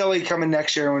could be silly coming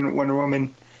next year when Wonder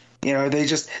Woman, you know,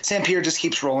 Sampere just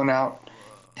keeps rolling out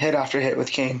hit after hit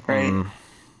with King, right?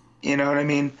 You know what I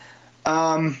mean?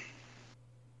 That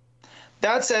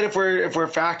said, if we're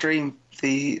factoring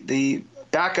the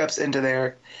backups into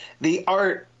there, the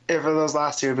art for those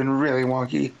last 2 have been really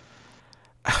wonky.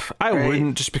 I Right.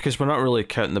 wouldn't, just because we're not really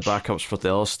counting the backups for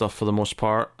the other stuff for the most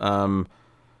part.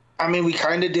 We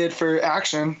kind of did for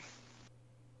Action.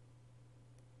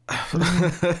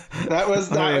 That was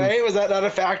that, right? Was that not a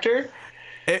factor?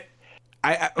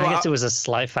 I guess it was a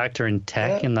slight factor in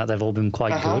tech in that they've all been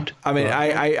quite good. I mean,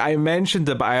 I mentioned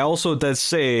it, but I also did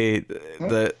say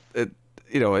that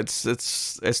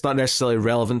it's not necessarily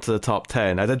relevant to the top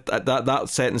 10. I did that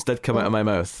sentence did come out of my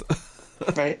mouth.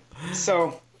 Right.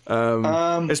 So,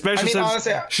 especially since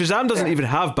honestly, Shazam doesn't even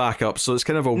have backups, so it's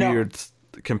kind of a weird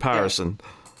comparison.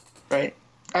 right.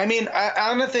 On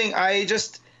the thing,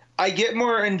 I get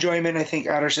more enjoyment, I think,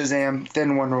 out of Shazam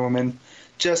than Wonder Woman,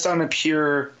 just on a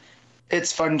pure.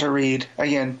 It's fun to read.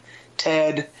 Again,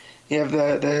 Ted, you have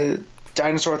the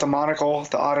dinosaur with the monocle,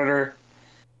 the auditor,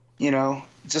 you know,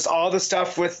 just all the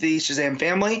stuff with the Shazam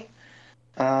family.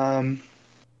 So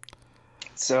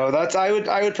I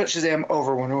would put Shazam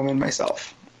over Wonder Woman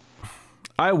myself.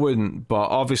 I wouldn't, but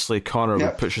obviously Connor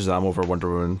would put Shazam over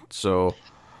Wonder Woman. So,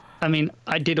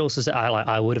 I did also say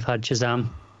I would have had Shazam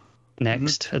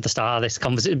next at the start of this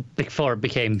conversation before it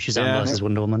became Shazam versus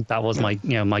Wonder Woman. That was my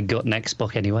gut next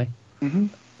book anyway.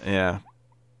 Yeah.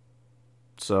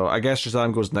 So I guess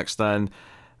Shazam goes next then.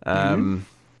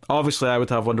 Obviously, I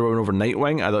would have Wonder Woman over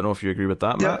Nightwing. I don't know if you agree with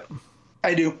that, Matt. Yeah,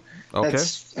 I do. Okay.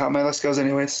 That's how my list goes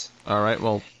anyways. All right,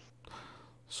 well,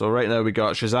 so right now we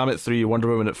got Shazam at 3, Wonder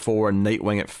Woman at 4, and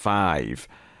Nightwing at 5.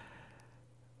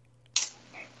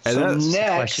 And So that's next,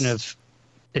 The question of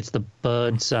it's the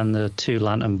Birds and the 2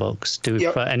 Lantern books. Do we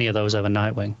put any of those over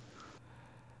Nightwing?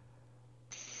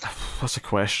 That's a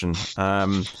question.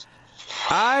 I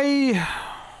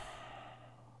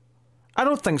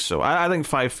don't think so. I think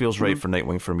 5 feels right for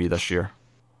Nightwing for me this year.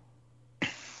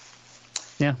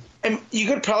 Yeah. and you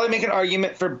could probably make an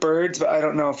argument for Birds, but I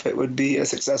don't know if it would be a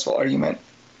successful argument.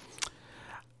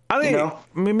 I think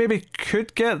maybe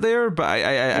could get there, but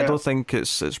I don't think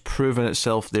it's proven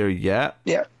itself there yet.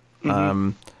 Yeah.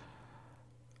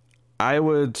 I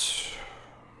would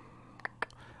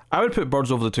put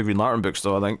Birds over the 2 Green Lantern books,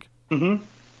 though. I think.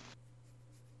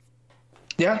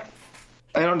 Yeah,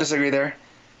 I don't disagree there.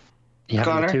 You have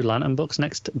Connor? the 2 Lantern books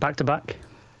next back to back.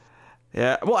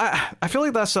 Yeah, well, I feel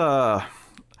like there's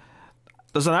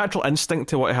an actual instinct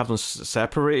to want to have them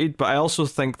separated, but I also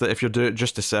think that if you do it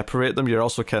just to separate them, you're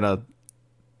also kind of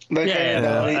That kind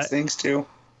of validates things too.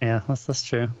 Yeah, that's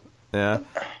true. yeah.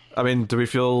 I mean, do we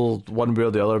feel one way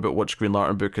or the other about which Green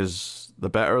Lantern book is the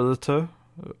better of the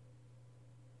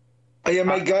 2? Yeah,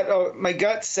 my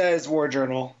gut says War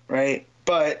Journal, right?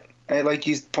 But like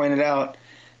you pointed out,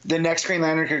 the next Green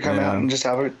Lantern could come out and just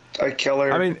have a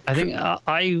killer. I mean, I think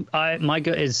my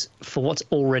gut is for what's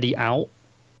already out,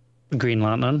 Green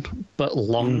Lantern, but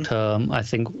long term, I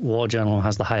think War Journal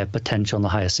has the higher potential and the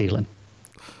higher ceiling.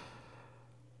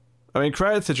 I mean,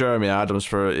 credit to Jeremy Adams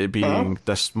for it being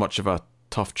this much of a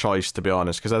tough choice, to be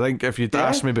honest. Because I think if you'd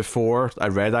asked me before I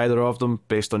read either of them,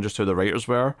 based on just who the writers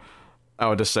were, I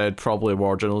would have said probably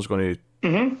War Journal is going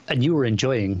to. And you were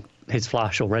enjoying his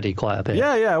Flash already quite a bit.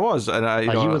 Yeah, I was, and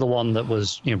you were the one that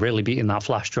was really beating that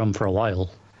Flash drum for a while.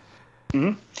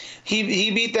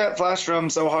 He beat that Flash drum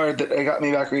so hard that it got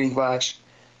me back reading Flash.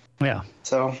 Yeah.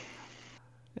 So.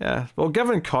 Yeah. Well,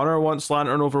 given Connor wants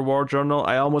Lantern over War Journal,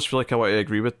 I almost feel like I want to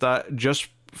agree with that, just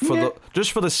for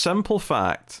the simple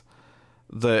fact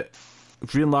that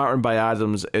Green Lantern by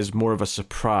Adams is more of a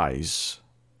surprise,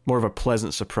 more of a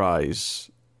pleasant surprise,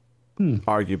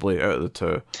 arguably out of the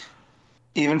 2.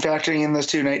 Even factoring in those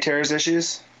 2 Night Terrors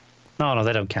issues? No,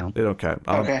 they don't count. They don't count.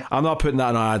 Okay. I'm not putting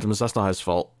that on Adams. That's not his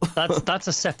fault. That's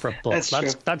a separate book. That's true.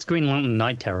 That's Green Lantern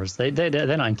Night Terrors. They're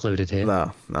not included here.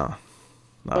 No.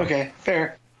 Okay,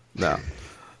 fair. No.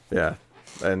 Yeah.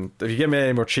 And if you give me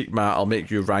any more cheek, Matt, I'll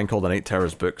make you rank all the Night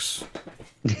Terrors books.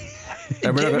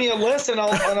 Give me a list and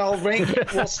I'll rank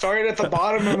it. We'll start at the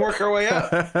bottom and work our way up.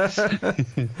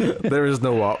 There is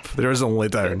no up. There is only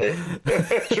down.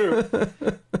 True.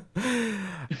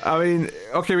 I mean,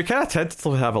 okay, we kind of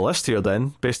tentatively have a list here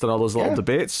then, based on all those little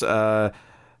debates.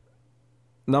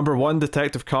 Number 1,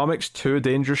 Detective Comics. 2,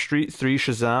 Danger Street. 3,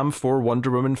 Shazam. 4, Wonder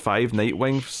Woman. 5,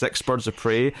 Nightwing. 6, Birds of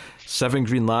Prey. 7,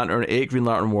 Green Lantern. 8, Green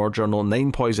Lantern War Journal.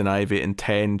 9, Poison Ivy. And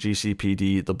 10,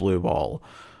 GCPD, The Blue Wall.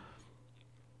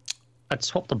 I'd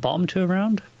swap the bottom 2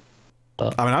 around.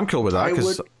 But I mean, I'm cool with that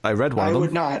because I read one of them. I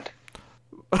would not.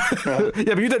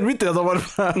 Yeah, but you didn't read the other one.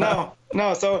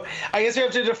 No. So I guess we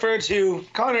have to defer to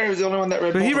Connor, who's the only one that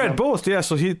read. But both he of read them. both, yeah.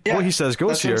 So what he says goes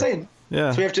That's here. what I'm saying.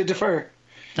 Yeah. So we have to defer.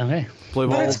 Okay. Blue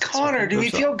But Wall. it's Connor. Do we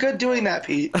feel good doing that,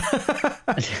 Pete?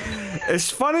 As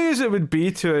funny as it would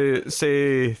be to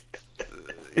say,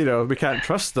 we can't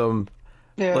trust them.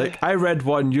 Yeah. Like, I read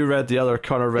one, you read the other,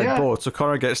 Connor read Yeah. both, so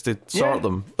Connor gets to sort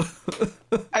them.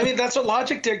 I mean, that's what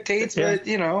logic dictates, Yeah.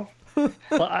 but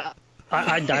Well,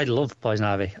 I love Poison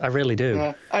Ivy. I really do.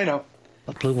 Yeah, I know.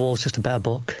 But Blue Wall's just a better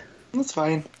book. That's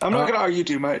fine. I'm not going to argue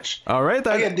too much. All right,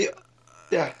 then.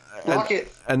 Again, lock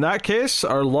it. In that case,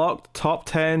 our locked top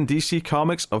 10 DC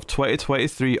Comics of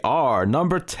 2023 are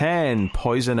number 10,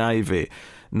 Poison Ivy.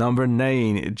 Number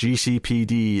 9,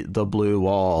 GCPD, The Blue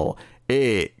Wall.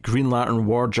 8, Green Lantern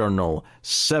War Journal.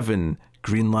 7,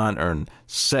 Green Lantern.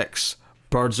 6,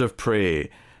 Birds of Prey.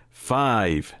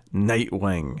 5,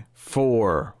 Nightwing.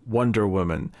 4, Wonder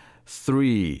Woman.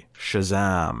 3,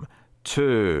 Shazam.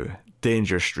 2,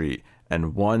 Danger Street.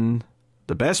 And 1,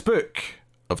 the best book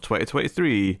of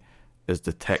 2023 is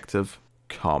Detective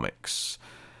Comics.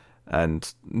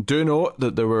 And do note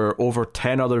that there were over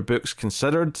 10 other books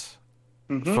considered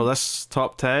for this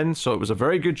top 10, so it was a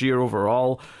very good year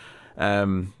overall.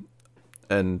 And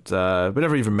we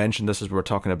never even mentioned this as we were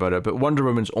talking about it, but Wonder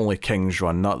Woman's only King's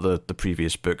Run, not the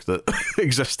previous book that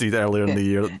existed earlier in the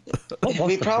year.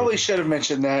 We probably should have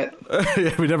mentioned that.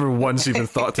 Yeah, we never once even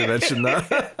thought to mention that.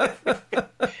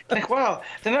 Like, wow,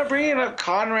 they're not bringing up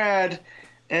Conrad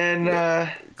and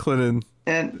Clinton.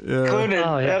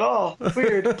 Cloonan at all.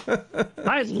 Weird.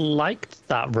 I liked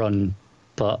that run,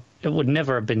 but it would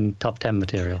never have been top 10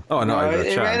 material. Oh, no,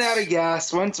 It ran out of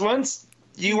gas. Once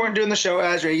you weren't doing the show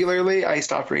as regularly, I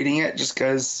stopped reading it just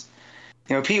because,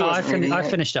 Pete wasn't reading it. I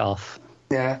finished it off.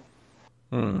 Yeah.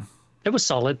 It was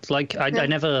solid. Like, I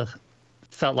never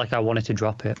felt like I wanted to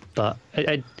drop it, but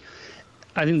I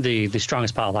think the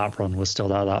strongest part of that run was still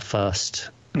that first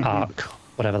arc,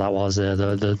 whatever that was,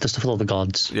 the stuff with all the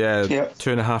gods. Yeah, Yep.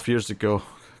 2.5 years ago.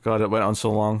 God, it went on so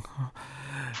long.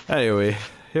 Anyway,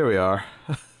 here we are.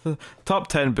 Top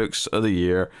 10 books of the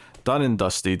year, done and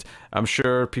dusted. I'm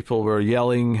sure people were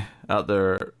yelling at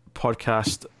their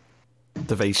podcast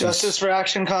devices. Justice for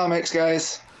Action Comics,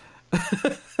 guys.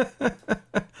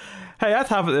 Hey, I'd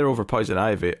have it there over Poison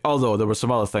Ivy. Although there were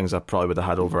some other things I probably would have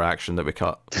had over Action that we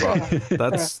cut. But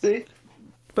that's. See?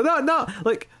 But not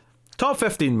like top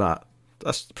 15, Matt.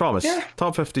 That's promise. Yeah.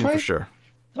 Top 15 for Fine. sure.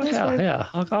 Yeah,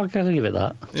 I'll give it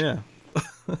that. Yeah.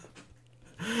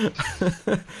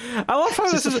 I love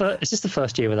how this is. It's just the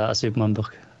first year without a Superman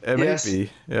book. It Yes. may be,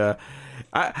 yeah.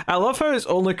 I love how it's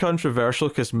only controversial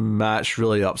because Matt's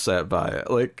really upset by it.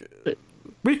 Like,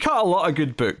 we cut a lot of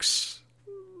good books,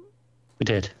 We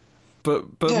did. but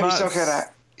Yeah, Matt's...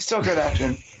 he's still good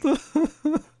action. But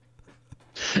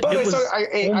It was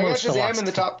I got almost the Shazam last in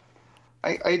the top.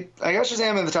 I got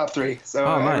Shazam in the top 3, so Oh,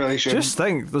 I man. really should. Just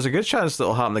think, there's a good chance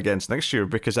that'll happen against next year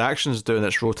because Action's doing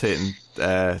its rotating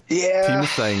team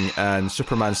thing, and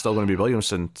Superman's still going to be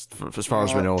Williamson, as far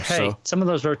as we know. Hey, So some of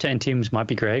those rotating teams might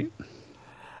be great,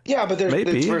 Yeah, but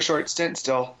Maybe. it's for a short stint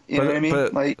still. You know what I mean?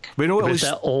 but Like, we know at but least,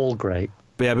 they're all great.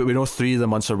 but we know 3 of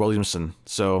them on Sir Williamson.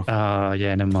 So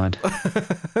Yeah, never mind.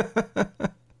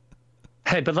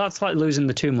 Hey, but that's like losing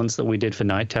the 2 months that we did for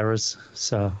Night Terrors.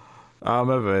 So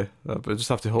maybe, but just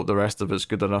have to hope the rest of it's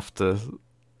good enough to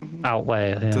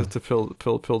outweigh it. Yeah. to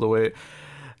pull the weight.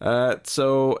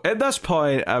 So at this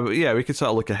point, we could sort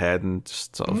of look ahead and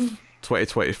just sort of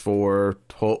 2024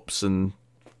 hopes and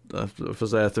if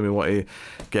there's anything we want to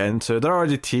get into. They're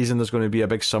already teasing there's going to be a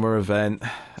big summer event,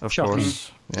 of Shocking.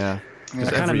 course. Yeah. I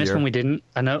kind of miss when we didn't.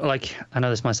 I know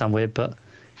this might sound weird, but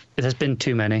there's been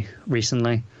too many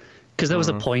recently. Because there was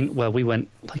a point where we went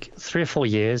like 3 or 4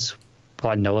 years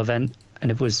without no event,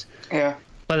 and it was yeah.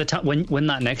 By the time when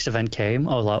that next event came,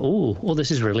 I was like, oh,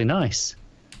 this is really nice.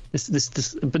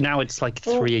 This. But now it's like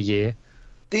 3 a year.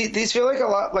 These feel like a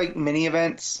lot like mini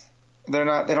events. They're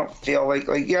not. They don't feel like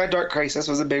yeah. Dark Crisis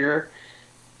was a bigger,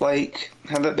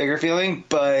 had that bigger feeling,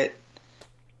 but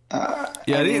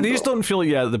these don't feel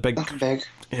like the big. Big.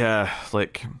 Yeah,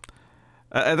 like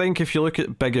I think if you look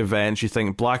at big events, you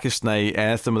think Blackest Night,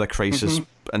 anything with a crisis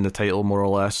in the title, more or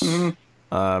less.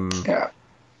 Yeah.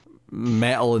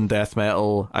 Metal and death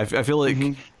metal. I feel like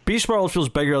Beast World feels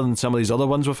bigger than some of these other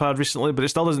ones we've had recently, but it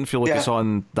still doesn't feel like it's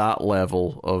on that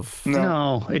level of.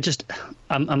 No, it just.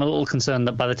 I'm a little concerned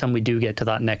that by the time we do get to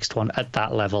that next one at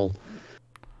that level,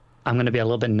 I'm going to be a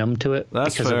little bit numb to it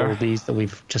because of all these that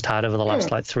we've just had over the last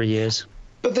 3 years.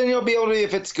 But then you'll be able to,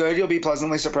 if it's good, you'll be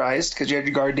pleasantly surprised because you had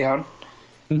your guard down.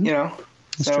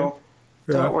 So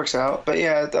it works out. But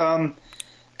yeah,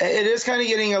 it is kind of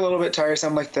getting a little bit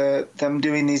tiresome, like them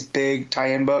doing these big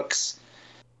tie-in books.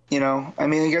 I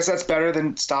mean, I guess that's better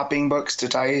than stopping books to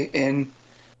tie in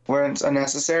where it's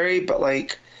unnecessary. But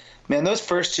man, those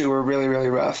first two were really, really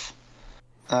rough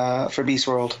for Beast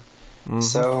World.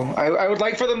 So I would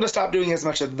like for them to stop doing as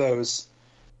much of those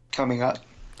coming up.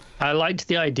 I liked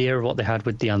the idea of what they had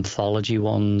with the anthology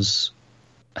ones.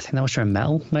 I think that was during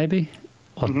Metal, maybe,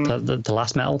 or the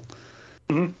last Metal.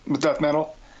 With Death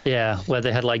Metal. Yeah, where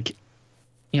they had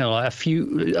a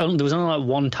few. There was only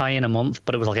one tie-in a month,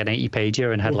 but it was like an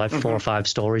 80-pager and had 4 or 5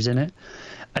 stories in it.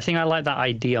 I think I like that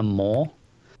idea more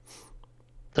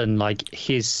than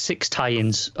here's 6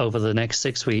 tie-ins over the next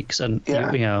 6 weeks, and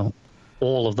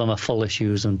all of them are full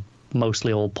issues and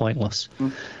mostly all pointless.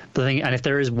 The thing, and if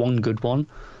there is one good one,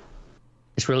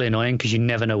 it's really annoying because you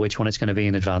never know which one it's going to be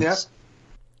in advance.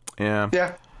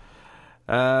 Yeah.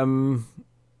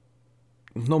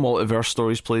 No multiverse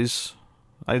stories, please.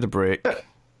 I need a break.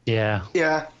 Yeah,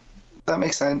 that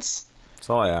makes sense. That's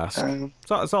all I ask.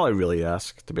 That's all I really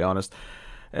ask, to be honest.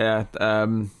 Yeah. I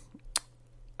don't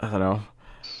know.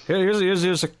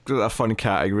 Here's a fun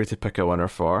category to pick a winner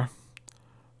for.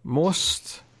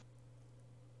 Most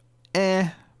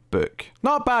book.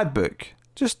 Not a bad book.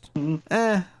 Just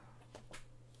The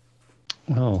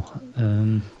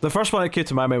first one that came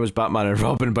to my mind was Batman and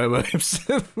Robin by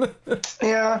Williamson.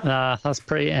 Yeah. That's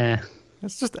pretty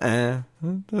It's just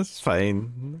that's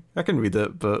fine. I can read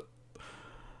it, but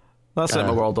that set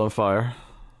my world on fire.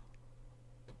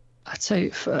 I'd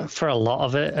say for a lot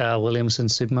of it,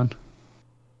 Williamson's Superman.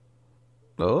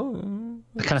 Oh.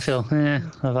 I kind of feel,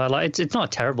 it's not a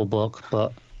terrible book,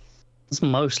 but it's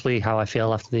mostly how I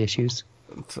feel after the issues.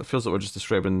 It feels like we're just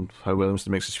describing how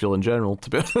Williamson makes us feel in general, to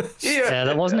be honest. Yeah,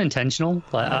 that wasn't intentional.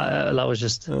 That was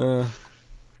just.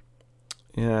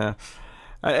 Yeah,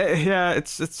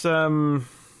 it's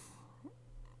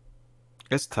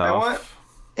tough.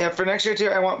 For next year too,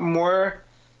 I want more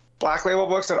Black Label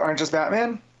books that aren't just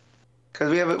Batman, because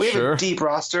we have a deep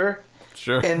roster.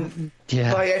 Sure. And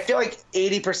I feel like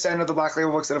 80% of the Black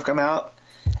Label books that have come out.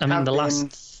 I mean,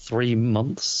 last 3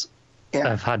 months,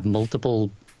 I've had multiple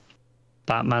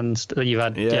Batmans. You've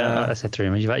had I said 3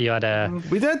 months. You had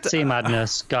we did Sea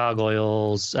Madness,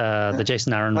 Gargoyles, the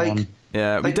Jason Aaron one.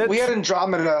 Yeah, we did. We had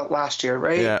Andromeda last year,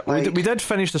 right? Yeah, we did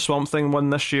finish the Swamp Thing one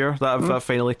this year. That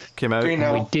finally came out.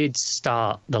 We did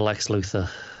start the Lex Luthor.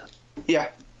 Yeah.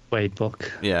 Wade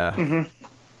book. Yeah.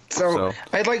 So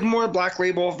I'd like more Black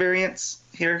Label variants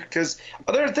here because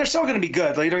they're still going to be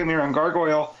good. Don't get me wrong,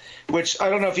 Gargoyle, which I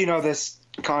don't know if you know this,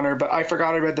 Connor, but I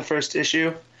forgot I read the first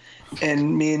issue,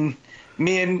 and me and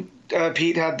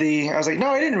Pete had I was like, no,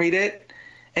 I didn't read it,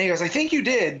 and he goes, I think you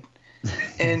did.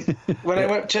 And when I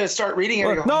went to start reading it,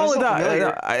 I go, not only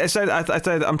that, I said,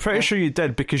 I'm pretty sure you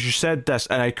did because you said this,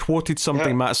 and I quoted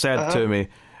something Matt said to me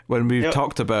when we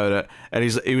talked about it, and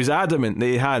he was adamant that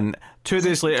he hadn't. 2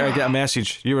 days later, I get a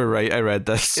message. You were right. I read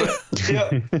this.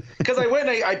 Because I went,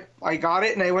 and I got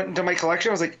it, and I went into my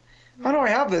collection. I was like, how do I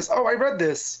have this? Oh, I read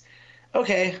this.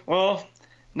 Okay, well,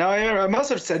 now I must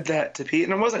have said that to Pete,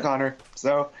 and it wasn't Connor.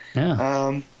 So,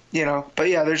 but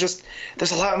yeah, there's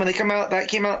a lot when they come out. That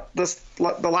came out.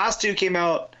 The last two came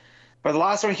out, or the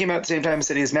last one came out at the same time as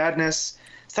City is Madness.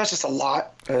 So that's just a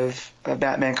lot of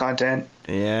Batman content.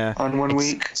 Yeah. On one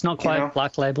week. It's not quite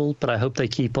Black Label, but I hope they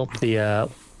keep up the.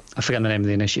 I forget the name of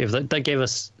the initiative. They gave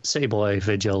us City Boy,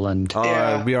 Vigil, and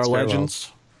We Are Legends.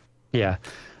 Yeah.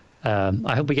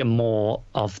 I hope we get more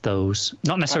of those.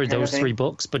 Not necessarily those 3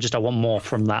 books, but just I want more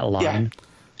from that line.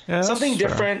 Yeah, something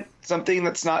different, something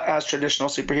that's not as traditional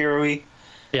superhero-y.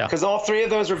 Yeah. Because all 3 of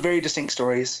those were very distinct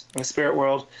stories. The Spirit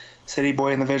World, City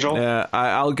Boy, and the Vigil. Yeah,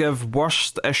 I'll give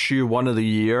worst issue 1 of the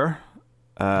year.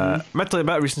 Admittedly, a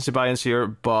bit of recency bias here,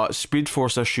 but Speed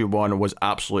Force issue 1 was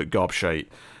absolute gobshite.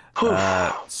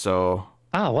 So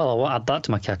Ah, well, I'll add that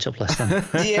to my catch-up list then.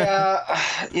 Yeah,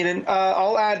 you didn't.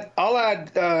 I'll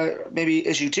add maybe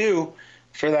issue 2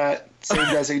 for that same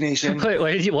designation.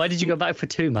 Wait, why did you go back for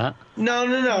 2, Matt? No,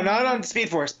 not on Speed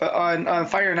Force, but on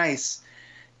Fire and Ice.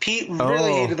 Pete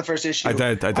really hated the first issue. I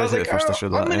did hate was the first issue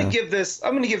of that. I'm gonna give this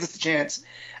a chance.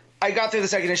 I got through the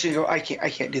second issue and go, I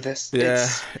can't do this. Yeah,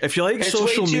 if you like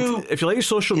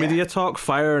social media talk,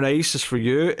 Fire and Ice is for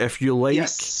you. If you like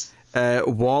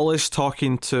Wallace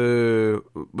talking to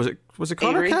was it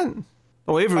Connor Avery? Kent?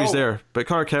 Oh, Avery's there, but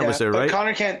Connor Kent was there, right?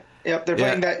 Connor Kent. Yep, they're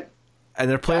playing that. And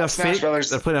they're playing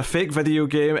they're playing a fake video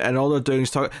game, and all they're doing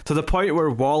is talk to the point where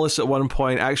Wallace at one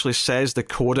point actually says the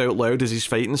code out loud as he's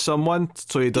fighting someone,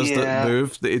 so he does that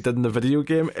move that he did in the video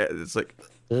game. It's like,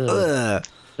 ugh.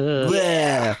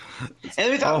 Yeah.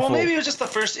 And we thought, well, maybe it was just the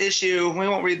first issue. We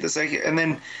won't read the second. And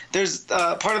then there's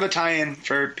part of the tie-in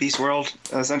for Beast World,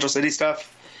 Central City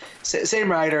stuff. Same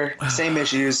writer, same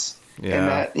issues, and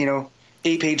that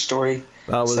 8-page story.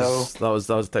 That was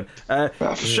the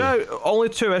time. Shout only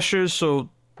 2 issues, so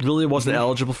really wasn't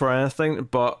eligible for anything.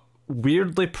 But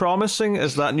weirdly promising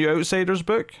is that new Outsiders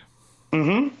book.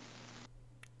 Mm-hmm.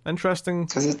 Interesting,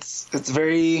 because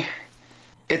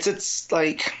it's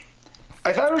like.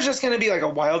 I thought it was just going to be like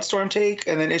a Wildstorm take,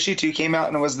 and then issue 2 came out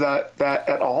and it was that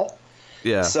at all.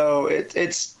 Yeah. So it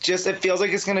feels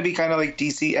like it's going to be kind of like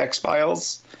DC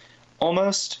X-Files,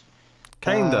 almost.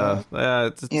 Kinda.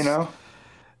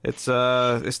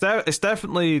 It's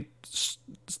definitely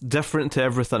different to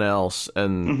everything else,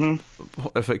 and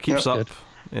if it keeps up,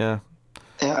 yeah.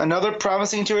 Another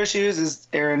promising 2 issues is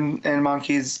Aaron and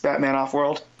Monkey's Batman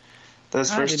Off-World.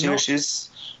 Those first 2 issues.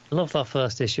 I love that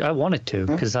first issue. I wanted to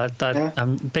because I'm a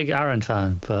big Aaron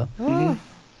fan, but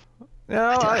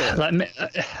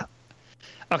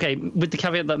okay, with the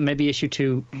caveat that maybe issue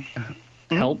 2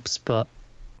 helps, but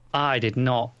I did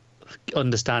not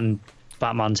understand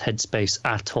Batman's headspace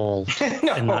at all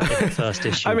in that first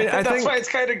issue. I mean, that's why it's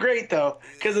kind of great though,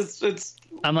 because it's.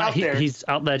 I'm like, he's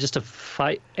out there just to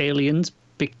fight aliens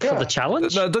for the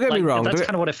challenge. No, don't get me wrong. That's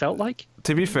kind of what it felt like.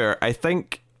 To be fair, I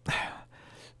think.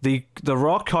 The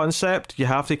raw concept, you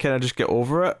have to kind of just get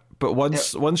over it. But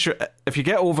once if you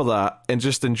get over that and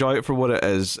just enjoy it for what it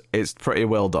is, it's pretty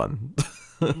well done.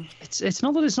 It's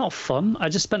not that it's not fun. I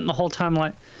just spent the whole time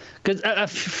like, because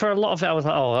for a lot of it, I was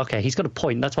like, oh, okay, he's got a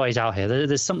point. That's why he's out here.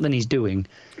 There's something he's doing.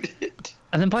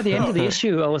 And then by the end of the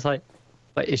issue, I was like,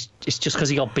 but it's just because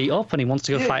he got beat up and he wants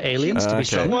to go fight aliens to be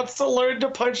strong. He wants to learn to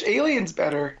punch aliens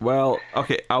better. Well,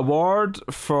 okay, award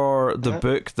for the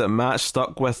book that Matt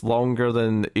stuck with longer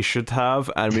than he should have,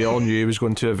 and we all knew he was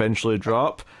going to eventually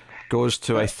drop, goes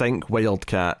to, I think,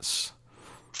 Wildcats.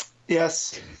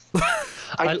 Yes.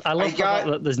 I love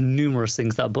that there's numerous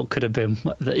things that book could have been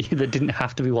that didn't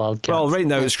have to be Wildcats. Well, right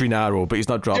now it's Green Arrow, but he's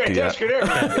not dropped it yet. Green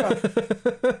Arrow,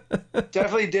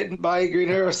 Definitely didn't buy Green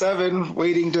Arrow 7,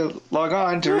 waiting to log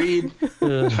on to read,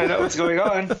 find out what's going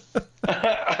on.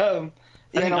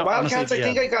 Wildcats, I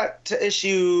think I got to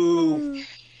issue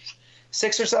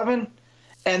 6 or 7,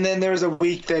 and then there was a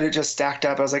week that it just stacked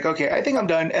up. I was like, okay, I think I'm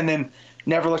done, and then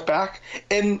never looked back.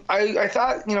 And I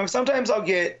thought, sometimes I'll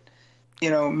get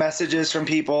messages from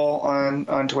people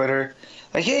on Twitter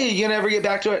like, hey, you gonna ever get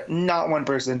back to it? Not one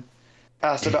person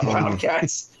asked about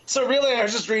Wildcats. So really I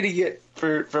was just reading it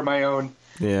for my own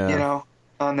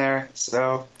on there.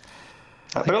 So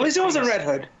but at least it wasn't Red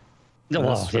Hood.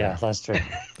 Well, yeah, that's true.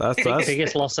 That's the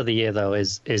biggest loss of the year though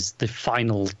is the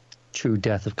final true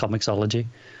death of Comixology.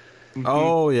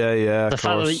 Oh yeah, the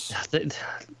fact that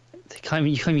you can't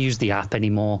even use the app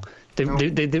anymore.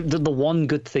 The one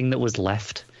good thing that was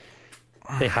left,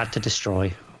 they had to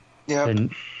destroy. Yeah.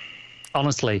 And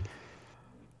honestly,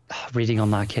 reading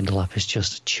on that Kindle app is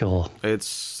just a chore.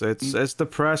 It's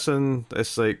depressing.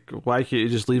 It's like, why can't you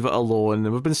just leave it alone?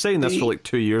 And we've been saying this for like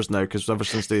 2 years now, because ever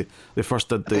since they first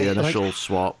did the initial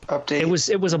swap update,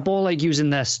 it was a ball like using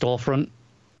their storefront,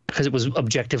 because it was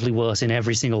objectively worse in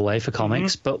every single way for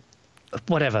comics. But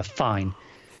whatever, fine.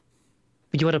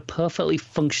 But you had a perfectly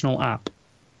functional app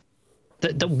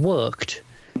that worked.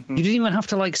 You didn't even have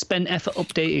to spend effort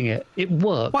updating it. It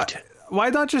worked. Why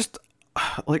not just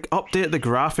update the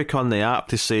graphic on the app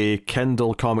to say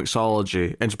Kindle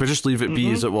Comixology and just leave it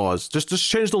be as it was? Just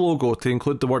change the logo to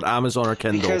include the word Amazon or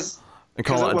Kindle and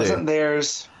call it a day. It wasn't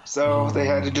theirs, so they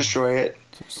had to destroy it.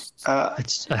 I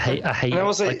hate. And I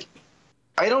will say,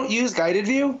 I don't use Guided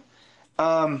View,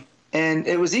 and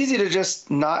it was easy to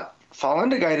just not fall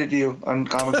into Guided View on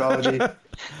Comixology.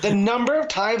 The number of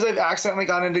times I've accidentally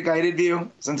gone into Guided View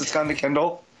since it's gone to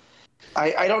Kindle,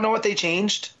 I don't know what they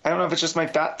changed. I don't know if it's just my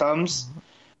fat thumbs,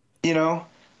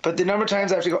 but the number of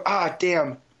times I have to go,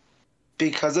 damn,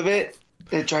 because of it,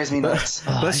 It drives me nuts.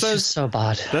 Oh, This it's sounds- just so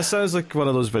bad. This sounds like one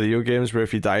of those video games where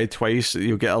if you die twice,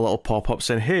 you'll get a little pop-up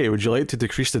saying, "Hey, would you like to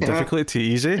decrease the difficulty to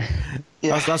easy?"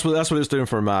 Yeah. That's what it's doing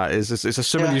for Matt. It's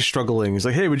assuming Yeah. he's struggling. It's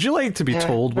like, "Hey, would you like to be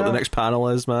told what the no. next panel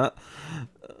is, Matt?"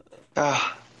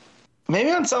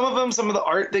 Maybe on some of them, some of the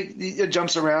art it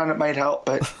jumps around, it might help,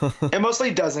 but it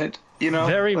mostly doesn't. You know,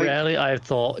 Very Like, rarely I've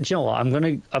thought, do you know what? I'm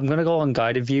gonna go on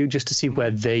guided view just to see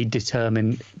where they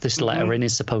determine this lettering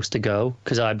is supposed to go,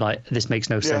 because I'm like, this makes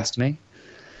no sense to me.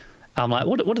 I'm like,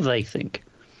 what do they think?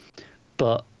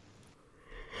 But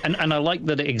and I like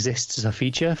that it exists as a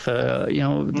feature for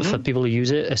for people who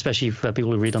use it, especially for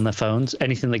people who read on their phones.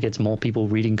 Anything that gets more people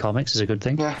reading comics is a good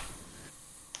thing. Yeah.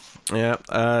 Yeah.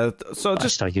 So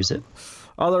just I use it.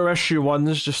 other issue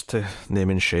ones, just to name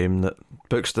and shame that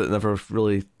books that never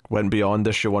really went beyond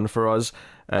issue 1 for us.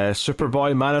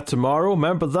 Superboy, Man of Tomorrow.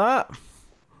 Remember that?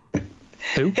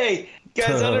 Who? Hey,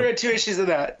 guys, I only read 2 issues of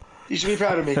that. You should be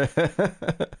proud of me.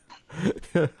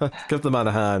 Give the man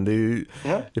a hand. He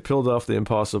pulled off the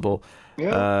impossible.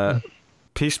 Yeah.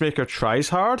 Peacemaker Tries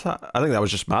Hard. I think that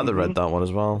was just Matt that read that one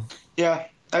as well. Yeah.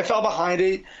 I fell behind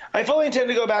it. I fully intend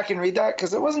to go back and read that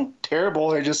because it wasn't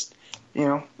terrible. I just,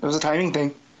 it was a timing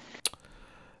thing.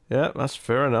 Yeah, that's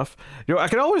fair enough. I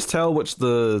can always tell which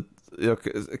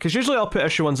because usually I'll put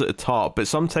issue 1s at the top, but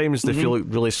sometimes they feel like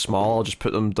really small. I'll just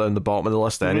put them down the bottom of the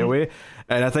list anyway.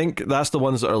 And I think that's the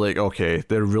ones that are like, okay,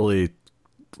 they're really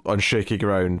on shaky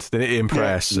ground. They need to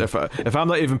impress. Yeah. If I'm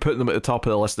not even putting them at the top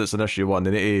of the list, it's an issue 1.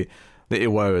 They need to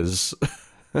wow us.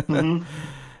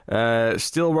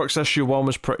 Steelworks issue 1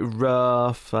 was pretty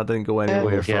rough. That didn't go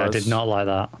anywhere for Yeah, us. I did not like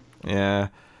that. Yeah.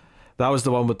 That was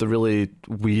the one with the really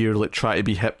weird, like, try to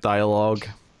be hip dialogue.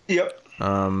 Yep.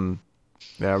 Yeah,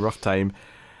 rough time.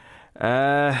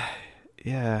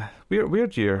 Yeah,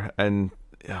 weird year. And,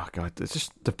 oh, God, it's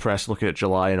just depressing looking at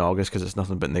July and August because it's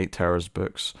nothing but Night Terrors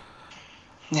books.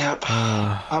 Yep.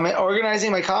 I mean,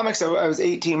 organizing my comics, I was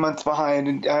 18 months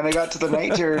behind, and I got to the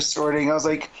Night Terrors sorting. I was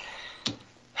like,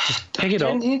 Pick it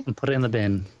up and put it in the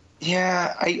bin.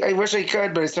 yeah, I wish I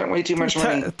could, but I spent way too much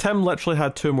money. Tim literally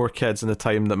had 2 more kids in the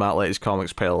time that Matt let his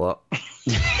comics pile up.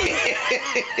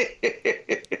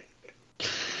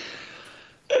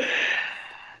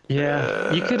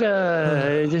 Yeah, you could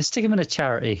just stick them in a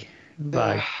charity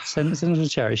bag. Send them to a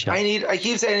charity shop. I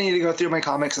keep saying I need to go through my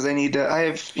comics because I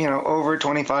have, over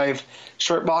 25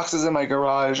 short boxes in my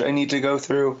garage I need to go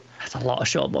through. That's a lot of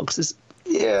short boxes.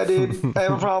 Yeah, dude, I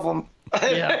have a problem.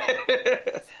 Yeah.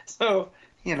 So,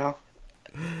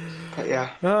 but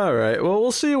yeah. All right, well,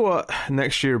 we'll see what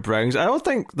next year brings. I don't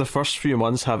think the first few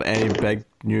months have any big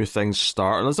new things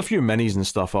starting. There's a few minis and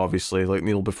stuff, obviously, like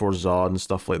Neil Before Zod and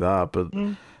stuff like that, but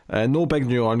no big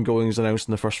new ongoings announced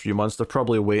in the first few months. They're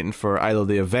probably waiting for either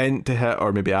the event to hit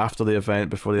or maybe after the event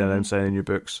before they announce any new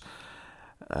books.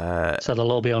 So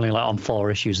they'll all be only like on 4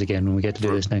 issues again when we get to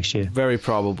do this next year. Very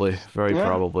probably.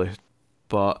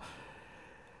 But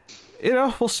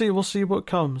we'll see what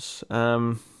comes.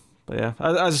 But yeah,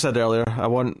 as I said earlier, I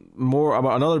want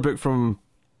another book from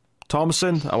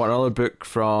Thompson. I want another book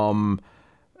from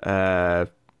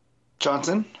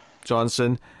Johnson.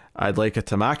 I'd like a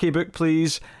Tamaki book,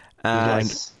 please. And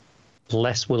Yes.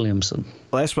 Les Williamson.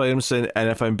 Les Williamson. And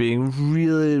if I'm being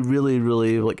really, really,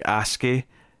 really like ASCII,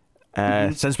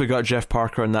 since we got Jeff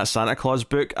Parker in that Santa Claus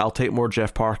book, I'll take more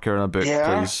Jeff Parker in a book,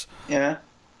 please. Yeah.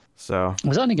 So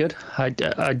Was that any good?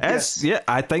 yeah,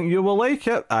 I think you will like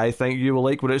it. I think you will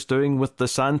like what it's doing with the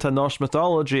Santa Norse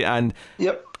mythology. And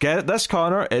Yep. get this,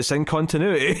 Connor, it's in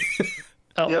continuity.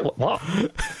 Oh, Yep. what?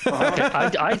 Okay,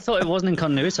 I thought it wasn't in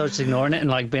continuity, so I was just ignoring it and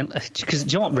like being, because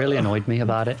you know what really annoyed me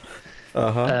about it?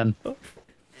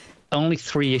 Only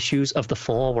 3 issues of the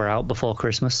 4 were out before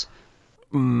Christmas.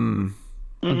 And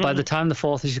by the time the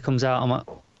 4th issue comes out,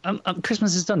 I'm like,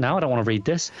 Christmas is done now. I don't want to read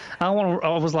this. I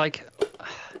was like,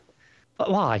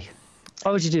 why?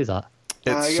 Why would you do that?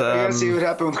 I gotta see what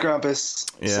happened with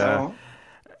Krampus. Yeah. So.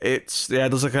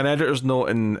 There's like an editor's note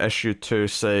in issue 2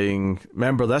 saying,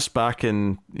 remember this back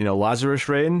in, Lazarus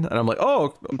Reign? And I'm like,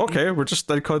 oh, okay, we're just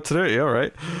in continuity, all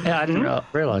right. Yeah, I didn't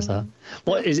realize that.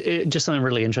 What is it? Just something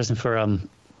really interesting for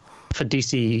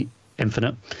DC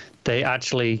Infinite. They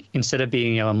actually, instead of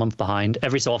being a month behind,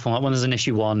 every so often, like when there's an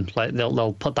issue 1, like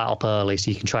they'll put that up early so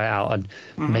you can try it out, and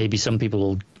maybe some people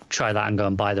will try that and go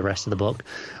and buy the rest of the book.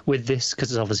 With this, because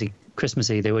it's obviously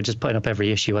Christmassy, they were just putting up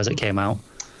every issue as it came out.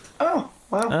 Oh,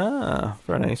 wow. Ah,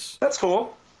 very nice. That's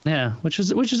cool. Yeah, which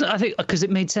is I think because it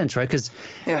made sense, right? Because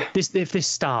Yeah. if this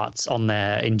starts on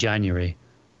there in January,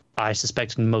 I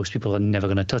suspect most people are never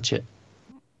going to touch it.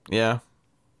 Yeah.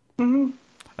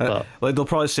 But Like they'll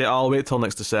probably say, I'll wait till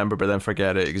next December, but then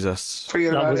forget it exists.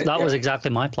 Forget about it. that yeah. was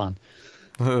exactly my plan.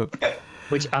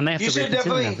 Which I may have You to should reconsider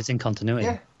definitely- now if it's in continuity.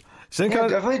 Yeah. It's in, Yeah,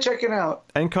 definitely check it out.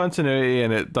 in continuity,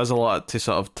 and it does a lot to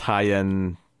sort of tie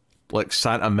in like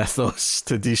Santa mythos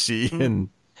to DC, and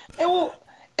And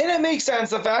it makes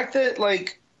sense. The fact that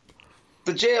like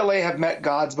the JLA have met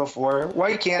gods before,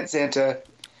 why can't Santa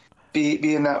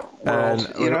be in that world?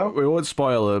 and You know? we won't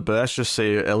spoil it, but let's just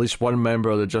say at least one member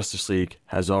of the Justice League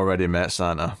has already met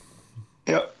Santa.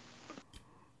 Yep.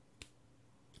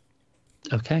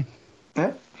 Okay.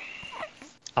 Yeah.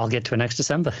 I'll get to it next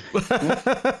December.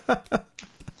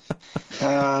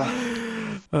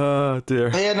 Oh dear.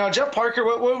 Yeah. Now, Jeff Parker,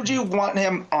 what would you want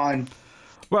him on?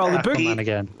 Well, the book. Aquaman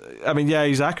again. I mean, yeah,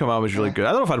 his Aquaman was really good.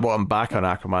 I don't know if I'd want him back on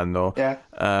Aquaman though. Yeah.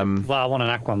 Well, I want an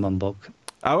Aquaman book.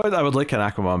 I would like an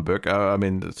Aquaman book. I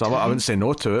mean, so I wouldn't say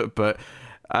no to it, but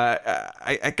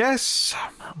I guess.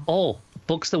 Oh,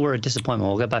 books that were a disappointment.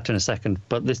 We'll get back to in a second.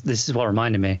 But this is what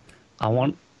reminded me. I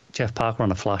want Jeff Parker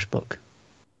on a Flash book.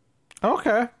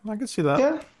 Okay, I can see that.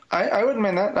 Yeah. I wouldn't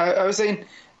mind that. I was saying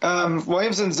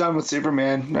Williamson's done with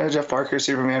Superman. Jeff Parker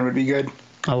Superman would be good.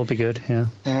 That would be good, yeah.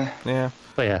 Yeah. Yeah.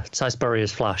 But yeah, Cy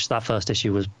Spurrier's Flash, that first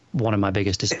issue was one of my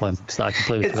biggest disappointments that I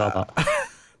completely forgot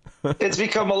about. It's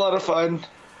become a lot of fun.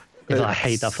 I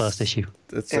hate that first issue.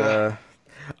 It's Yeah.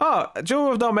 Oh,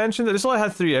 Joe, I've not mentioned it. It's only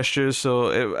had 3 issues, so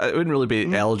it wouldn't really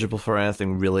be eligible for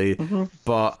anything, really.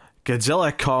 But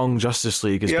Godzilla Kong Justice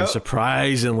League has been Yep.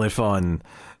 surprisingly fun.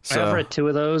 So, I've read 2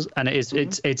 of those, and it's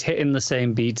hitting the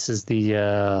same beats as the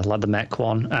like the mech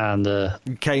one and the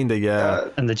kinda, yeah,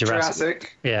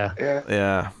 Jurassic. Yeah, Yeah.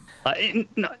 yeah.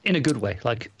 In a good way.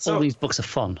 Like So- all these books are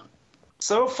fun.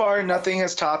 So far, nothing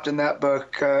has topped in that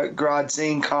book. Grodd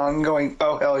seeing Kong going,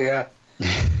 "Oh hell yeah!"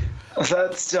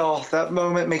 That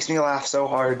moment makes me laugh so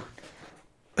hard.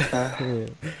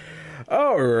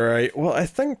 All right. Well, I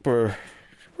think we're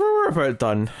about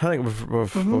done. I think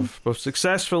we've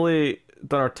successfully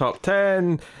done our top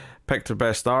 10, picked our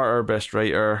best arter, best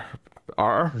writer,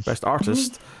 best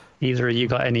artist. Either of you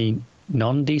got any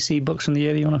non-DC books from the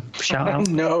year that you want to shout out?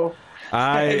 No,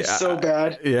 it's so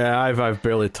bad. Yeah, I've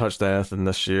barely touched anything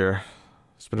this year.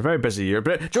 It's been a very busy year,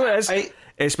 but Joe,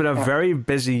 it's been a very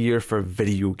busy year for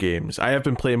video games. I have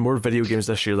been playing more video games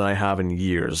this year than I have in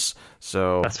years,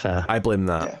 so That's fair. I blame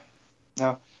that.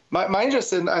 No, mine just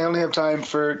said I only have time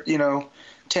for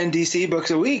 10 DC books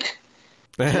a week.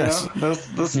 Yes.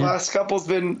 This last couple's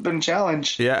been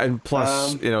challenged. Yeah, and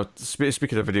plus,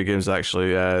 speaking of video games,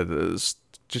 actually,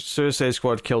 Suicide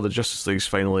Squad Kill the Justice League's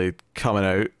finally coming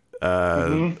out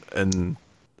in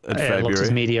February. It looks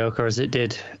as mediocre as it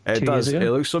did 2 It does. years ago.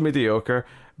 It looks so mediocre,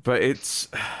 but it's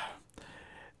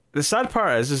the sad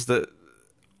part is that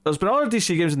there's been other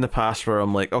DC games in the past where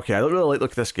I'm like, okay, I don't really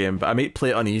like this game, but I might play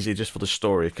it on easy just for the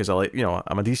story because I like,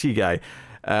 I'm a DC guy.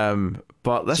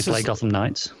 But this Did you play is Gotham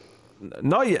Knights?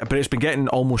 not yet, but it's been getting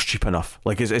almost cheap enough.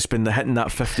 Like it's been hitting that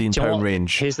 £15 Do you know what?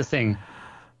 range. Here's the thing.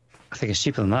 I think it's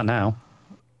cheaper than that now.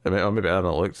 Maybe I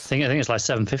haven't looked. I think it's like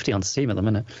 $7.50 on Steam at the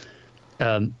minute.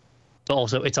 But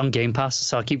also, it's on Game Pass,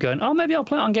 so I keep going, oh, maybe I'll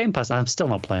play it on Game Pass, and I'm still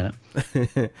not playing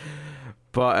it.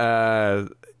 But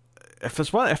if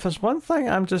there's one thing,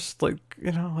 I'm just like,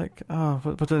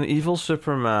 but an evil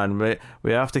Superman,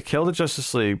 we have to kill the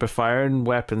Justice League by firing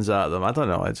weapons at them. I don't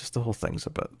know. It's just the whole thing's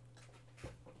a bit.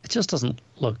 It just doesn't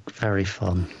look very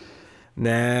fun.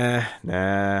 Nah.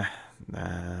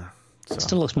 It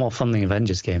still looks more fun than the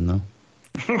Avengers game, though.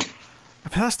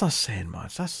 But that's not saying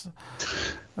much. That's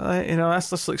that's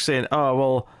just like saying, oh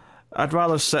well, I'd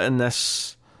rather sit in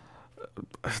this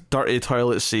dirty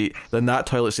toilet seat than that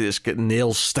toilet seat that's got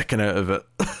nails sticking out of it.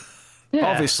 Yeah.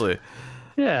 Obviously.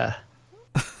 Yeah.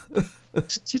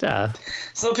 Yeah.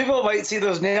 So people might see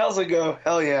those nails and go,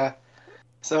 "Hell yeah!"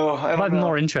 So I I'm don't know.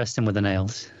 more interesting with the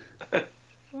nails.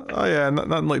 Oh yeah,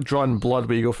 nothing like drawing blood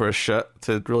where you go for a shit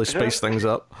to really spice things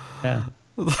up. Yeah.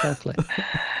 Exactly.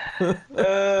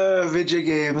 Video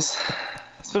games.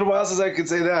 It's been a while since I could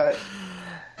say that.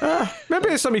 Maybe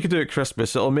it's something you could do at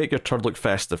Christmas. It'll make your turd look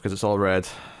festive because it's all red.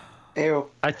 Ew.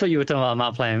 I thought you were talking about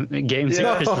not playing games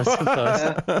Yeah. at Christmas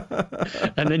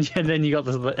first. And then you got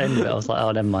to the end of it. I was like,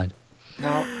 oh, never mind.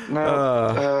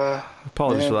 No.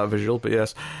 Apologies for that visual, but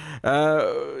yes.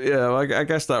 Well, I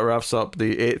guess that wraps up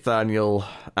the 8th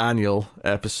annual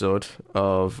episode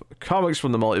of Comics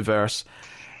from the Multiverse,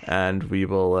 and we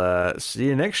will see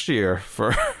you next year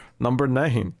for number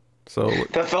 9. So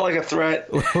That felt like a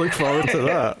threat. look forward to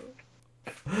that.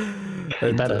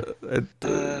 Better. At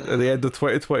the end of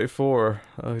 2024.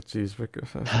 Oh, jeez.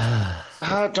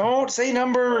 Don't say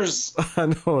numbers. I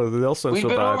know, they all sound We've so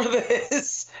been bad. over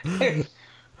this.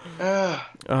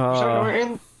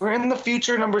 We're in the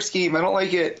future number scheme. I don't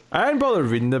like it. I didn't bother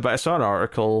reading it, but I saw an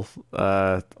article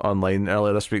online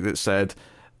earlier this week that said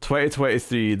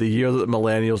 2023, the year that the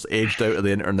millennials aged out of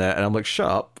the internet, and I'm like, shut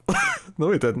up. No,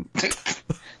 we didn't.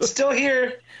 Still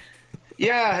here.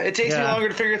 Yeah, it takes me longer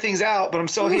to figure things out, but I'm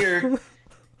still here.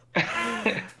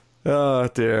 Oh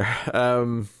dear.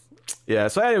 Yeah.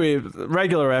 So anyway,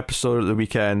 regular episode of the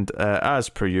weekend, as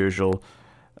per usual.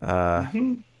 At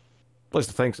least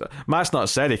I think so. Matt's not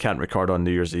said he can't record on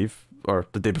New Year's Eve or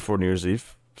the day before New Year's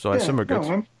Eve, so I assume we're good.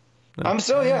 No, I'm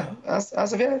still as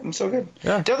of yet, I'm still good.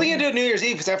 Yeah. Definitely gonna do it New Year's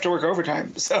Eve because I have to work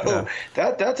overtime, so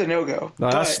that's a no-go. No,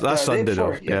 that's Sunday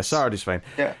though. Yes. Yeah, Saturday's fine.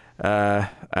 Yeah.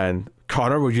 And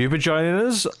Connor, will you be joining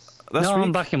us this week? No,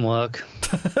 I'm back in work.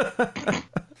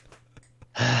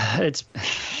 It's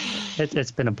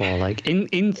been a ball. Like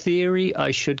in theory,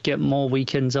 I should get more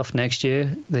weekends off next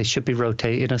year. They should be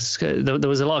rotating us. There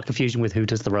was a lot of confusion with who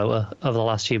does the rota over the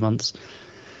last few months.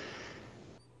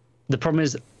 The problem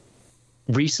is,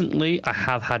 recently I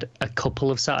have had a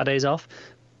couple of Saturdays off,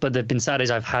 but they've been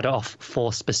Saturdays I've had off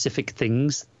for specific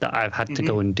things that I've had to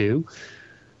go and do,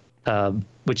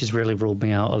 which has really ruled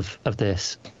me out of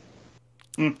this.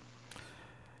 You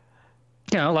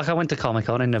know, like I went to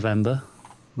Comic-Con in November.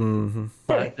 Mm-hmm.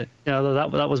 But, you know,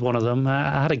 that was one of them.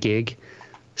 I had a gig.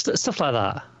 Stuff like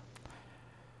that.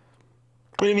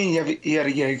 What do you mean you had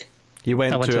a gig? He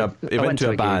went to a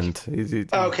band.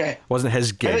 Okay. Wasn't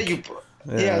his gig. I thought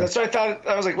yeah, that's what I thought.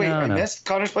 I was like, wait, I missed?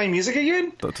 Connor's playing music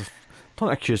again?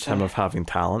 Don't accuse him of having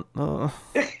talent.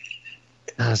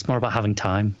 It's more about having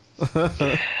time.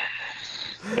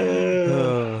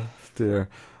 Oh, dear.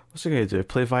 What's he going to do?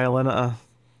 Play violin at a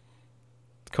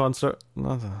concert?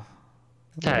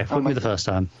 Hey, wouldn't be the first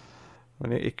time. I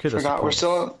mean, he could have. Forgot we're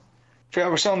still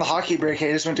on the hockey break.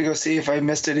 I just went to go see if I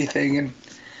missed anything, and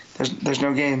there's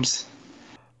no games.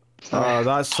 Oh,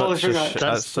 that's totally such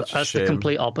That's a shame. the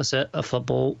complete opposite of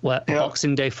football, where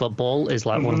Boxing Day football is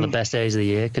like one of the best days of the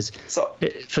year because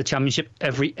for championship,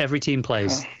 every team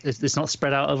plays. It's not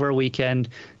spread out over a weekend.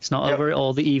 It's not over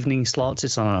all the evening slots.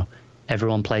 It's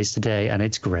everyone plays today, and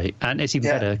it's great, and it's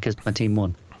even better because my team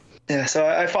won. Yeah, so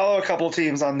I follow a couple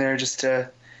teams on there just to,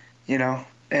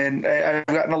 and I've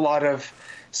gotten a lot of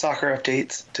soccer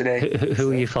updates today.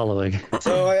 Who are you following?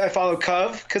 So I follow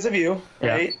Cove because of you,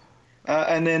 right?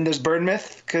 And then there's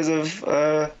Bournemouth because of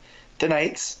the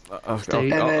Knights. Okay.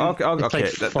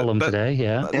 Fulham today,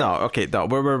 No, okay. No,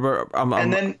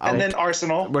 and then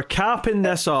Arsenal. We're capping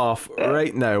this off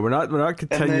right now. We're not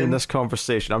continuing this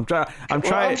conversation. I'm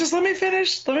trying. Just let me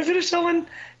finish. Let me finish telling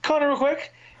Connor real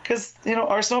quick. Because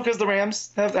Arsenal, because the Rams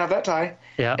have that tie,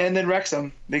 and then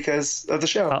Wrexham because of the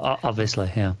show.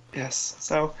 Obviously, yeah. Yes,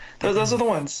 so those are the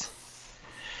ones.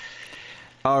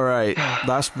 All right,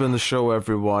 that's been the show,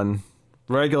 everyone.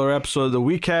 Regular episode of the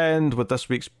weekend with this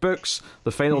week's books,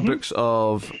 the final books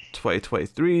of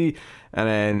 2023, and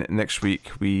then next week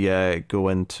we go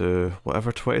into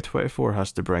whatever 2024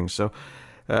 has to bring. So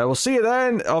we'll see you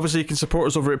then. Obviously, you can support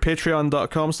us over at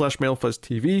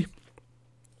patreon.com/MailFuzzTV.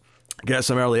 Get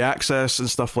some early access and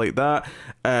stuff like that.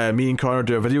 Me and Connor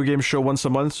do a video game show once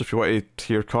a month, so if you want to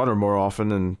hear Connor more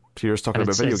often and hear us talking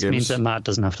about video games. It means that Matt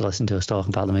doesn't have to listen to us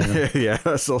talking about them either. Yeah,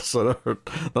 that's also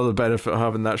another benefit of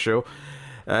having that show.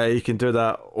 You can do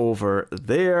that over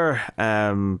there.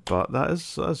 But that's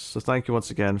so thank you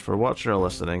once again for watching or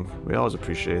listening. We always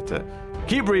appreciate it.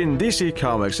 Keep reading DC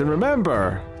Comics, and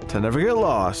remember to never get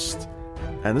lost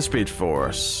in the Speed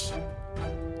Force.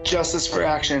 Justice for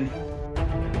action.